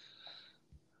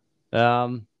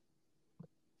 Um,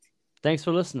 Thanks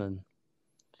for listening.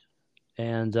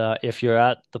 And if you're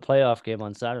at the playoff game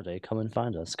on Saturday, come and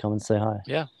find us. Come and say hi.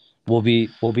 Yeah. We'll be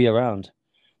around.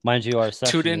 Mind you,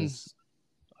 Tune in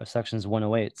our section's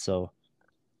 108, so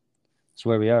it's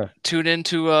where we are. tune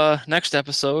into next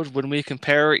episode when we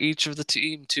compare each of the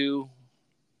team to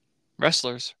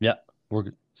wrestlers. Yeah,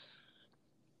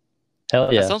 hell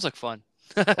That yeah. sounds like fun.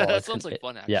 Oh, That sounds like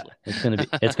fun yeah, actually.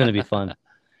 it's gonna be fun.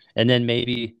 And then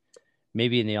maybe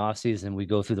in the off season we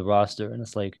go through the roster and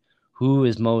it's like who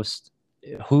is most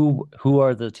who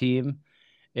are the team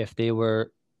if they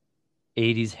were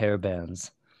 80s hair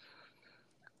bands.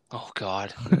 Oh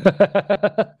God.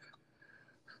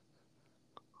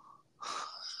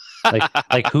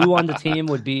 like who on the team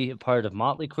would be a part of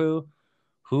Motley Crue?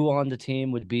 Who on the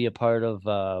team would be a part of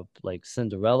like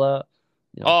Cinderella?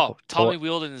 Tommy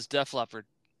Wheeldon is Def Leppard.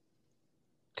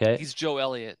 Okay. He's Joe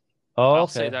Elliott. Oh, I'll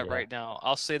okay. say that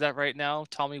right now.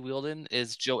 Tommy Wheeldon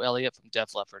is Joe Elliott from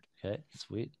Def Leppard. Okay,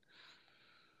 sweet.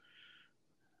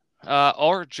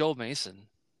 Or Joe Mason.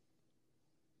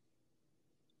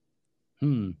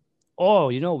 Oh,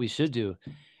 you know what we should do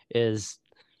is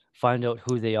find out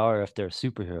who they are if they're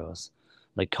superheroes,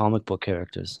 like comic book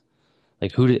characters.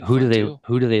 Like who do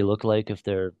they look like if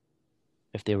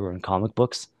they were in comic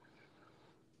books?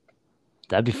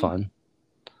 That'd be fun.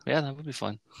 Yeah, that would be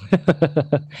fun.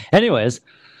 Anyways,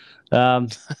 yeah,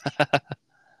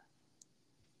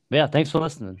 thanks for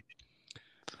listening.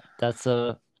 That's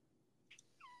a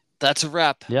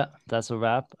wrap. Yeah, that's a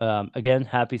wrap. Again,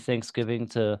 happy Thanksgiving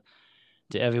to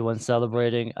everyone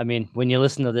celebrating. I mean, when you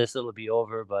listen to this, it'll be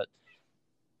over, but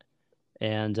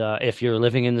if you're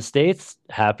living in the States,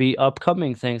 happy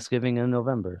upcoming Thanksgiving in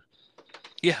November.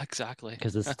 Yeah, exactly.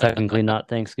 Because it's technically not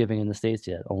Thanksgiving in the States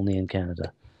yet, only in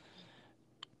Canada.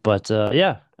 But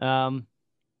yeah. But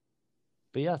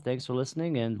yeah, thanks for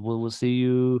listening, and we'll see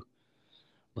you.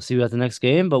 We'll see you at the next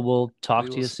game, but we'll talk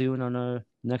to you soon on our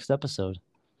next episode.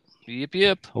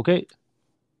 Yep. Okay.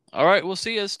 All right, we'll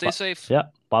see you. Stay safe. Yeah.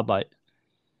 Bye-bye.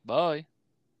 Bye.